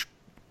tragic or...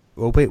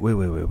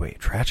 wait.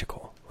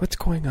 Tragical. What's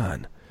going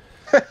on?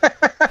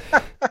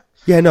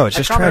 Yeah, no, it's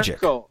just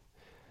tragic.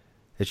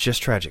 It's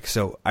just tragic.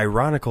 So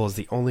ironical is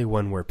the only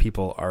one where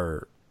people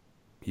are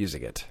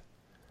using it.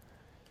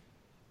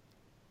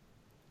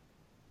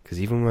 Because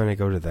even when I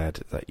go to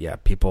that,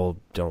 people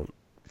don't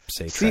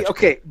say tragical. See,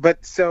 okay,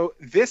 but so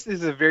this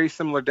is a very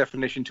similar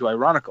definition to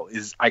ironical.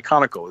 Is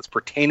iconical. It's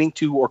pertaining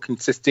to or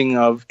consisting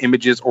of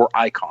images or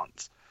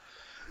icons.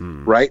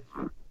 right?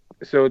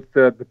 So it's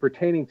the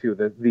pertaining to.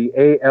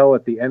 The AL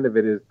at the end of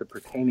it is the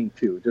pertaining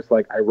to. Just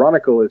like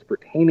ironical is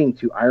pertaining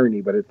to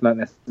irony, but it's not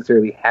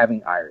necessarily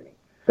having irony.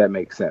 That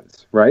makes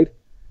sense, right?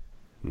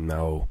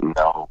 No.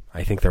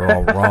 I think they're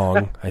all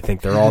wrong. I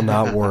think they're all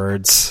not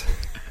words.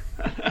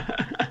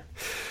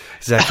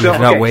 Zach, you've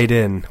not weighed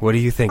in. What do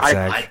you think,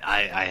 Zach?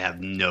 I have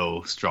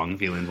no strong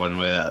feelings one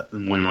way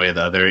or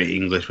the other.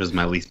 English was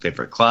my least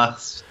favorite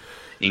class.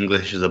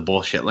 English is a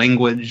bullshit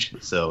language,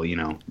 so,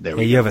 there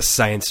we go. You have a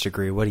science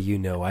degree. What do you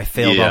know? I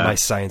failed all my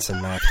science and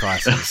math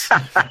classes.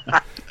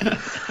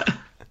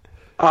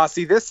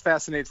 See, this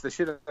fascinates the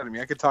shit out of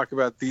me. I could talk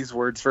about these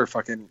words for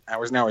fucking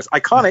hours and hours.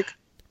 Iconic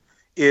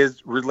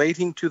is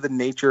relating to the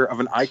nature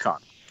of an icon.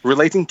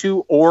 Relating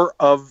to or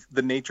of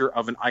the nature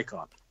of an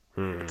icon.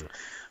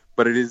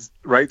 But it is,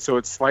 right? So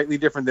it's slightly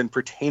different than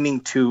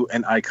pertaining to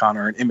an icon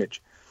or an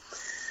image.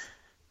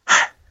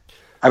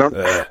 I don't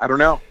know.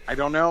 I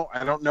don't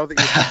know that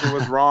your sister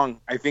was wrong.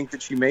 I think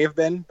that she may have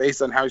been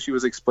based on how she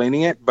was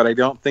explaining it, but I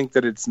don't think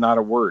that it's not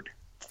a word.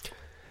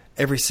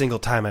 Every single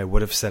time I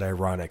would have said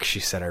ironic, she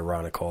said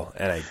ironical,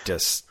 and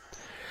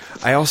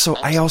I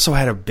also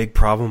had a big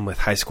problem with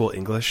high school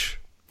English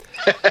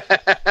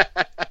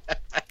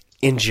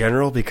in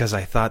general, because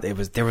I thought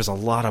there was a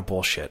lot of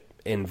bullshit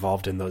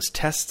involved in those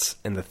tests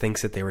and the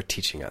things that they were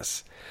teaching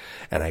us.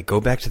 And I go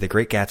back to The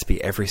Great Gatsby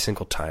every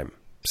single time.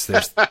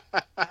 So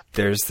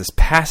there's this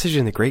passage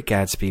in The Great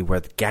Gatsby where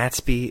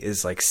Gatsby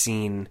is like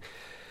seen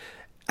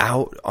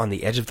out on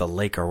the edge of the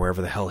lake or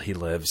wherever the hell he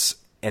lives,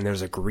 and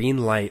there's a green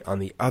light on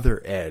the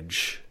other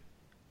edge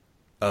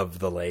of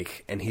the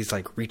lake, and he's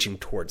like reaching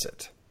towards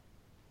it.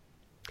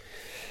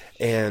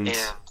 And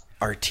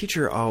our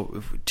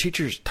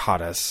teachers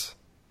taught us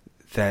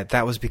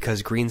that was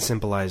because green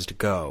symbolized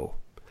go,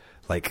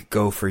 like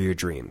go for your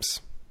dreams.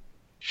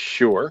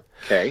 Sure.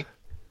 Okay.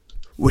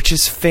 Which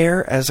is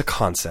fair as a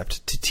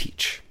concept to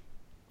teach.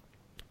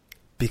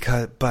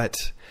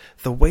 But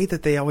the way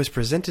that they always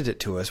presented it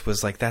to us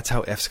was like that's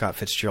how F. Scott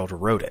Fitzgerald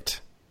wrote it.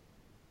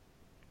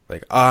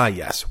 Like,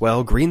 yes,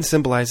 well, green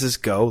symbolizes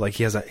go. Like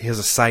he has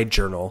a side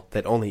journal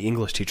that only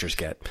English teachers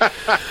get.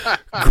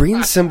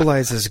 Green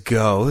symbolizes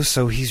go,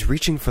 so he's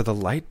reaching for the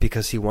light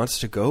because he wants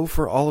to go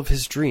for all of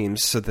his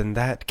dreams. So then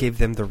that gave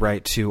them the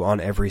right to,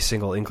 on every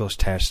single English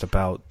test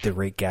about The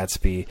Great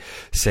Gatsby,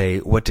 say,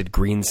 what did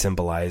green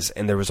symbolize?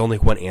 And there was only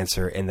one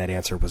answer, and that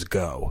answer was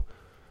go.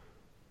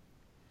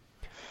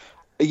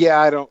 Yeah,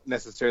 I don't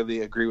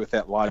necessarily agree with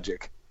that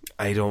logic.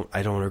 I don't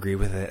agree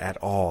with it at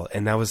all.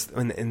 And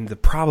the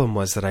problem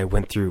was that I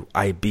went through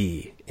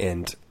IB,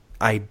 and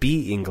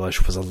IB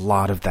English was a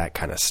lot of that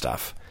kind of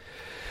stuff.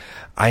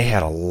 I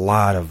had a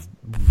lot of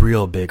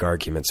real big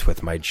arguments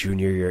with my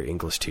junior year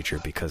English teacher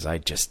because I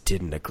just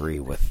didn't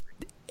agree with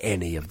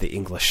any of the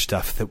English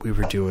stuff that we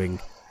were doing.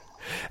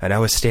 And I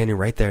was standing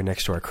right there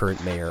next to our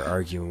current mayor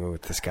arguing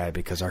with this guy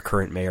because our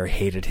current mayor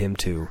hated him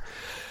too.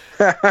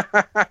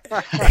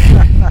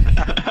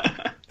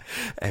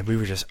 And we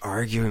were just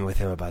arguing with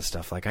him about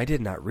stuff. Like, I did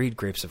not read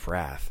Grapes of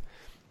Wrath.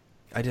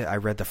 I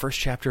read the first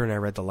chapter and I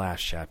read the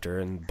last chapter,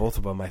 and both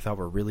of them I thought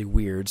were really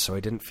weird, so I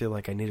didn't feel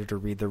like I needed to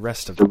read the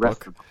rest of the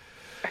book.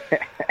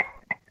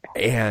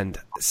 And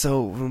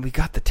so when we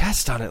got the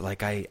test on it,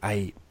 like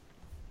I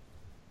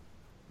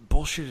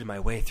bullshitted my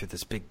way through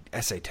this big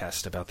essay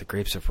test about the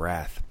Grapes of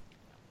Wrath.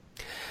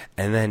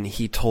 And then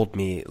he told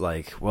me,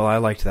 like, well, I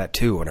liked that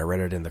too when I read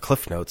it in the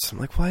Cliff Notes. I'm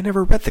like, well, I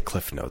never read the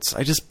Cliff Notes.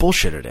 I just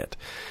bullshitted it.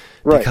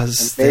 Right.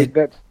 Because I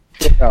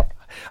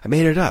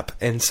made it up.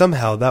 And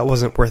somehow that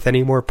wasn't worth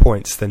any more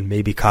points than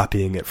maybe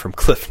copying it from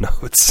Cliff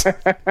Notes.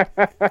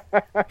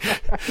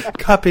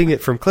 Copying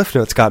it from Cliff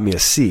Notes got me a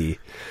C.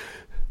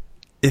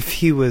 If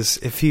he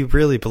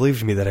really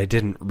believed me that I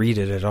didn't read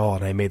it at all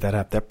and I made that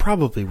up, that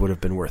probably would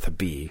have been worth a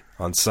B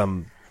on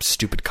some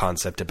stupid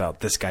concept about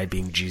this guy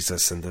being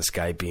Jesus and this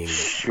guy being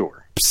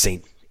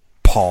Saint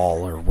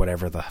Paul or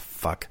whatever the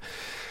fuck.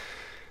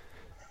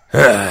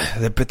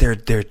 But there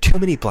are too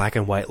many black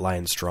and white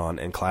lines drawn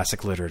in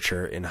classic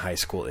literature in high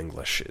school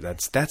English.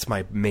 That's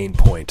my main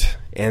point.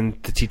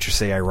 And the teachers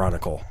say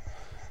ironical.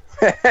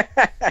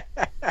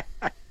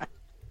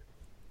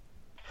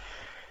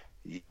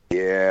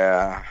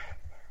 Yeah.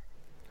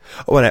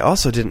 Oh, and I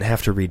also didn't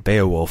have to read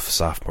Beowulf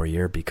sophomore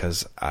year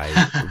because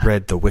I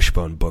read the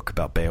Wishbone book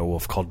about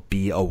Beowulf called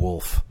Be a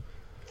Wolf.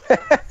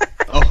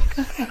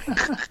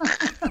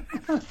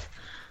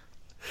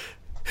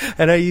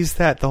 And I used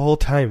that the whole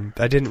time.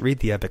 I didn't read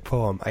the epic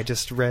poem. I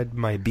just read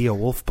my Be a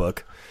Wolf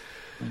book.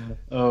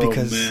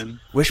 Because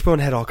man. Wishbone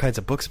had all kinds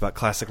of books about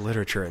classic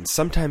literature, and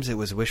sometimes it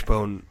was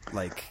Wishbone,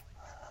 like,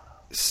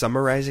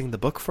 summarizing the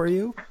book for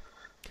you,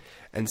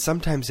 and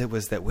sometimes it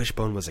was that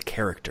Wishbone was a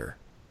character.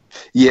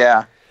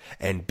 Yeah.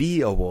 And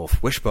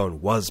Beowulf,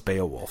 Wishbone was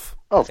Beowulf.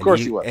 Oh, of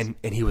course he was.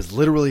 And he was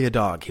literally a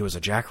dog. He was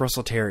a Jack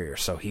Russell Terrier,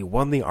 so he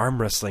won the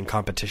arm wrestling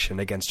competition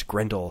against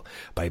Grendel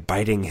by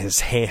biting his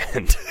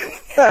hand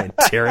and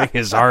tearing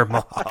his arm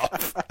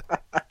off.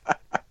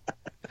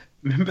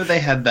 Remember they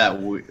had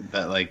that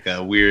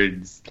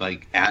weird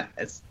like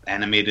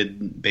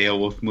animated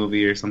Beowulf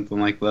movie or something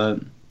like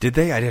that? Did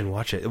they? I didn't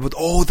watch it.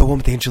 The one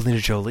with Angelina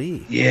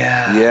Jolie.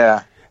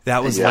 Yeah.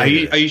 That was. Are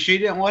you sure you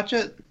didn't watch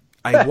it?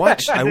 I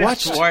watched.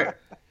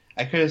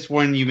 I could have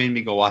sworn you made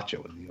me go watch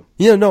it with you.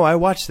 Yeah, no, I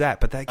watched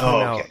that, but that came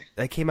okay. out.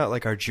 That came out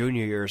like our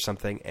junior year or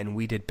something, and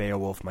we did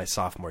Beowulf my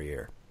sophomore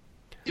year.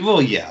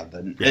 Well, yeah,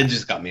 but it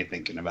just got me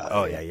thinking about it.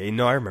 Oh yeah.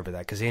 No, I remember that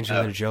because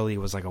Angelina Jolie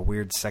was like a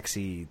weird,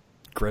 sexy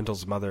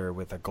Grendel's mother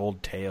with a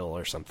gold tail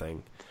or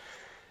something.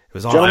 It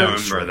was all. I remember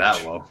strange.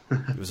 That well.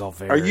 It was all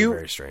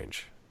very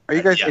strange. Are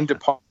you guys into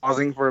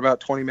pausing for about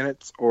 20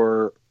 minutes,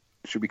 or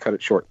should we cut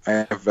it short?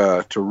 I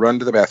have to run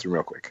to the bathroom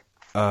real quick.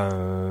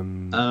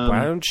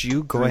 Why don't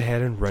you go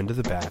ahead and run to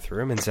the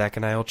bathroom, and Zach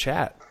and I will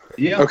chat.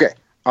 Yeah. Okay,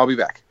 I'll be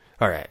back.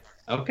 All right.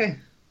 Okay.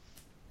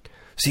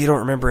 So you don't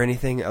remember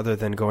anything other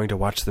than going to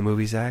watch the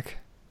movie, Zach?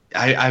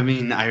 I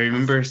mean, I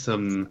remember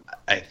some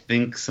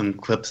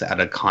clips out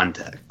of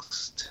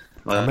context.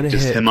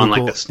 Just him Google... on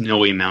like a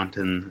snowy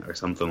mountain or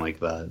something like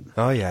that.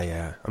 Oh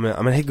yeah. I'm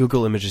gonna hit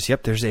Google Images.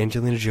 Yep, there's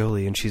Angelina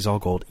Jolie and she's all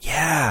gold.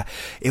 Yeah,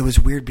 it was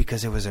weird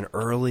because it was an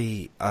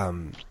early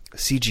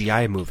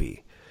CGI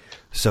movie.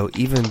 So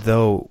even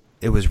though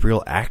it was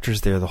real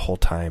actors there the whole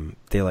time,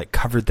 they like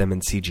covered them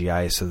in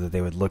CGI so that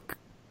they would look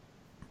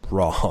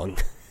wrong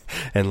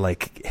and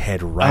like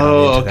head right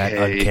into that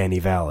uncanny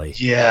valley.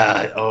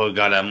 Yeah. Oh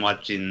god, I'm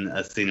watching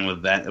a scene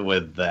with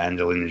the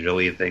Angelina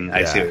Jolie thing. Yeah.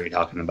 I see what you're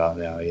talking about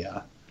now.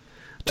 Yeah.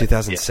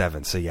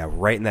 2007. So yeah,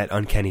 right in that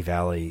uncanny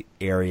valley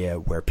area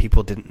where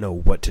people didn't know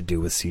what to do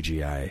with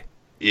CGI.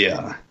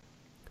 Yeah.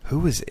 Who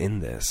was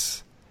in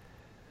this?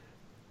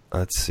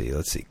 Let's see,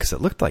 because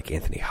it looked like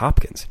Anthony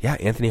Hopkins. Yeah,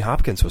 Anthony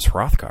Hopkins was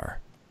Hrothgar.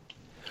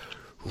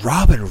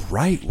 Robin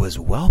Wright was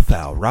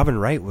Wealhtheow. Robin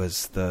Wright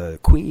was the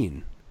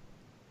queen.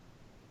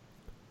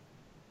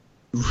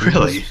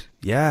 Really?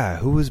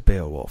 Who was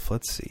Beowulf?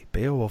 Let's see.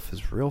 Beowulf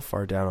is real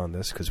far down on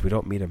this because we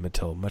don't meet him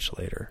until much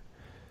later.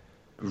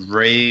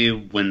 Ray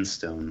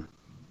Winstone.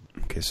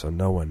 Okay, so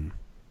no one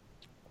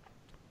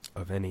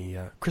of any...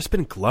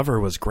 Crispin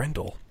Glover was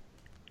Grendel.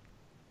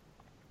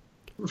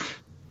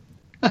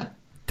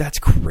 That's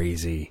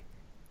crazy.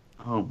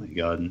 Oh my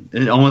god!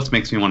 It almost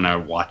makes me want to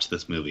watch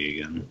this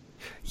movie again.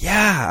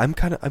 Yeah, I'm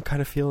kind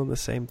of feeling the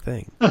same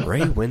thing.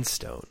 Ray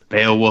Winstone.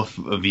 Beowulf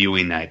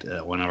viewing night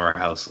at one of our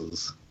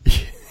houses.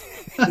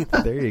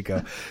 There you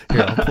go.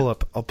 Here,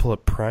 I'll pull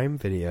up Prime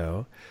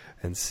Video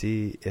and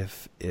see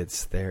if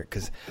it's there.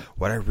 Because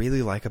what I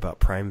really like about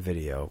Prime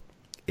Video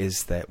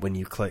is that when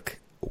you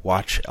click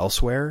Watch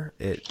Elsewhere,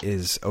 it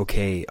is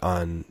okay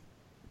on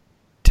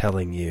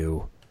telling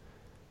you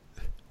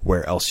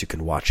where else you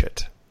can watch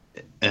it.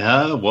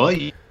 Well,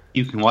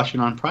 you can watch it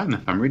on Prime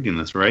if I'm reading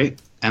this right.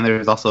 And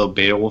there's also a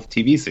Beowulf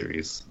TV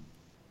series.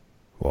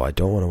 Well, I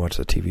don't want to watch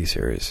the TV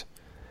series.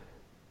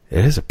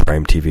 It is a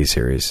Prime TV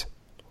series.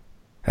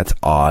 That's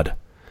odd.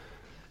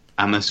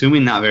 I'm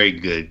assuming not very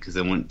good because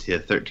it went to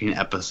 13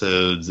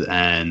 episodes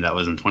and that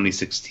was in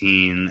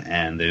 2016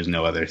 and there's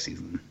no other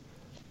season.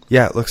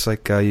 Yeah, it looks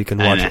like you can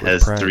watch it with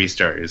has Prime. 3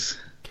 stars.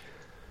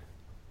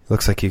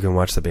 Looks like you can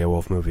watch the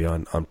Beowulf movie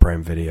on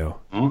Prime Video.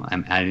 Well,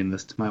 I'm adding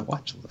this to my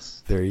watch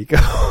list. There you go.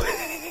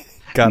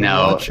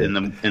 Now, in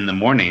the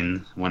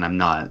morning when I'm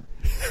not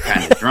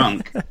kind of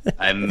drunk,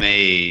 I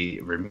may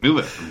remove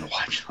it from the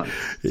watch list.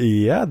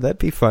 Yeah, that'd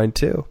be fine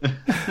too.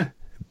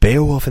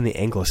 Beowulf and the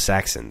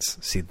Anglo-Saxons.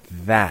 See,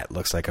 that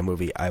looks like a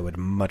movie I would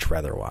much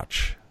rather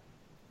watch.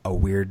 A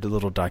weird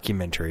little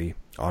documentary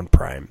on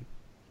Prime.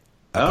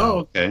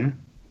 Oh, okay.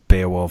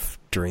 Beowulf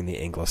during the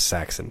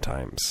Anglo-Saxon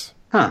times.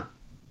 Huh.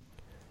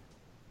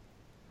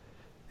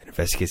 It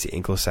investigates the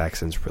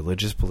Anglo-Saxons'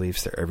 religious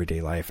beliefs, their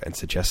everyday life, and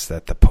suggests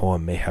that the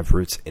poem may have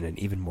roots in an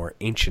even more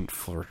ancient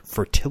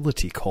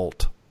fertility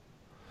cult.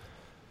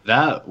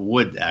 That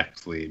would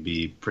actually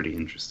be pretty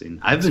interesting.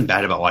 I've been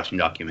bad about watching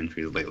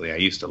documentaries lately. I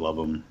used to love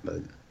them, but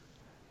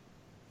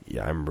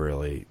yeah, I'm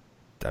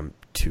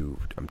too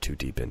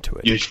deep into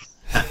it.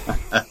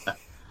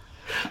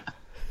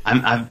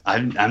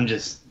 I'm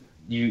just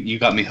you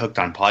got me hooked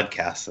on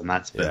podcasts, and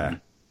that's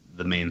been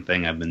the main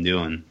thing I've been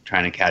doing,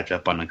 trying to catch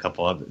up on a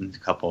couple of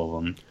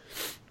them.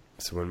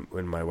 So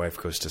when my wife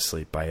goes to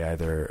sleep, I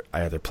either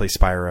play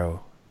Spyro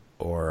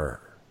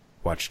or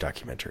watch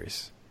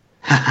documentaries.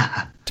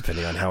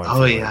 Depending on how I'm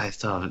feeling. Yeah, I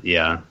still have,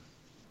 yeah.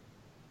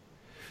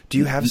 Do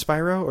you have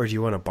Spyro, or do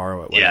you want to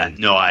borrow it?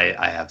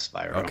 I have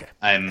Spyro. Okay.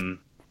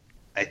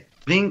 I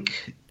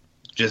think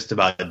just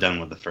about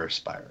done with the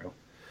first Spyro.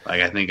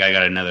 Like, I think I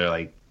got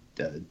another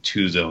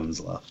 2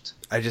 zones left.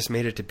 I just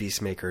made it to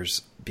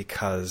Beastmakers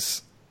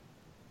because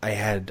I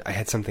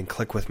had something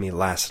click with me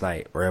last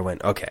night where I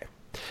went, okay,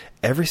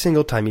 every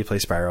single time you play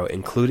Spyro,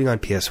 including on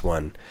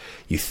PS1,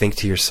 you think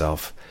to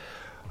yourself,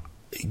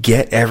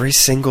 get every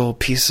single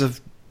piece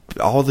of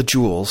all the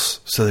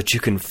jewels so that you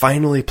can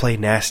finally play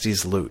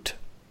Nasty's loot.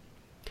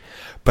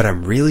 But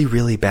I'm really,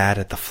 really bad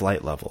at the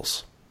flight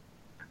levels.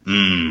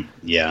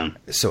 Yeah.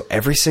 So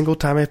every single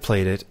time I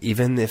played it,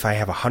 even if I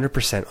have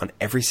 100% on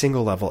every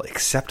single level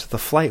except the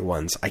flight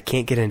ones, I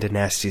can't get into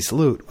Nasty's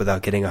loot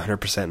without getting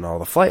 100% in all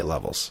the flight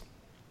levels.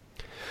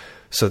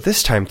 So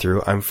this time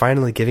through, I'm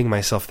finally giving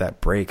myself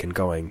that break and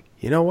going,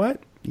 you know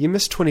what? You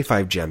missed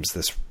 25 gems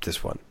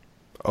this one.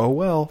 Oh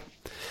well.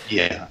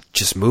 Yeah.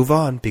 Just move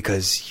on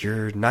because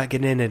you're not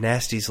getting into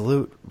Nasty's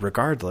loot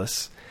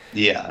regardless.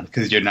 Yeah,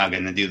 because you're not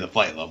going to do the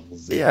flight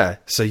levels. Yeah,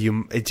 so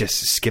you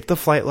just skip the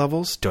flight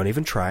levels. Don't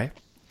even try.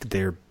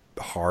 They're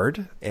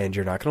hard, and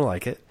you're not going to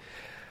like it.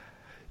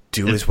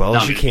 Do as well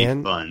as you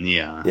can. Fun,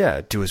 yeah.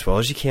 Yeah, do as well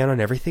as you can on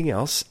everything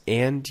else,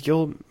 and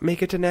you'll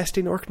make it to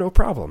Nasty Nork no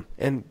problem.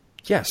 And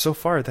yeah, so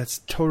far that's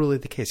totally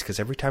the case, because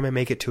every time I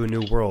make it to a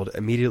new world,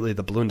 immediately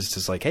the balloonist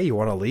is like, hey, you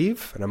want to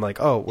leave? And I'm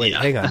like, oh, wait,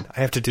 hang on. I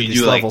have to do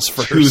these levels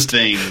first. Two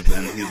things,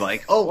 and he's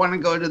like, oh, want to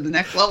go to the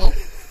next level?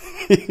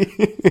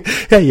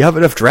 Yeah, you have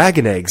enough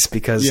dragon eggs,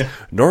 because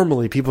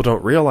normally people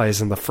don't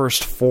realize in the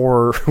first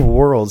 4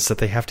 worlds that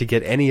they have to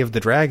get any of the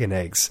dragon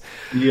eggs.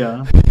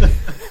 Yeah.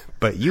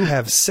 But you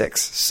have 6,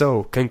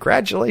 so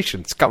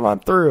congratulations, come on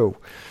through.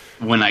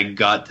 When I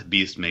got to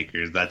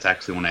Beastmakers, that's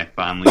actually when I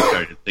finally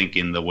started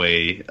thinking the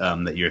way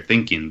that you're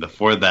thinking.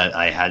 Before that,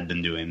 I had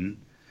been doing,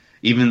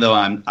 even though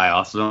I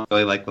also don't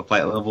really like the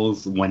flight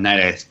levels, one night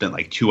I spent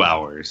like 2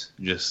 hours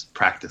just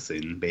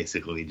practicing,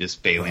 basically,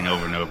 just failing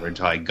over and over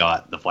until I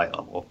got the flight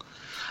level.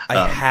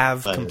 I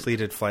have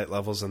completed flight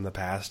levels in the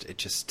past. It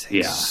just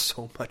takes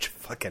so much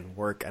fucking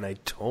work, and I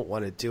don't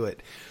want to do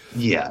it.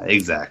 Yeah,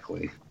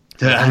 exactly.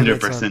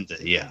 100%,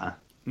 yeah.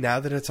 Now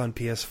that it's on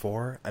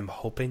PS4, I'm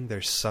hoping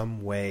there's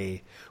some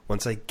way,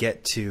 once I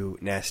get to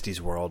Nasty's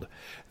world,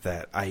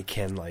 that I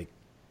can, like,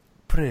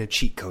 put in a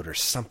cheat code or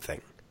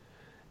something,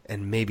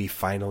 and maybe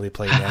finally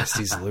play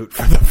Nasty's loot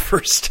for the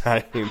first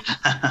time.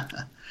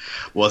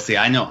 Well, see,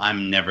 I know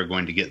I'm never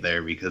going to get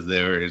there, because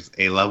there is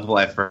a level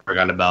I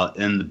forgot about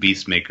in the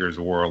Beastmakers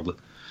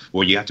world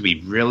where you have to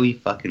be really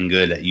fucking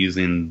good at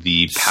using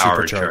the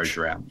power charge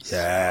ramps.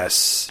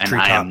 Yes. And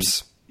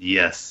Treetops.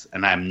 Yes,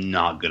 and I'm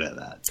not good at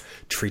that.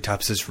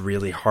 Treetops is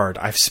really hard.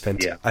 I've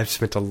spent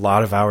a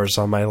lot of hours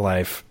on my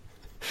life,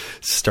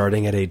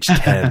 starting at age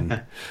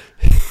 10,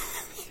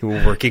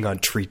 working on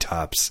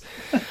Treetops.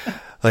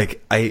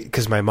 Like,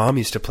 because my mom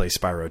used to play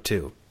Spyro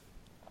too.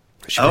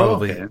 She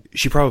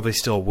probably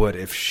still would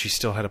if she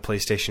still had a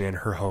PlayStation in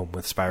her home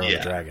with Spyro the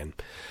Dragon.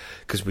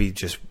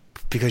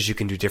 Because you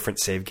can do different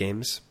save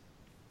games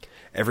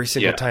every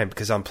single time.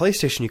 Because on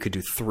PlayStation you could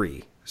do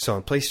 3. So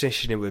on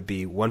PlayStation, it would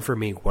be 1 for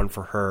me, 1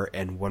 for her,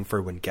 and 1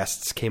 for when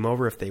guests came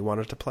over if they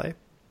wanted to play.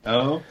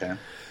 Oh, okay.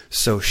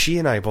 So she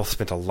and I both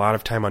spent a lot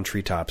of time on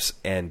Treetops,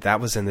 and that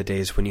was in the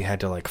days when you had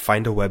to like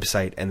find a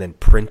website and then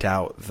print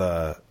out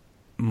the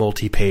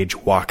multi-page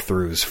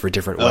walkthroughs for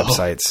different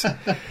websites.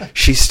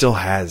 She still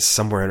has,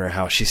 somewhere in her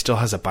house, she still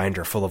has a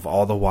binder full of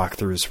all the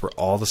walkthroughs for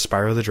all the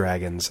Spyro the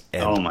Dragons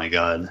and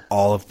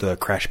all of the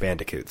Crash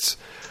Bandicoots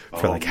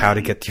for how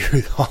to get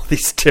through all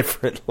these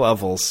different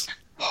levels.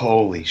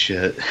 Holy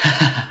shit.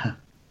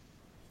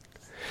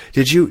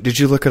 Did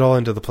you look at all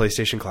into the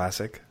PlayStation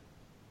Classic?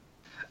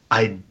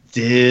 I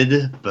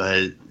did,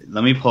 but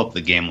let me pull up the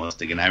game list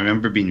again. I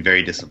remember being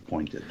very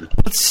disappointed.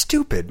 It's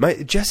stupid.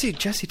 Jesse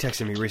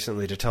texted me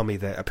recently to tell me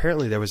that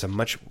apparently there was a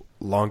much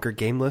longer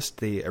game list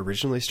they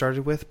originally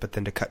started with, but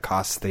then to cut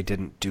costs they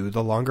didn't do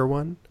the longer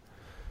one.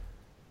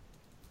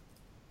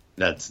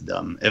 That's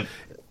dumb.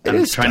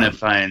 I'm trying to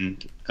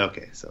find...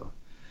 So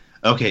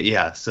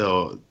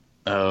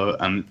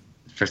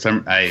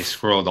I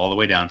scrolled all the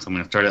way down, so I'm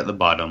going to start at the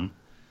bottom.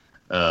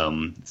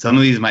 Some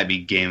of these might be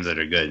games that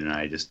are good, and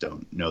I just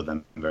don't know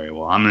them very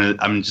well.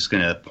 I'm just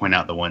going to point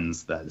out the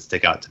ones that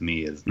stick out to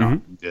me as not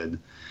good.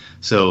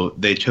 So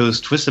they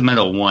chose Twisted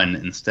Metal 1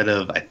 instead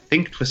of, I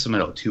think Twisted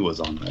Metal 2 was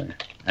on there,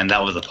 and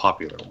that was a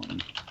popular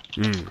one.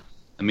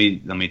 Let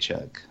me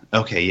check.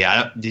 Okay,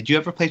 yeah. Did you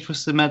ever play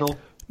Twisted Metal?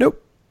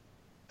 Nope.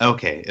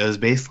 Okay, it was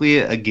basically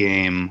a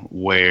game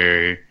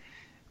where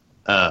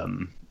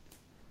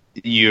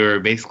you're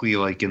basically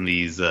like in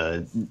these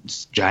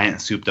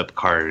giant souped up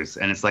cars,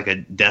 and it's like a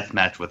death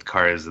match with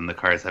cars, and the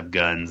cars have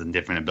guns and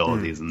different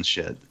abilities and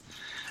shit.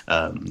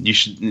 You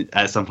should,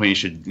 at some point,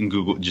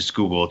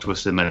 Google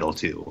Twisted Metal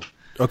 2.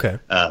 Okay.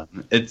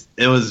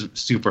 It was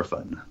super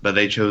fun, but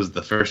they chose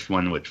the first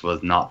one, which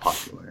was not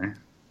popular.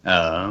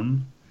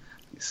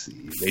 Let's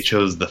see. They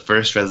chose the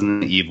first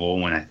Resident Evil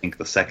when I think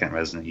the second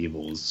Resident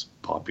Evil was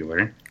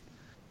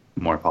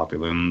more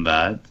popular than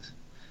that.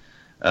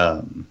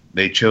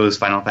 They chose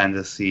Final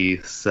Fantasy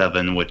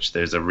VII, which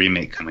there's a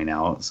remake coming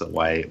out, so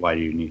why do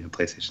you need a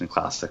PlayStation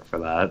Classic for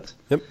that?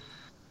 Yep.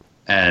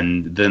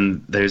 And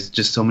then there's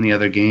just so many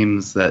other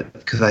games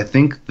because I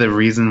think the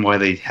reason why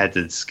they had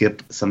to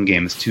skip some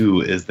games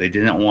too is they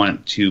didn't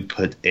want to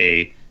put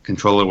a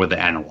controller with the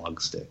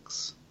analog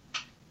sticks.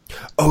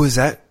 Oh, is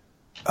that?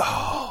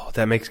 Oh,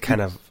 that makes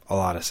kind of a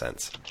lot of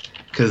sense.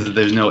 Because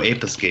there's no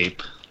Ape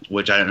Escape,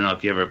 which I don't know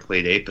if you ever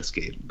played Ape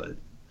Escape, but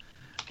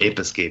Ape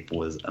Escape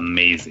was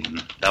amazing.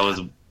 That was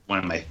one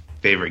of my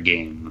favorite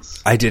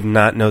games. I did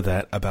not know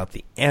that about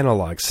the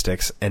analog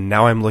sticks, and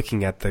now I'm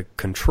looking at the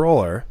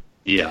controller.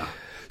 Yeah.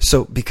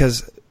 So,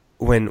 because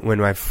when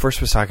I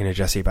first was talking to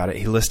Jesse about it,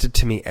 he listed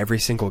to me every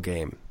single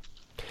game.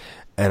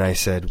 And I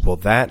said, well,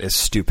 that is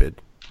stupid,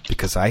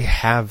 because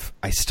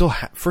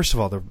first of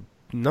all, the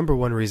number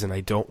one reason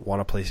I don't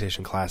want a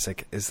PlayStation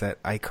Classic is that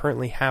I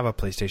currently have a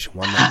PlayStation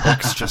 1 that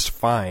works just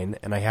fine,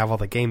 and I have all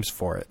the games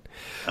for it.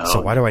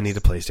 So why do I need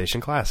a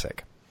PlayStation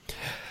Classic?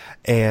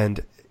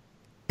 And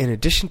in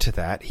addition to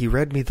that, he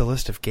read me the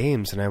list of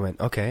games, and I went,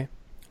 okay,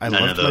 I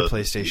loved my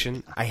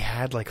PlayStation. I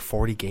had like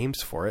 40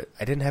 games for it.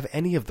 I didn't have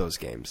any of those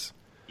games.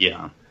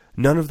 Yeah.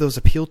 None of those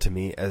appealed to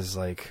me as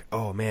like,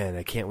 oh man,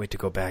 I can't wait to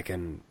go back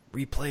and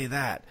replay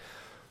that.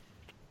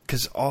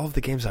 Because all of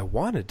the games I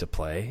wanted to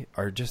play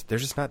they're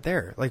just not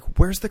there. Like,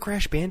 where's the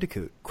Crash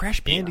Bandicoot?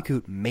 Crash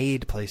Bandicoot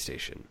made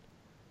PlayStation.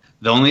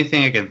 The only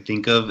thing I can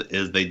think of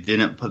is they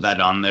didn't put that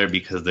on there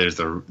because there's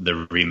the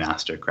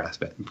remaster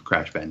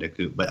Crash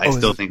Bandicoot. But I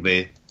still think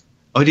they...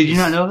 Oh, did you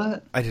not know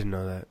that? I didn't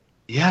know that.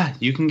 Yeah,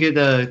 you can get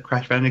a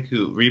Crash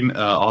Bandicoot,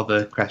 all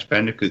the Crash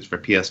Bandicoots for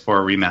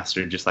PS4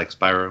 remastered, just like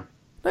Spyro.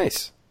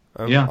 Nice.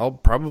 Yeah. I'll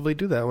probably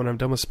do that when I'm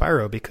done with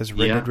Spyro, because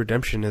Red Dead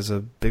Redemption is a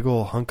big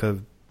ol' hunk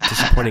of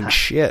disappointing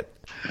shit.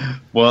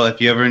 Well,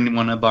 if you ever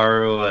want to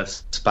borrow a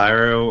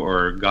Spyro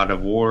or God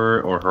of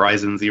War or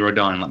Horizon Zero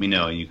Dawn, let me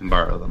know. You can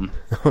borrow them.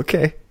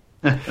 Okay.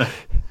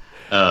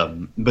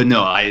 But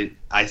no,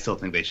 I still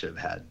think they should have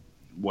had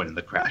one of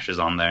the Crashes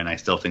on there, and I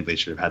still think they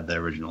should have had the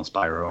original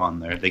Spyro on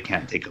there. They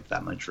can't take up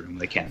that much room.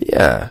 They can't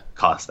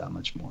cost that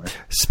much more.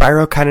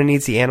 Spyro kind of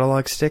needs the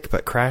analog stick,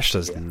 but Crash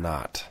does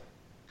not.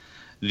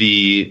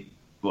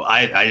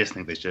 I just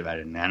think they should have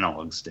added an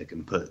analog stick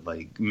and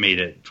made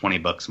it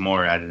 $20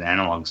 more, added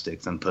analog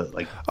sticks and put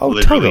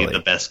literally the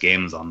best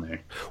games on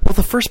there. Well,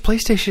 the first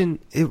PlayStation,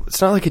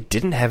 it's not like it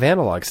didn't have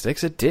analog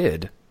sticks. It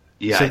did.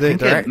 Yeah, so I think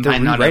they're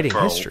rewriting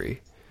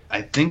history.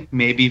 I think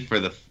maybe for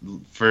the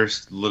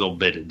first little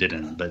bit it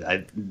didn't,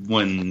 but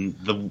when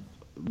the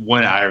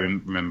one I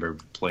remember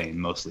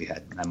playing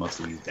I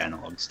mostly used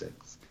analog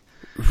sticks.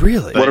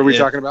 Really? What are we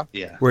talking about?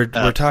 Yeah, we're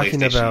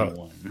talking about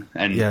 1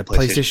 and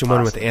PlayStation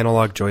 1 with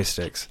analog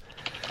joysticks.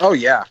 Oh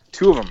yeah,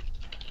 2 of them.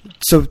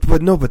 So,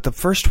 but the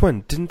first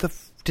one didn't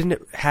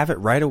it have it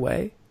right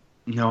away?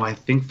 No, I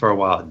think for a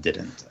while it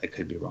didn't. I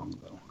could be wrong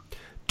though.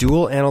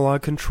 Dual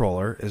analog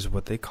controller is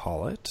what they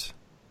call it.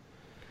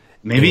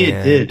 Maybe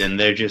it did, and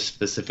they're just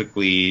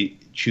specifically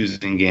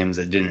choosing games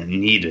that didn't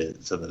need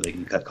it so that they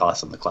can cut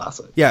costs on the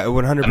classic. Yeah,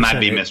 100%. I might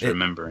be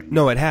misremembering.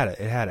 No, it had it.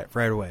 It had it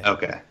right away.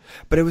 Okay.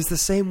 But it was the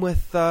same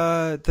with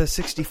the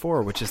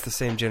 64, which is the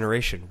same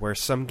generation, where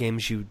some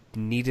games you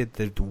needed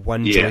the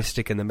one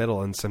joystick in the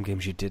middle and some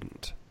games you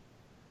didn't.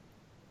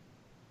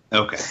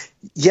 Okay.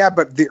 Yeah,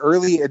 but the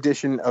early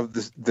edition of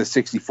the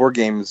 64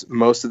 games,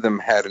 most of them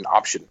had an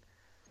option.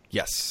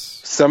 Yes.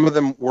 Some of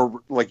them were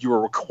you were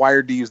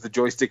required to use the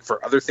joystick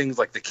for other things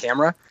like the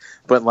camera,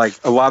 but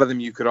a lot of them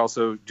you could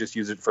also just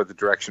use it for the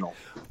directional.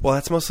 Well,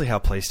 that's mostly how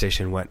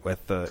PlayStation went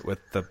with the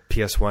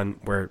PS1,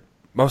 where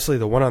mostly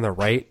the one on the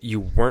right you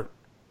weren't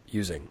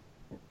using.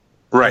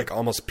 Right.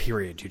 Almost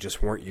period, you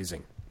just weren't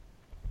using.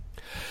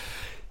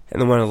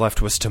 And the one on the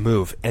left was to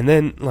move. And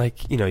then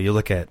you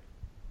look at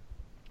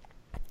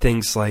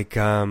things like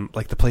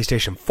the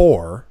PlayStation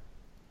 4.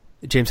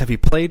 James, have you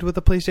played with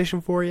the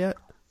PlayStation 4 yet?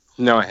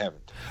 No, I haven't.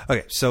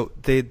 Okay, so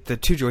the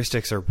 2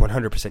 joysticks are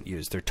 100%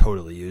 used. They're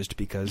totally used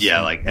because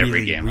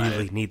every game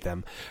really need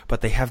them.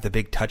 But they have the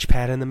big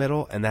touchpad in the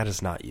middle, and that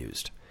is not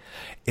used.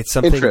 It's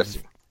something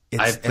interesting.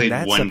 I've played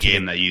one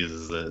game that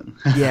uses it.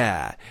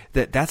 Yeah,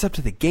 that's up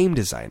to the game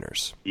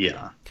designers.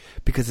 Yeah,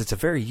 because it's a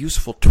very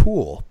useful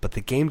tool, but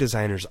the game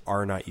designers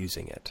are not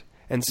using it,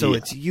 and so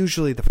it's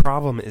usually the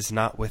problem is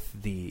not with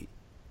the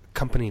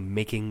company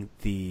making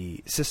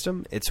the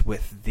system; it's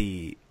with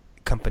the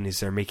companies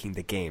that are making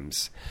the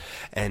games.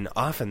 And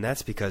often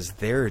that's because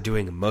they're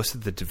doing most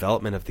of the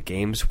development of the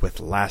games with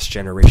last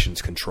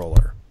generation's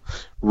controller.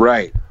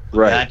 Right.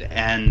 That,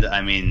 and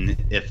I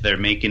mean, if they're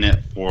making it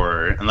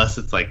unless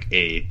it's like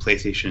a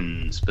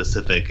PlayStation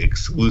specific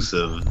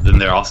exclusive, then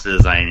they're also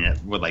designing it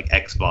with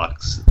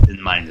Xbox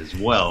in mind as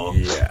well.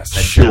 Yes,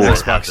 sure.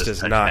 Xbox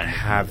does not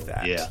have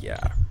that. Yeah.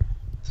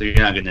 So you're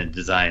not going to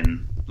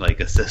design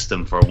a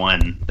system for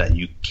one that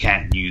you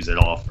can't use at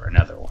all for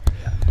another one.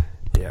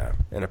 Yeah,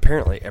 and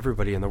apparently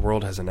everybody in the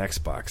world has an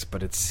Xbox,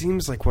 but it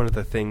seems like one of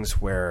the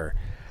things where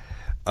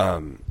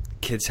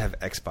kids have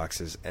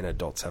Xboxes and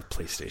adults have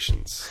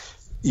PlayStations.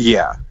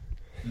 Yeah.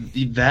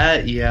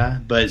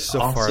 But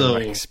so also, far in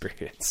my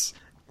experience.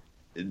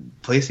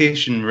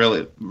 PlayStation,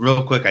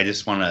 real quick, I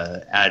just want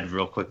to add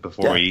real quick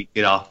before we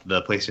get off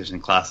the PlayStation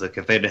Classic.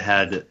 If they'd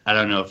had, I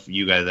don't know if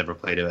you guys ever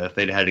played it, but if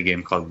they'd had a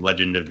game called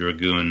Legend of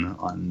Dragoon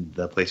on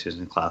the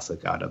PlayStation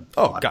Classic, I'd have...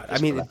 Oh, God. I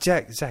mean,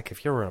 Zach,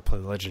 if you ever want to play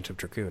Legend of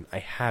Dragoon, I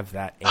have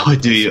that. Oh,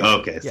 do you?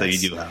 Okay, yes. So you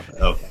do have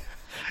it. Okay.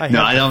 I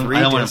don't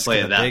want to play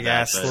it that big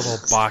ass little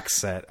box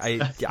set.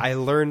 I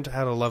learned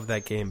how to love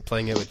that game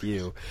playing it with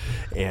you.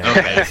 And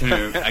okay,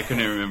 I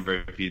couldn't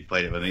remember if you'd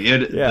played it with me.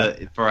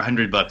 For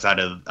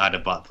 $100, I'd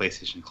have bought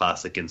PlayStation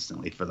Classic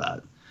instantly for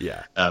that.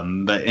 Yeah.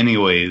 But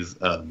anyways,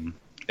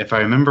 if I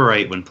remember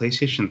right, when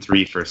PlayStation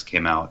 3 first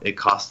came out, it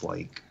cost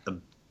 $1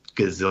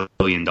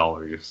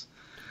 gazillion,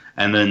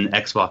 and then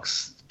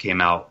Xbox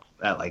came out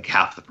at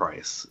half the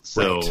price.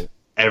 So. Right.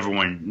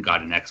 everyone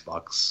got an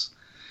Xbox.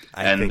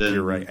 I think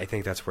you're right. I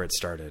think that's where it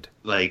started.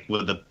 Like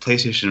with the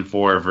PlayStation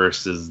 4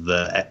 versus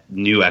the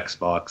new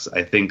Xbox,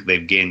 I think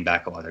they've gained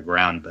back a lot of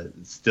ground, but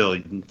it's still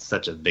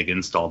such a big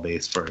install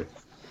base for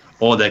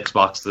old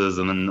Xboxes,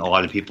 and then a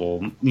lot of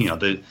people,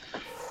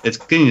 it's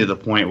getting to the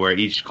point where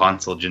each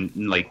console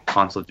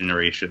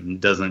generation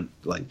doesn't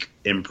like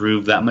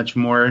improve that much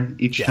more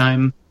each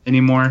time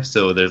anymore.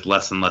 So there's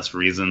less and less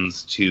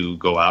reasons to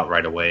go out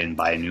right away and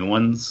buy new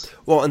ones.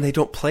 Well, and they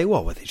don't play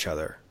well with each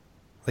other.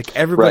 Like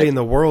everybody in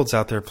the world's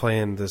out there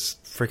playing this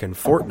freaking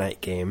Fortnite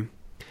game,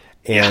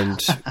 and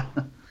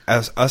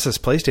as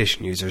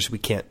PlayStation users, we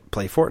can't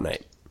play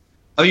Fortnite.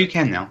 Oh, you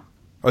can now.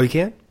 Oh, you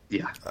can?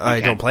 Yeah, I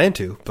don't plan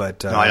to,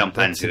 but no, I don't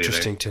plan that's to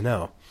interesting either. to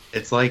know.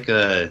 It's like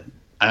I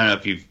don't know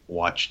if you've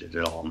watched it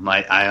at all.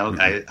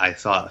 I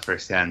saw it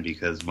firsthand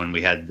because when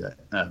we had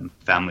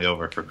family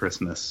over for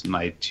Christmas,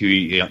 my two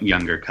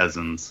younger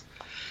cousins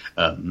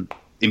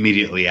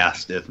immediately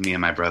asked if me and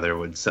my brother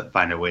would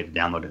find a way to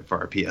download it for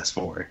our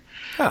PS4.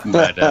 Huh.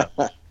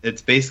 But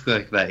it's basically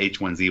like that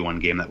H1Z1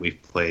 game that we've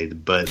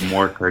played, but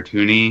more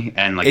cartoony,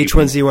 and like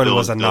H1Z1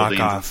 was a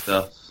knockoff.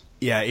 Stuff.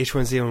 Yeah,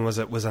 H1Z1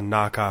 was a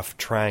knockoff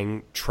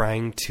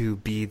trying to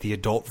be the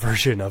adult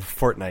version of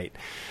Fortnite,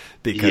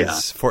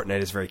 because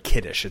Fortnite is very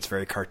kiddish. It's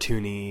very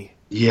cartoony.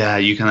 Yeah,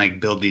 you can like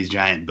build these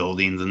giant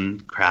buildings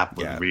and crap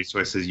with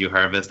resources you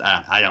harvest.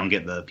 I don't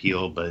get the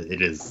appeal, but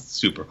it is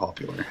super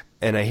popular.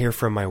 And I hear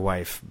from my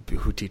wife,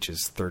 who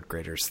teaches third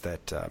graders,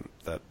 that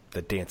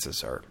the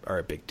dances are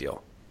a big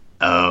deal.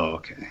 Oh,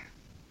 okay.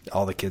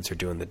 All the kids are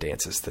doing the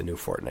dances, the new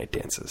Fortnite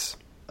dances.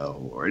 Oh,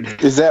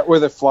 Lord. Is that where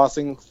the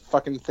flossing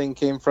fucking thing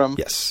came from?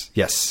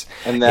 Yes.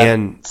 And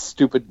that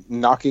stupid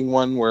knocking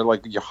one where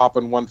like you hop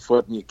on one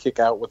foot and you kick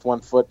out with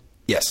one foot?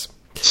 Yes.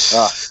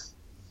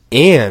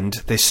 And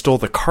they stole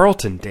the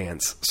Carlton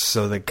dance,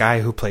 so the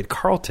guy who played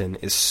Carlton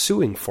is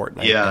suing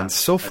Fortnite. Yeah, and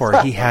so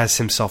far he has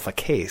himself a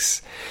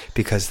case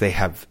because they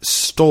have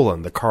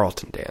stolen the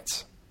Carlton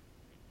dance.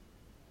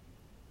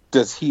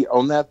 Does he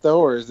own that,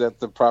 though, or is that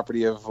the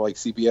property of like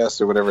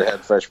CBS or whatever had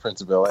Fresh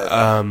Prince of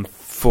Bel-Air?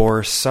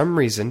 For some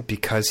reason,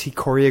 because he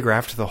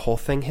choreographed the whole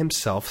thing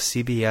himself,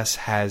 CBS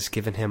has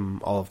given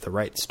him all of the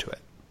rights to it.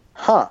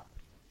 Huh.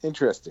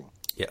 Interesting.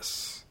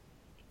 Yes.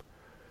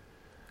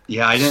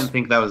 Yeah, I didn't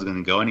think that was going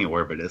to go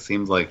anywhere, but it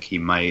seems like he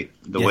might,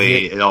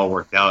 way it all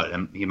worked out,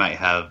 he might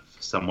have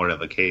somewhat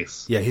of a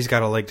case. Yeah, he's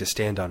got a leg to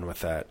stand on with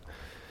that.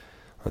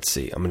 Let's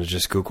see. I'm going to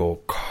just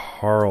Google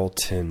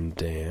Carlton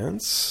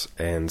dance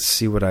and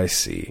see what I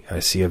see. I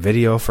see a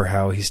video for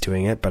how he's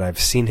doing it, but I've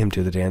seen him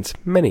do the dance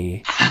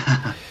many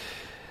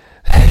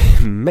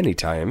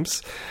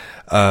times.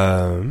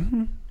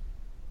 Alfonso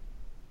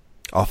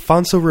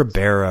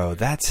Ribeiro,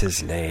 that's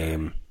his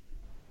name.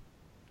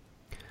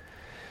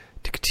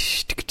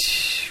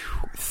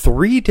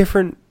 3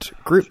 different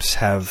groups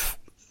have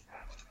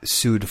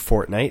sued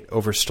Fortnite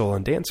over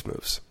stolen dance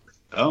moves.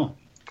 Oh.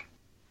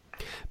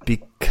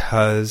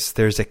 Because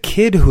there's a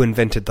kid who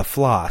invented the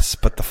floss,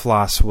 but the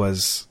floss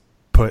was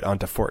put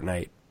onto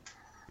Fortnite.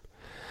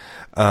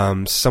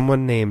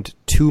 Someone named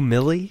 2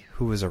 Millie,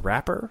 who was a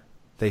rapper,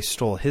 they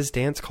stole his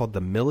dance called the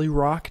Millie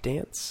Rock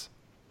dance.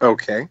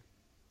 Okay.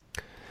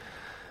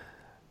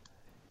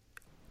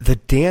 The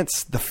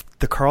dance,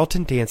 the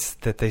Carlton dance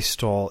that they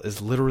stole is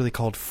literally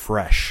called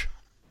Fresh.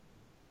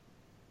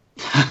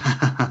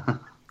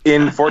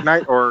 In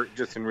Fortnite or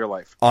just in real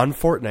life? On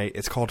Fortnite,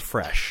 it's called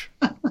Fresh.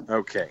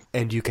 Okay.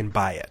 And you can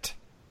buy it.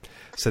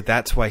 So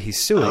that's why he's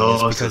suing,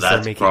 is because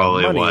they're making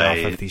money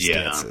off of these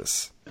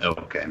dances.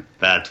 Okay.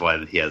 That's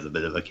why he has a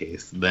bit of a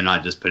case. They're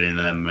not just putting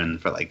them in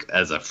for like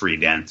as a free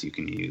dance you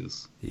can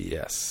use.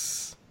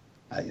 Yes.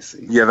 I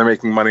see. Yeah, they're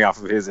making money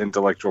off of his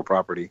intellectual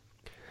property.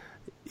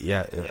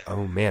 Yeah.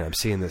 Oh man, I'm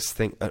seeing this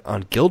thing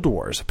on Guild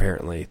Wars.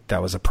 Apparently,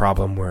 that was a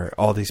problem where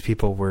all these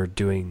people were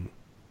doing.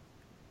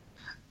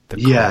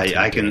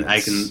 I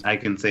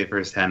can say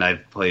firsthand.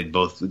 I've played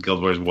both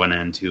Guild Wars 1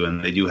 and 2,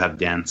 and they do have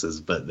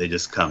dances, but they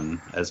just come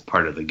as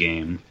part of the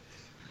game.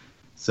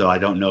 So I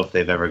don't know if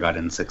they've ever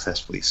gotten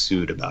successfully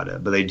sued about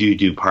it, but they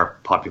do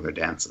popular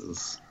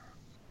dances.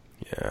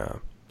 Yeah.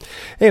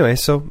 Anyway,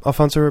 so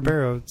Alfonso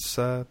Ribeiro is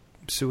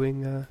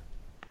suing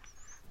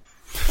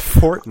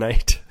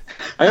Fortnite.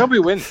 I hope he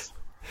wins.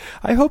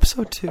 I hope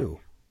so too.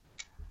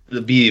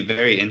 It'll be a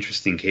very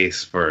interesting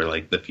case for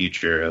like the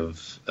future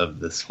of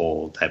this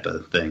whole type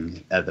of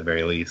thing, at the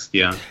very least.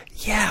 Yeah.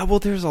 Yeah. Well,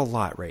 there's a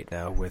lot right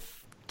now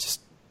with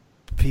just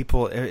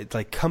people,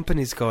 like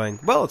companies going,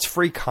 well, it's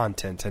free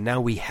content, and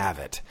now we have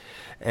it,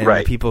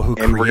 and people who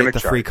create the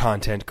free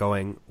content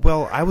going,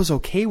 well, I was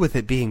okay with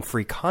it being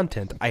free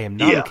content. I am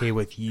not okay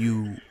with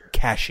you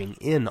cashing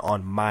in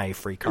on my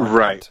free content.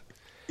 Right.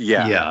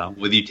 Yeah,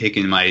 with you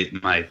taking my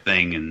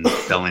thing and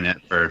selling it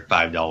for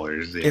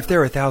 $5. Yeah. If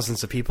there are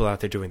thousands of people out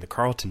there doing the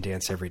Carlton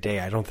dance every day,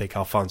 I don't think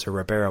Alfonso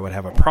Ribeiro would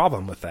have a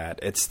problem with that.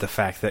 It's the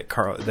fact that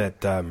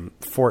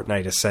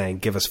Fortnite is saying,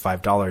 give us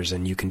 $5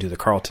 and you can do the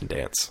Carlton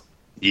dance.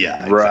 Yeah,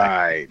 exactly.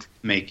 Right.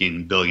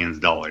 Making billions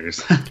of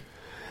dollars.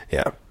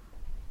 Yeah.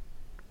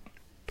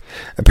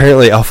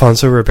 Apparently,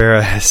 Alfonso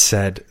Ribeiro has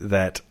said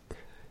that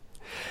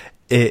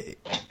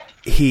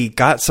he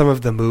got some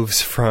of the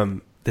moves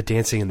from the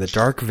Dancing in the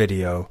Dark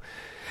video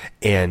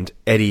and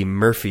Eddie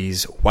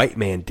Murphy's White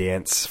Man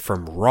Dance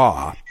from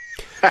Raw.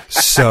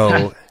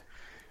 So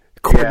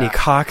Courtney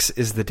Cox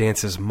is the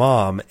dance's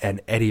mom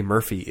and Eddie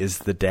Murphy is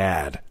the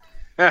dad.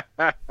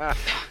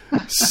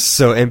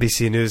 So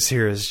NBC News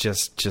here is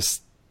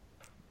just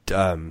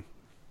they're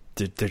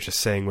just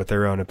saying with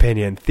their own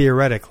opinion.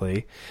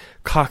 Theoretically,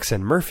 Cox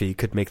and Murphy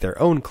could make their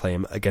own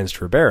claim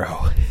against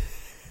Ribeiro.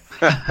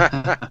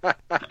 That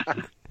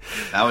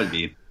would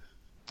be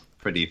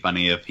pretty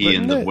funny if he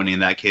ends up winning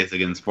that case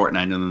against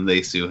Fortnite and then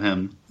they sue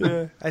him.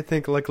 I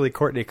think luckily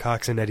Courtney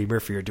Cox and Eddie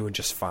Murphy are doing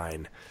just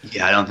fine.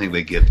 Yeah, I don't think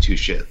they give two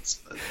shits.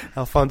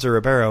 Alfonso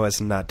Ribeiro is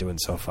not doing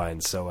so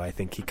fine, so I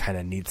think he kind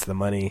of needs the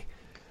money.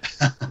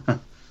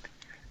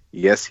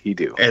 Yes, he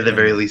do. At the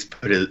very least,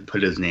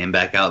 put his name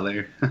back out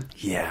there.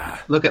 Yeah.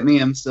 Look at me,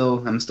 I'm still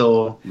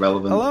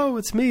relevant. Hello,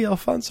 it's me,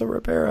 Alfonso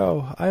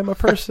Ribeiro. I'm a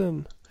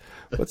person.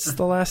 What's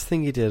the last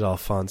thing you did,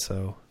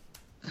 Alfonso?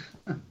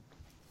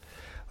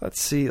 Let's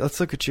see. Let's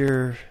look at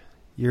your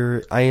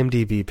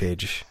IMDb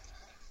page.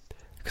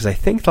 Because I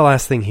think the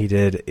last thing he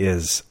did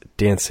is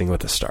Dancing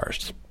with the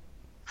Stars.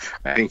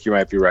 I think you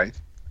might be right.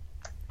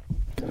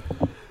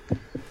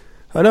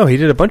 Oh, no, he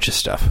did a bunch of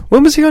stuff.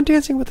 When was he on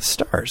Dancing with the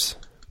Stars?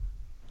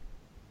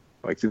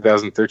 Like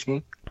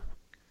 2013?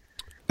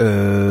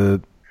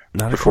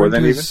 Not Before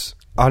then, even?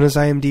 On his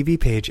IMDb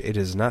page, it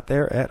is not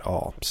there at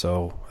all.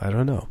 So, I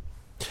don't know.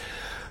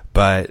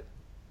 But,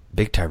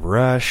 Big Time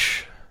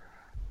Rush.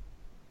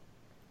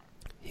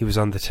 He was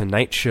on The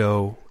Tonight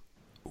Show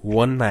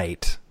one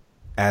night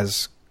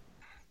as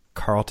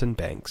Carlton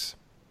Banks.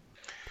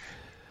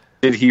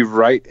 Did he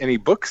write any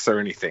books or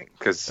anything?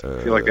 Because I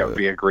feel like that would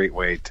be a great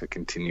way to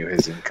continue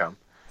his income.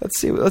 Let's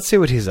see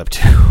what he's up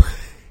to.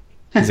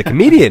 He's a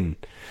comedian,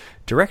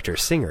 director,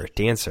 singer,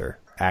 dancer,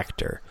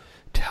 actor,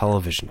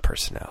 television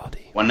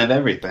personality. One of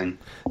everything.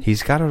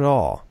 He's got it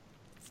all.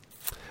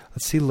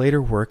 Let's see later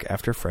work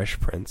after Fresh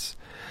Prince.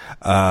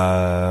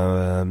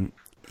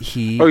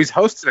 He's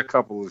hosted a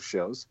couple of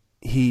shows.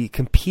 He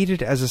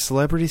competed as a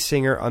celebrity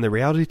singer on the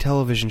reality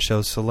television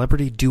show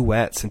Celebrity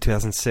Duets in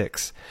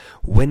 2006,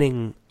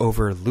 winning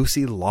over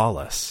Lucy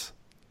Lawless.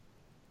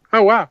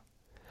 Oh, wow.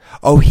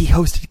 Oh, he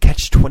hosted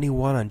Catch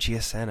 21 on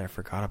GSN. I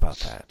forgot about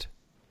that.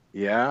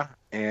 Yeah,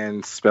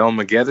 and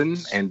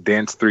Spellmageddon and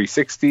Dance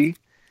 360.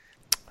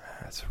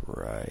 That's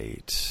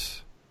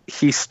right.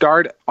 He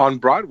starred on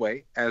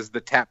Broadway as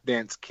the tap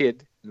dance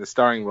kid in the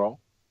starring role,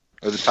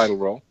 or the title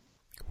role.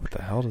 What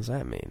the hell does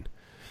that mean?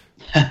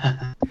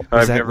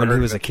 Was that when he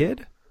was a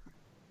kid?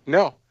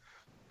 No.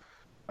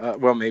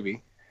 Well,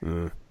 maybe.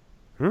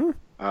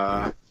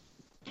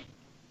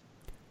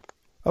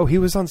 Oh, he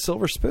was on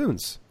Silver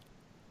Spoons.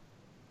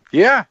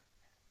 Yeah.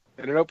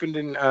 And it opened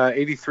in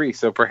 83,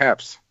 so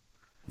perhaps.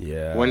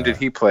 Yeah. When did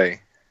he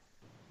play?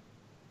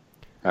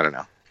 I don't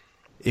know.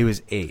 It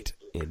was 8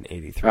 in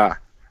 83. Ah.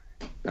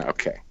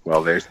 Okay.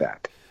 Well, there's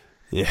that.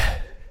 Yeah.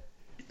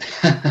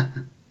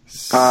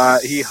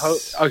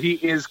 He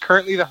is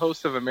currently the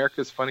host of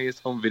America's Funniest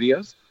Home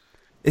Videos.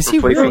 Is he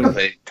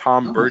really?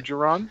 Tom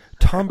Bergeron,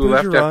 who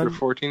left after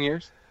 14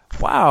 years.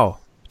 Wow.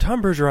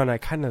 Tom Bergeron, I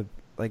kind of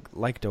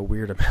liked a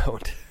weird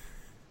amount.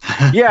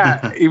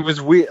 Yeah, it was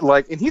weird.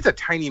 And he's a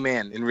tiny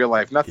man in real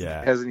life. Nothing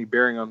has any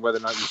bearing on whether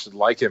or not you should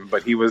like him,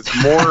 but he was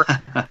more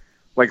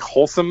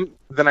wholesome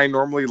than I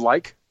normally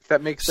like. If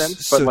that makes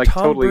sense. So but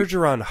Tom totally...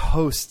 Bergeron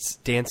hosts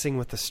Dancing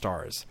with the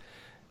Stars.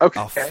 Okay.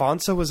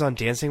 Alfonso was on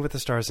Dancing with the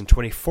Stars in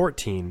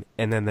 2014,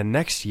 and then the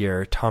next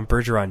year, Tom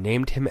Bergeron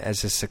named him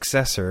as his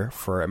successor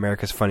for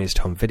America's Funniest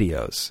Home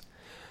Videos.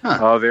 Huh.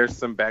 Oh, there's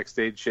some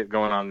backstage shit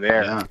going on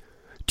there. Yeah.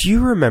 Do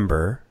you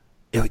remember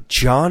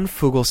John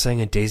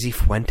Fugelsang and Daisy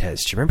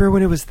Fuentes? Do you remember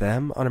when it was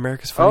them on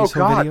America's Funniest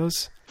Home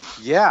Videos?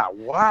 Yeah,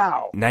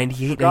 wow.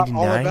 98, Forgot 99?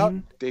 all about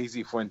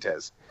Daisy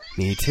Fuentes.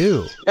 Me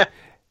too.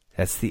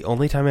 That's the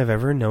only time I've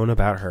ever known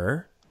about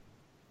her.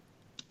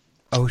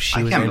 Oh,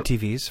 she was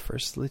MTV's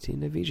first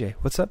Latina VJ.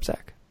 What's up,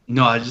 Zach?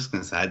 No, I was just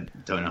going to say, I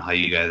don't know how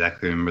you guys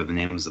actually remember the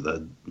names of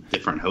the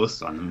different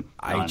hosts on them.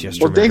 I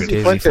just remember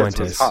Daisy Fuentes.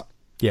 Was hot.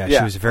 Yeah,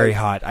 she was very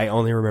hot. I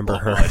only remember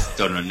her. I just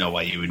don't know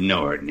why you would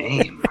know her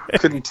name.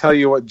 Couldn't tell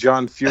you what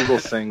John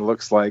Fugelsang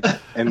looks like,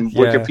 and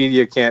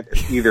Wikipedia can't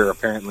either,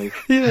 apparently.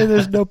 Yeah,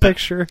 there's no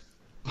picture.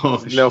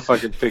 No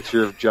fucking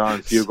picture of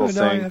John Fugelsang.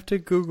 So now I have to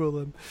Google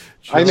him.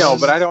 I know,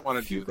 but I don't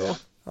want to do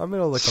that. I'm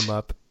going to look him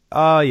up.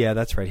 Oh, yeah,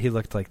 that's right. He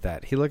looked like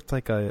that. He looked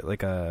like a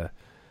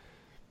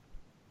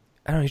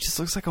I don't know, he just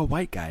looks like a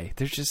white guy.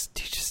 There's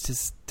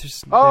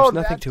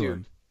nothing to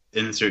him.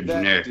 Insert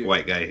generic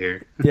white guy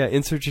here. Yeah,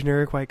 insert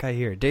generic white guy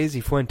here.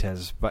 Daisy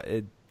Fuentes, but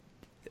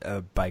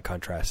by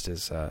contrast,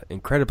 is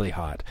incredibly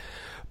hot,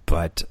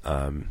 but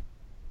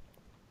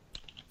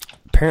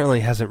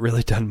apparently hasn't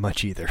really done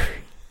much either.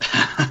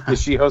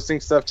 Is she hosting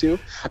stuff too?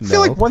 I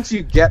feel like once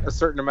you get a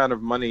certain amount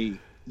of money,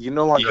 you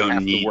no longer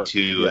have to work.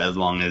 You don't need to, as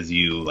long as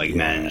you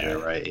manage it,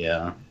 right?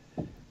 Yeah.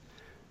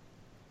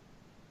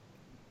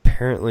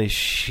 apparently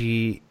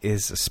she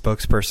is a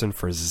spokesperson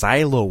for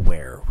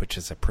Xyloware, which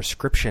is a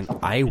prescription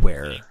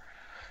eyewear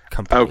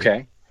company.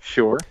 Okay,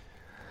 sure.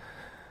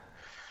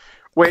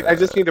 Wait, I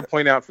just need to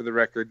point out for the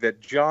record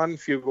that John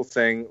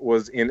Fugelsang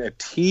was in a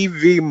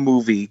TV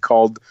movie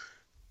called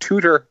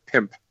Tutor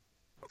Pimp.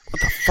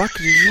 What the fuck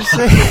did you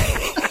say?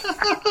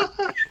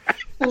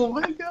 Oh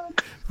my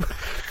god.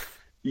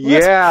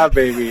 Yeah,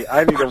 baby.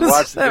 I need to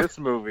watch this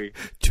movie.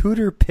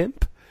 Tutor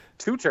Pimp?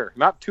 Tutor,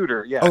 not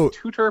tutor. Yeah,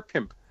 Tutor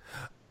Pimp.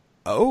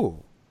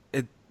 Oh,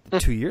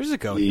 2 years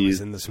ago he was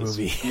in this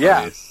movie.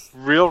 Yeah,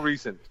 real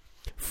recent.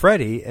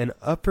 Freddie, an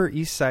Upper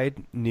East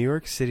Side New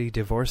York City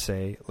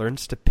divorcee,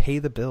 learns to pay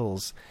the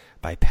bills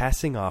by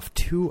passing off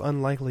two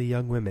unlikely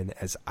young women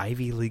as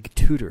Ivy League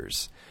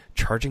tutors,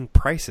 charging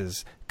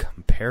prices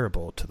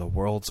comparable to the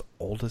world's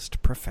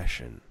oldest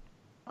profession.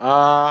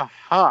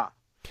 Uh-huh.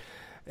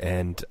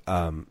 And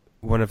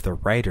one of the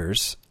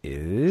writers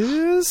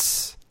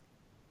is,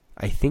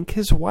 I think,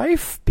 his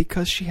wife,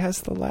 because she has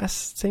the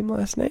same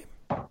last name.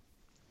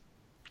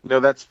 No,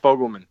 that's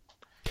Fogelman.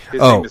 His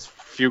name is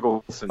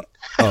Fugelsang.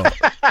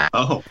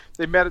 Oh.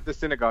 They met at the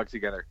synagogue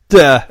together.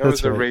 That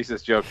was a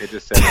racist joke I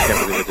just said. I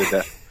can't believe I did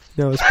that.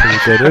 No, it was pretty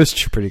good. It was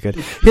pretty good.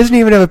 He doesn't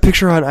even have a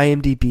picture on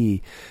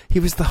IMDb. He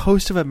was the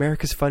host of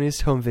America's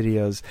Funniest Home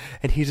Videos,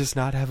 and he does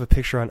not have a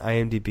picture on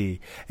IMDb.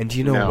 And do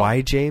you know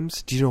why,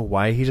 James? Do you know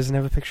why he doesn't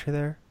have a picture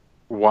there?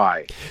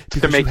 Why?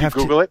 Because to make you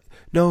Google it?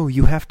 No,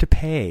 you have to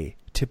pay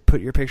to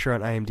put your picture on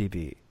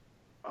IMDb.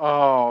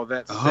 Oh,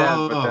 that's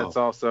sad, but that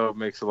also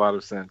makes a lot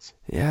of sense.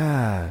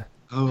 Yeah.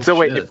 Oh, so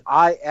wait, if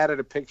I added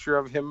a picture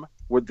of him,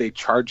 would they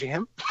charge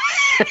him?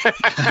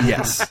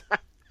 Yes.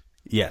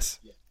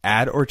 Yes.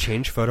 Add or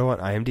change photo on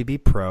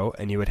IMDb Pro,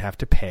 and you would have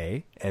to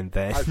pay, and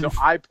then... So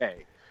I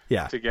pay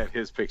to get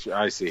his picture.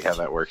 I see how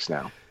that works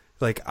now.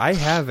 Like, I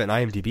have an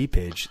IMDb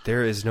page.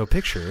 There is no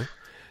picture,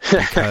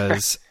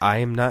 because I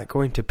am not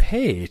going to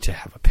pay to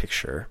have a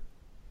picture.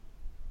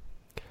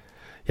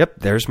 Yep,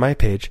 there's my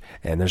page,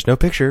 and there's no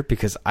picture,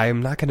 because I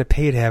am not going to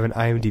pay to have an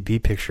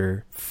IMDb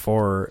picture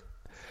for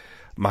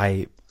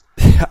my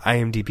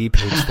IMDb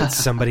page that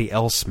somebody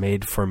else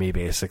made for me,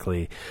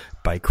 basically,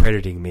 by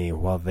crediting me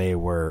while they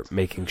were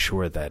making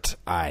sure that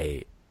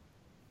I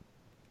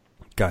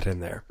got in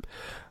there.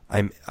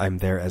 I'm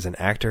there as an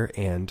actor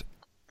and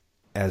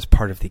as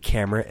part of the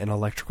camera and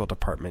electrical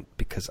department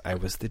because I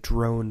was the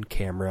drone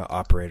camera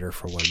operator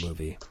for one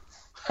movie.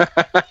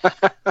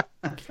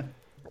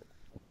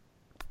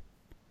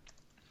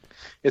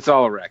 It's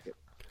all a racket.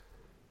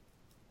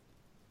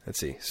 Let's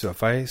see. So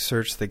if I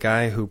search the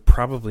guy who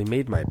probably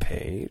made my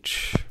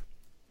page...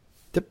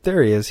 Yep,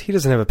 there he is. He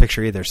doesn't have a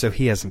picture either, so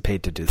he hasn't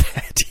paid to do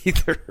that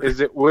either.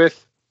 Is it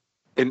with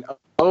an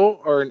O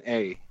or an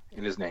A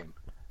in his name?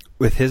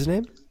 With his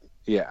name?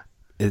 Yeah.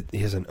 He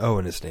has an O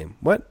in his name.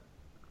 What?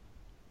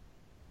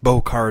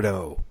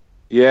 Bocardo.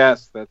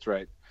 Yes, that's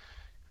right.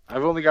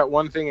 I've only got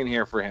one thing in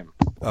here for him.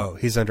 Oh,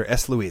 he's under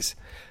S. Louise.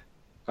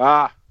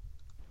 Ah.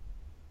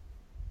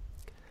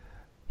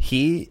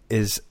 He's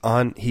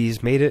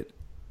made it...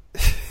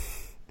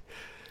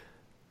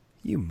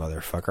 You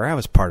motherfucker. I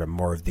was part of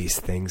more of these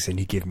things than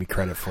you give me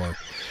credit for.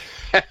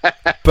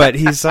 But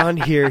he's on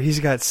here. He's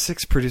got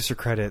 6 producer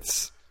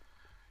credits.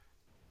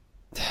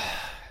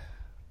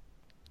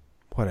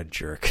 What a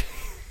jerk.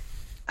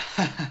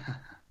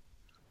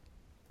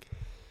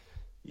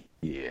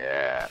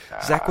 Yeah.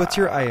 Zach, what's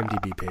your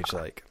IMDb page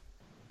like?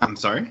 I'm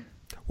sorry?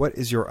 What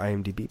is your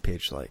IMDb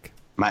page like?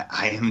 My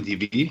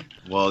IMDb?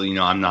 Well,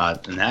 I'm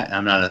not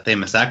a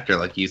famous actor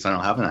like you, so I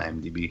don't have an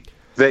IMDb.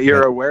 That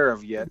you're aware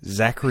of yet.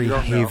 Zachary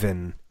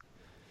Haven,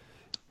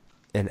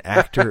 an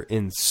actor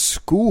in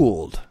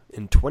Schooled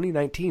in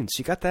 2019. So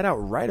you got that out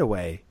right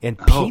away. And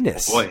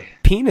Penis. Oh, boy.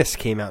 Penis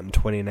came out in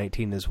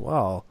 2019 as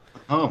well.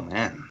 Oh,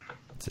 man.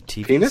 It's a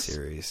TV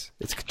series.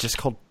 It's just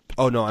called...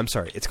 Oh, no, I'm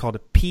sorry. It's called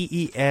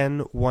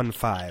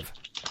PEN15.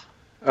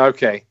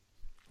 Okay.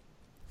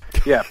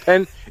 Yeah,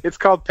 it's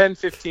called Pen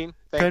 15.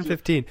 Pen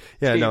 15.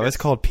 Yeah, Penis. No, it's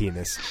called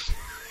Penis.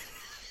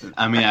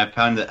 I mean, I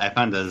found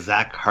a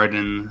Zach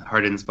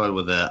Harden spot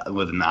with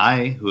an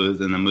I who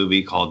was in a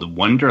movie called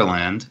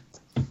Wonderland.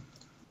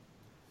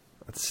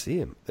 Let's see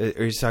him.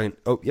 Are you talking?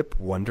 Oh, yep,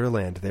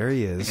 Wonderland. There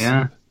he is.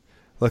 Yeah,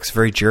 looks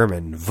very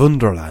German.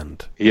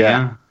 Wunderland.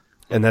 Yeah,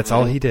 and that's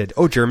all he did.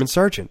 Oh, German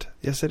Sergeant.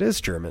 Yes, it is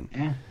German.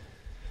 Yeah.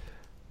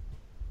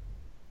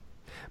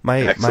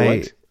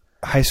 My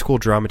high school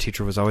drama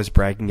teacher was always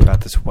bragging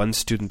about this one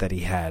student that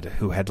he had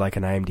who had like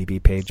an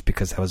IMDb page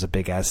because that was a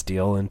big ass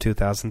deal in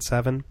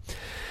 2007.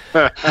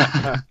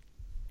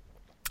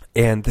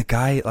 And the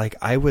guy, like,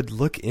 I would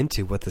look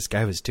into what this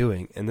guy was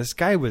doing, and this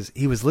guy was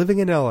living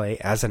in LA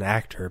as an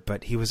actor,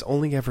 but he was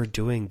only ever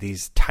doing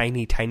these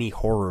tiny, tiny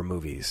horror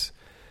movies.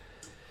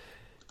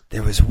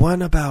 There was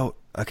one about,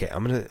 okay,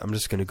 I'm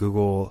just gonna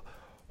Google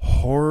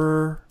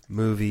horror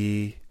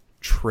movie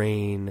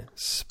train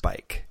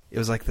spike. It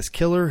was like this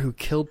killer who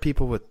killed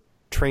people with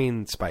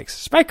train spikes.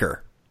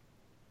 Spiker.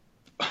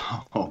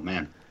 Oh,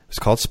 man. It was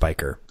called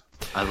Spiker.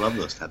 I love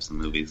those types of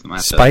movies.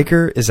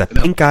 Spiker is a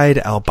pink-eyed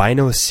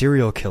albino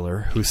serial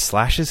killer who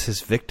slashes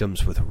his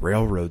victims with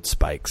railroad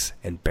spikes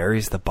and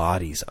buries the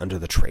bodies under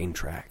the train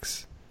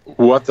tracks.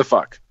 What the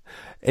fuck?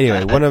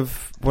 Anyway, one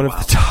of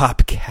the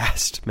top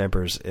cast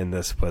members in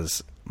this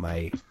was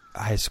my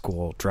high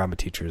school drama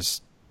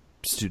teacher's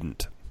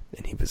student,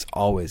 and he was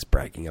always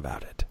bragging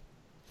about it.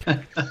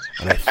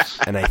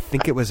 and I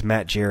think it was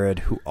Matt Jared,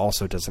 who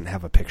also doesn't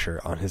have a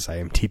picture on his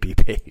IMDb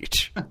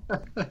page.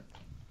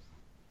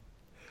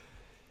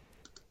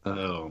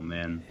 Oh,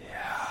 man.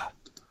 Yeah.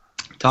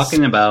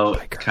 Talking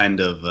about kind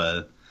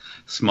of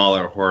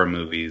smaller horror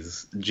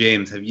movies,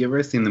 James, have you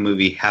ever seen the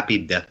movie Happy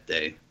Death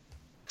Day?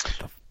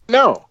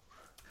 No.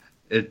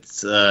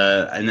 It's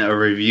in a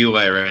review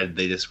I read,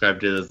 they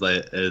described it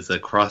as a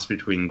cross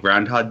between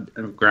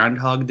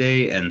Groundhog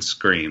Day and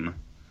Scream.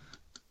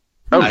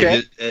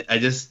 Okay. I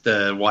just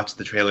watched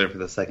the trailer for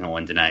the second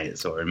one tonight,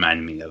 so it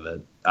reminded me of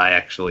it. I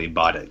actually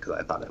bought it because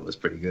I thought it was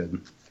pretty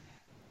good.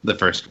 The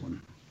first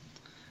one.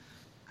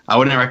 I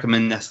wouldn't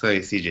recommend necessarily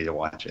CJ to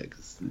watch it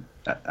because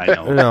I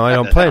know no, I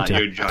don't plan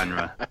to. Your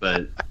genre,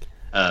 but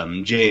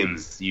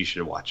James, you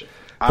should watch it.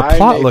 The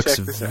plot looks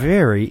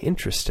very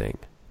interesting.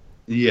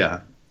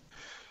 Yeah.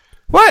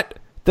 What?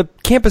 The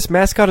campus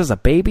mascot is a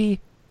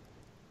baby?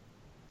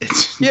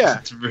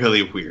 It's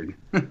really weird.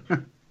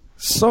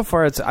 So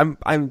far,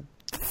 I'm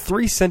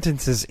 3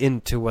 sentences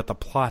into what the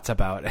plot's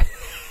about, and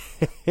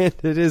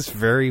it is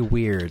very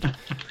weird.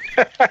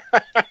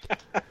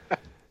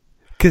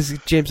 Because,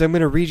 James, I'm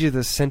going to read you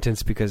this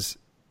sentence because,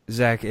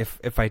 Zach,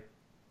 if I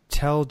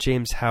tell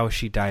James how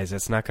she dies,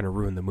 that's not going to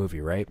ruin the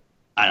movie, right?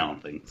 I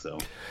don't think so.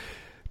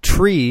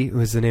 Tree,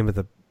 who is the name of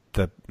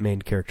the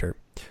main character,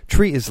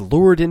 Tree is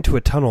lured into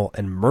a tunnel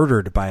and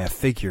murdered by a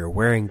figure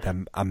wearing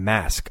a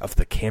mask of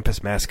the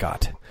campus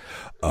mascot,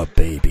 a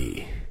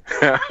baby.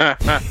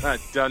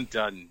 Dun,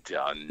 dun,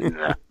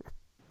 dun.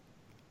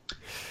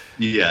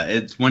 Yeah,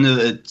 it's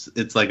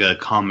it's like a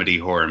comedy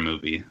horror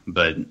movie,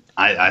 but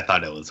I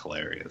thought it was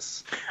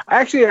hilarious.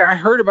 Actually, I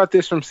heard about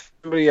this from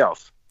somebody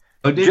else.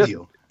 Oh, did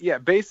you? Yeah,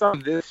 based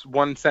on this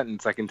one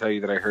sentence, I can tell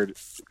you that I heard.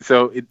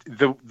 So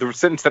the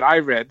sentence that I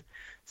read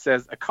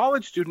says, a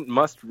college student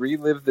must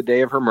relive the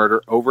day of her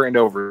murder over and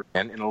over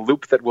again in a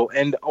loop that will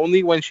end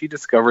only when she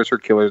discovers her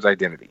killer's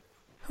identity.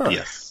 Huh.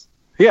 Yes.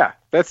 Yeah,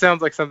 that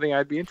sounds like something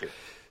I'd be into.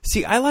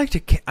 See, I liked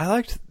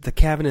the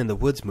Cabin in the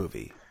Woods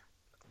movie.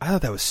 I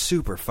thought that was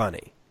super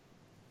funny.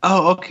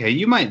 Oh, okay.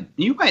 You might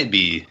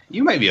be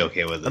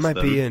okay with this. I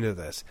might be into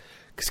this.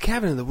 Because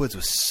Cabin in the Woods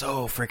was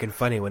so freaking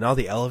funny when all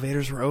the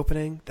elevators were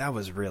opening. That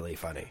was really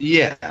funny.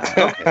 Yeah.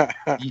 Okay.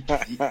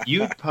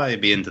 You'd probably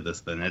be into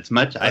this then.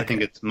 I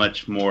think it's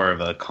much more of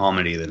a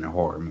comedy than a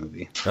horror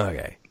movie.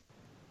 Okay.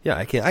 Yeah,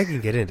 I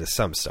can get into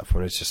some stuff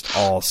when it's just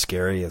all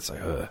scary. It's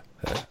like,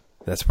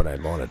 that's when I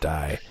want to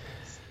die.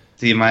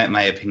 See,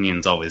 my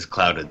opinion's always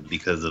clouded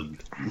because of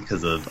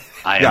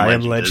I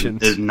Am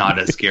Legend is not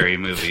a scary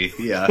movie.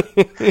 Yeah.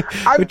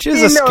 Which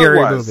is a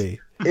scary movie.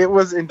 It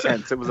was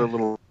intense. It was a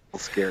little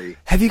scary.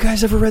 Have you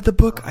guys ever read the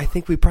book? I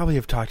think we probably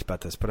have talked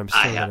about this, but I'm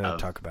still going to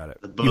talk about it.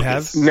 The book you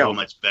have? Is so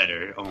much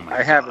better. Oh my God.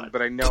 I haven't,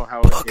 but I know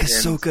how the book it is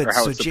ends, so good. or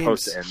how So it's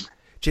supposed to end.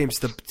 James,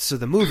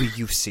 the movie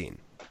you've seen.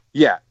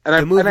 Yeah, and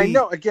I movie...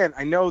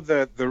 know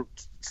the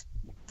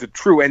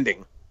true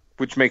ending,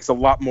 which makes a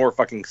lot more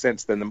fucking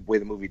sense than the way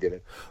the movie did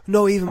it.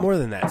 No, even more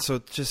than that. So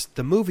just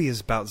the movie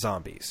is about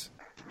zombies.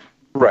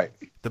 Right.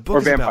 The book or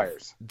is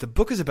vampires. The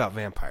book is about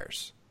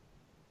vampires.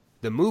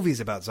 The movie is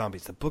about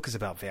zombies. The book is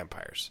about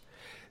vampires.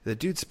 The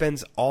dude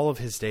spends all of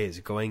his days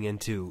going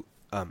into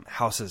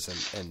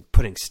houses and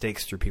putting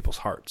stakes through people's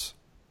hearts.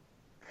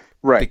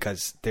 Right.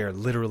 Because they're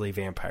literally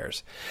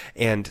vampires.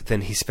 And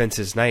then he spends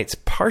his nights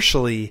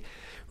partially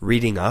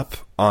reading up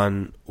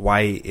on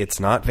why it's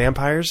not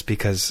vampires,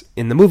 because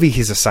in the movie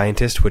he's a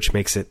scientist, which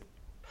makes it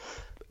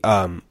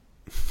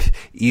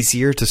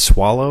easier to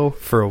swallow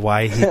for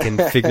why he can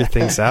figure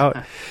things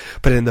out.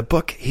 But in the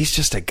book, he's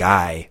just a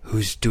guy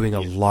who's doing a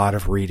lot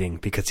of reading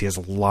because he has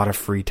a lot of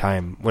free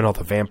time when all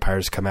the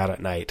vampires come out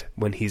at night,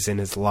 when he's in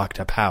his locked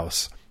up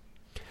house.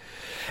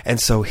 And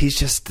so he's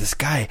just this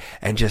guy,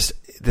 and just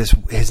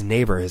his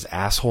neighbor, his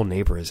asshole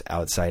neighbor, is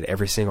outside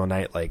every single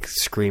night, like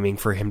screaming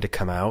for him to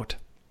come out.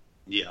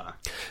 Yeah.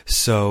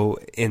 So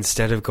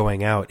instead of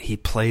going out, he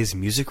plays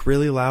music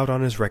really loud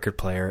on his record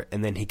player,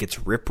 and then he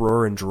gets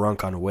rip-roaring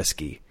drunk on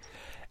whiskey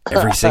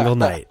every single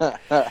night.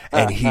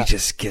 And he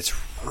just gets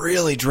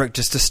really drunk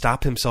just to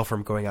stop himself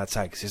from going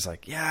outside, because he's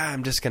like, yeah,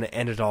 I'm just going to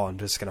end it all. I'm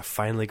just going to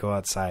finally go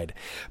outside.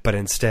 But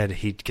instead,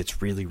 he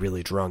gets really,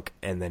 really drunk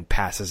and then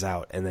passes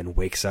out and then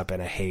wakes up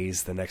in a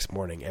haze the next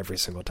morning every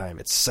single time.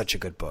 It's such a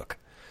good book.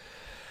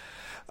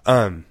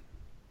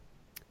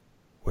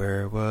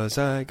 Where was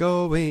I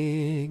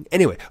going?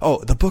 Anyway,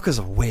 the book is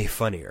way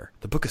funnier.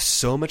 The book is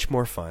so much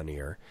more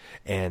funnier,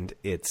 and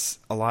it's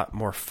a lot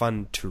more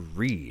fun to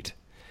read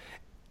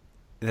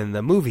than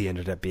the movie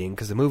ended up being,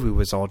 because the movie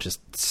was all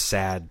just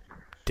sad,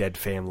 dead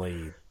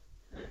family.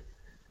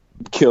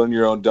 Killing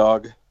your own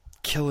dog.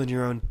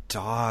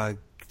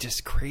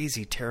 Just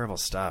crazy, terrible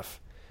stuff.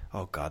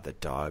 Oh, God, the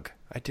dog.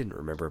 I didn't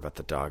remember about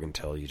the dog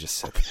until you just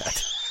said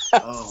that.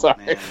 Oh,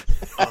 Sorry. man.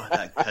 Oh,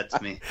 that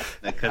cuts me.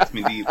 That cuts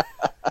me deep.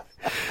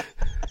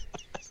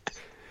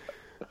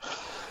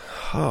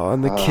 Oh,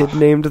 and the kid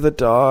named the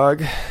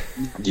dog.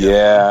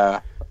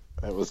 Yeah,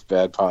 that was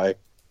bad pie.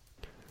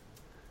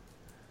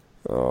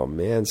 Oh,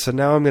 man. So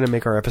now I'm going to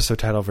make our episode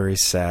title very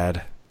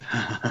sad.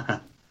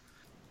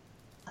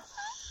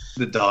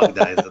 The dog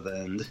dies at the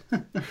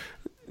end.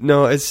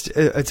 No,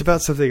 it's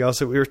about something else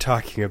that we were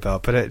talking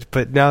about,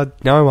 but now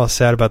I'm all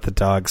sad about the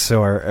dog.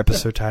 So our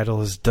episode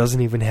title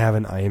doesn't even have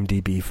an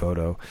IMDb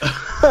photo.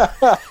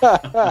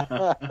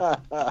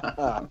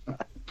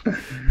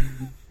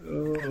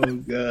 Oh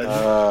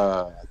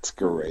god, that's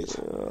great.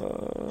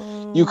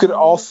 You could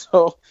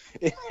also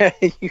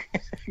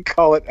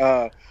call it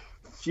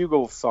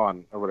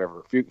Fugelsang or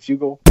whatever.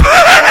 Fugel.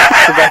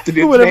 Forgot to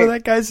do Whatever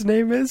that guy's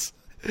name is.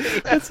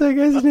 That's that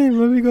guy's name.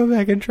 Let me go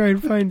back and try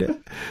and find it.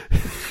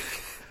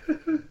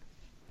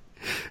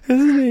 His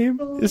name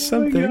is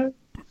something.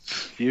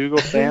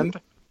 Fugelsang.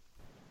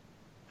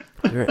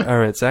 All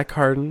right, Zach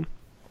Harden,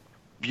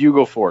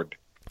 Bugleford.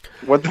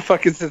 What the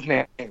fuck is his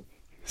name?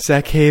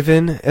 Zach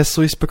Haven, S.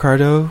 Luis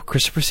Picardo,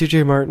 Christopher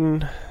C.J.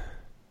 Martin,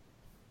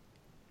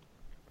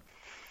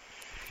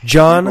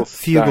 John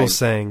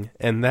Fugelsang,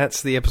 and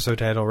that's the episode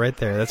title right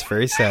there. That's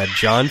very sad.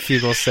 John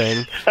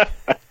Fugelsang.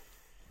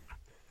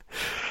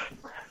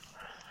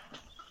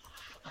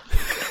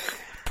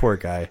 Poor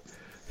guy.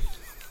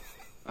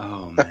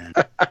 oh man.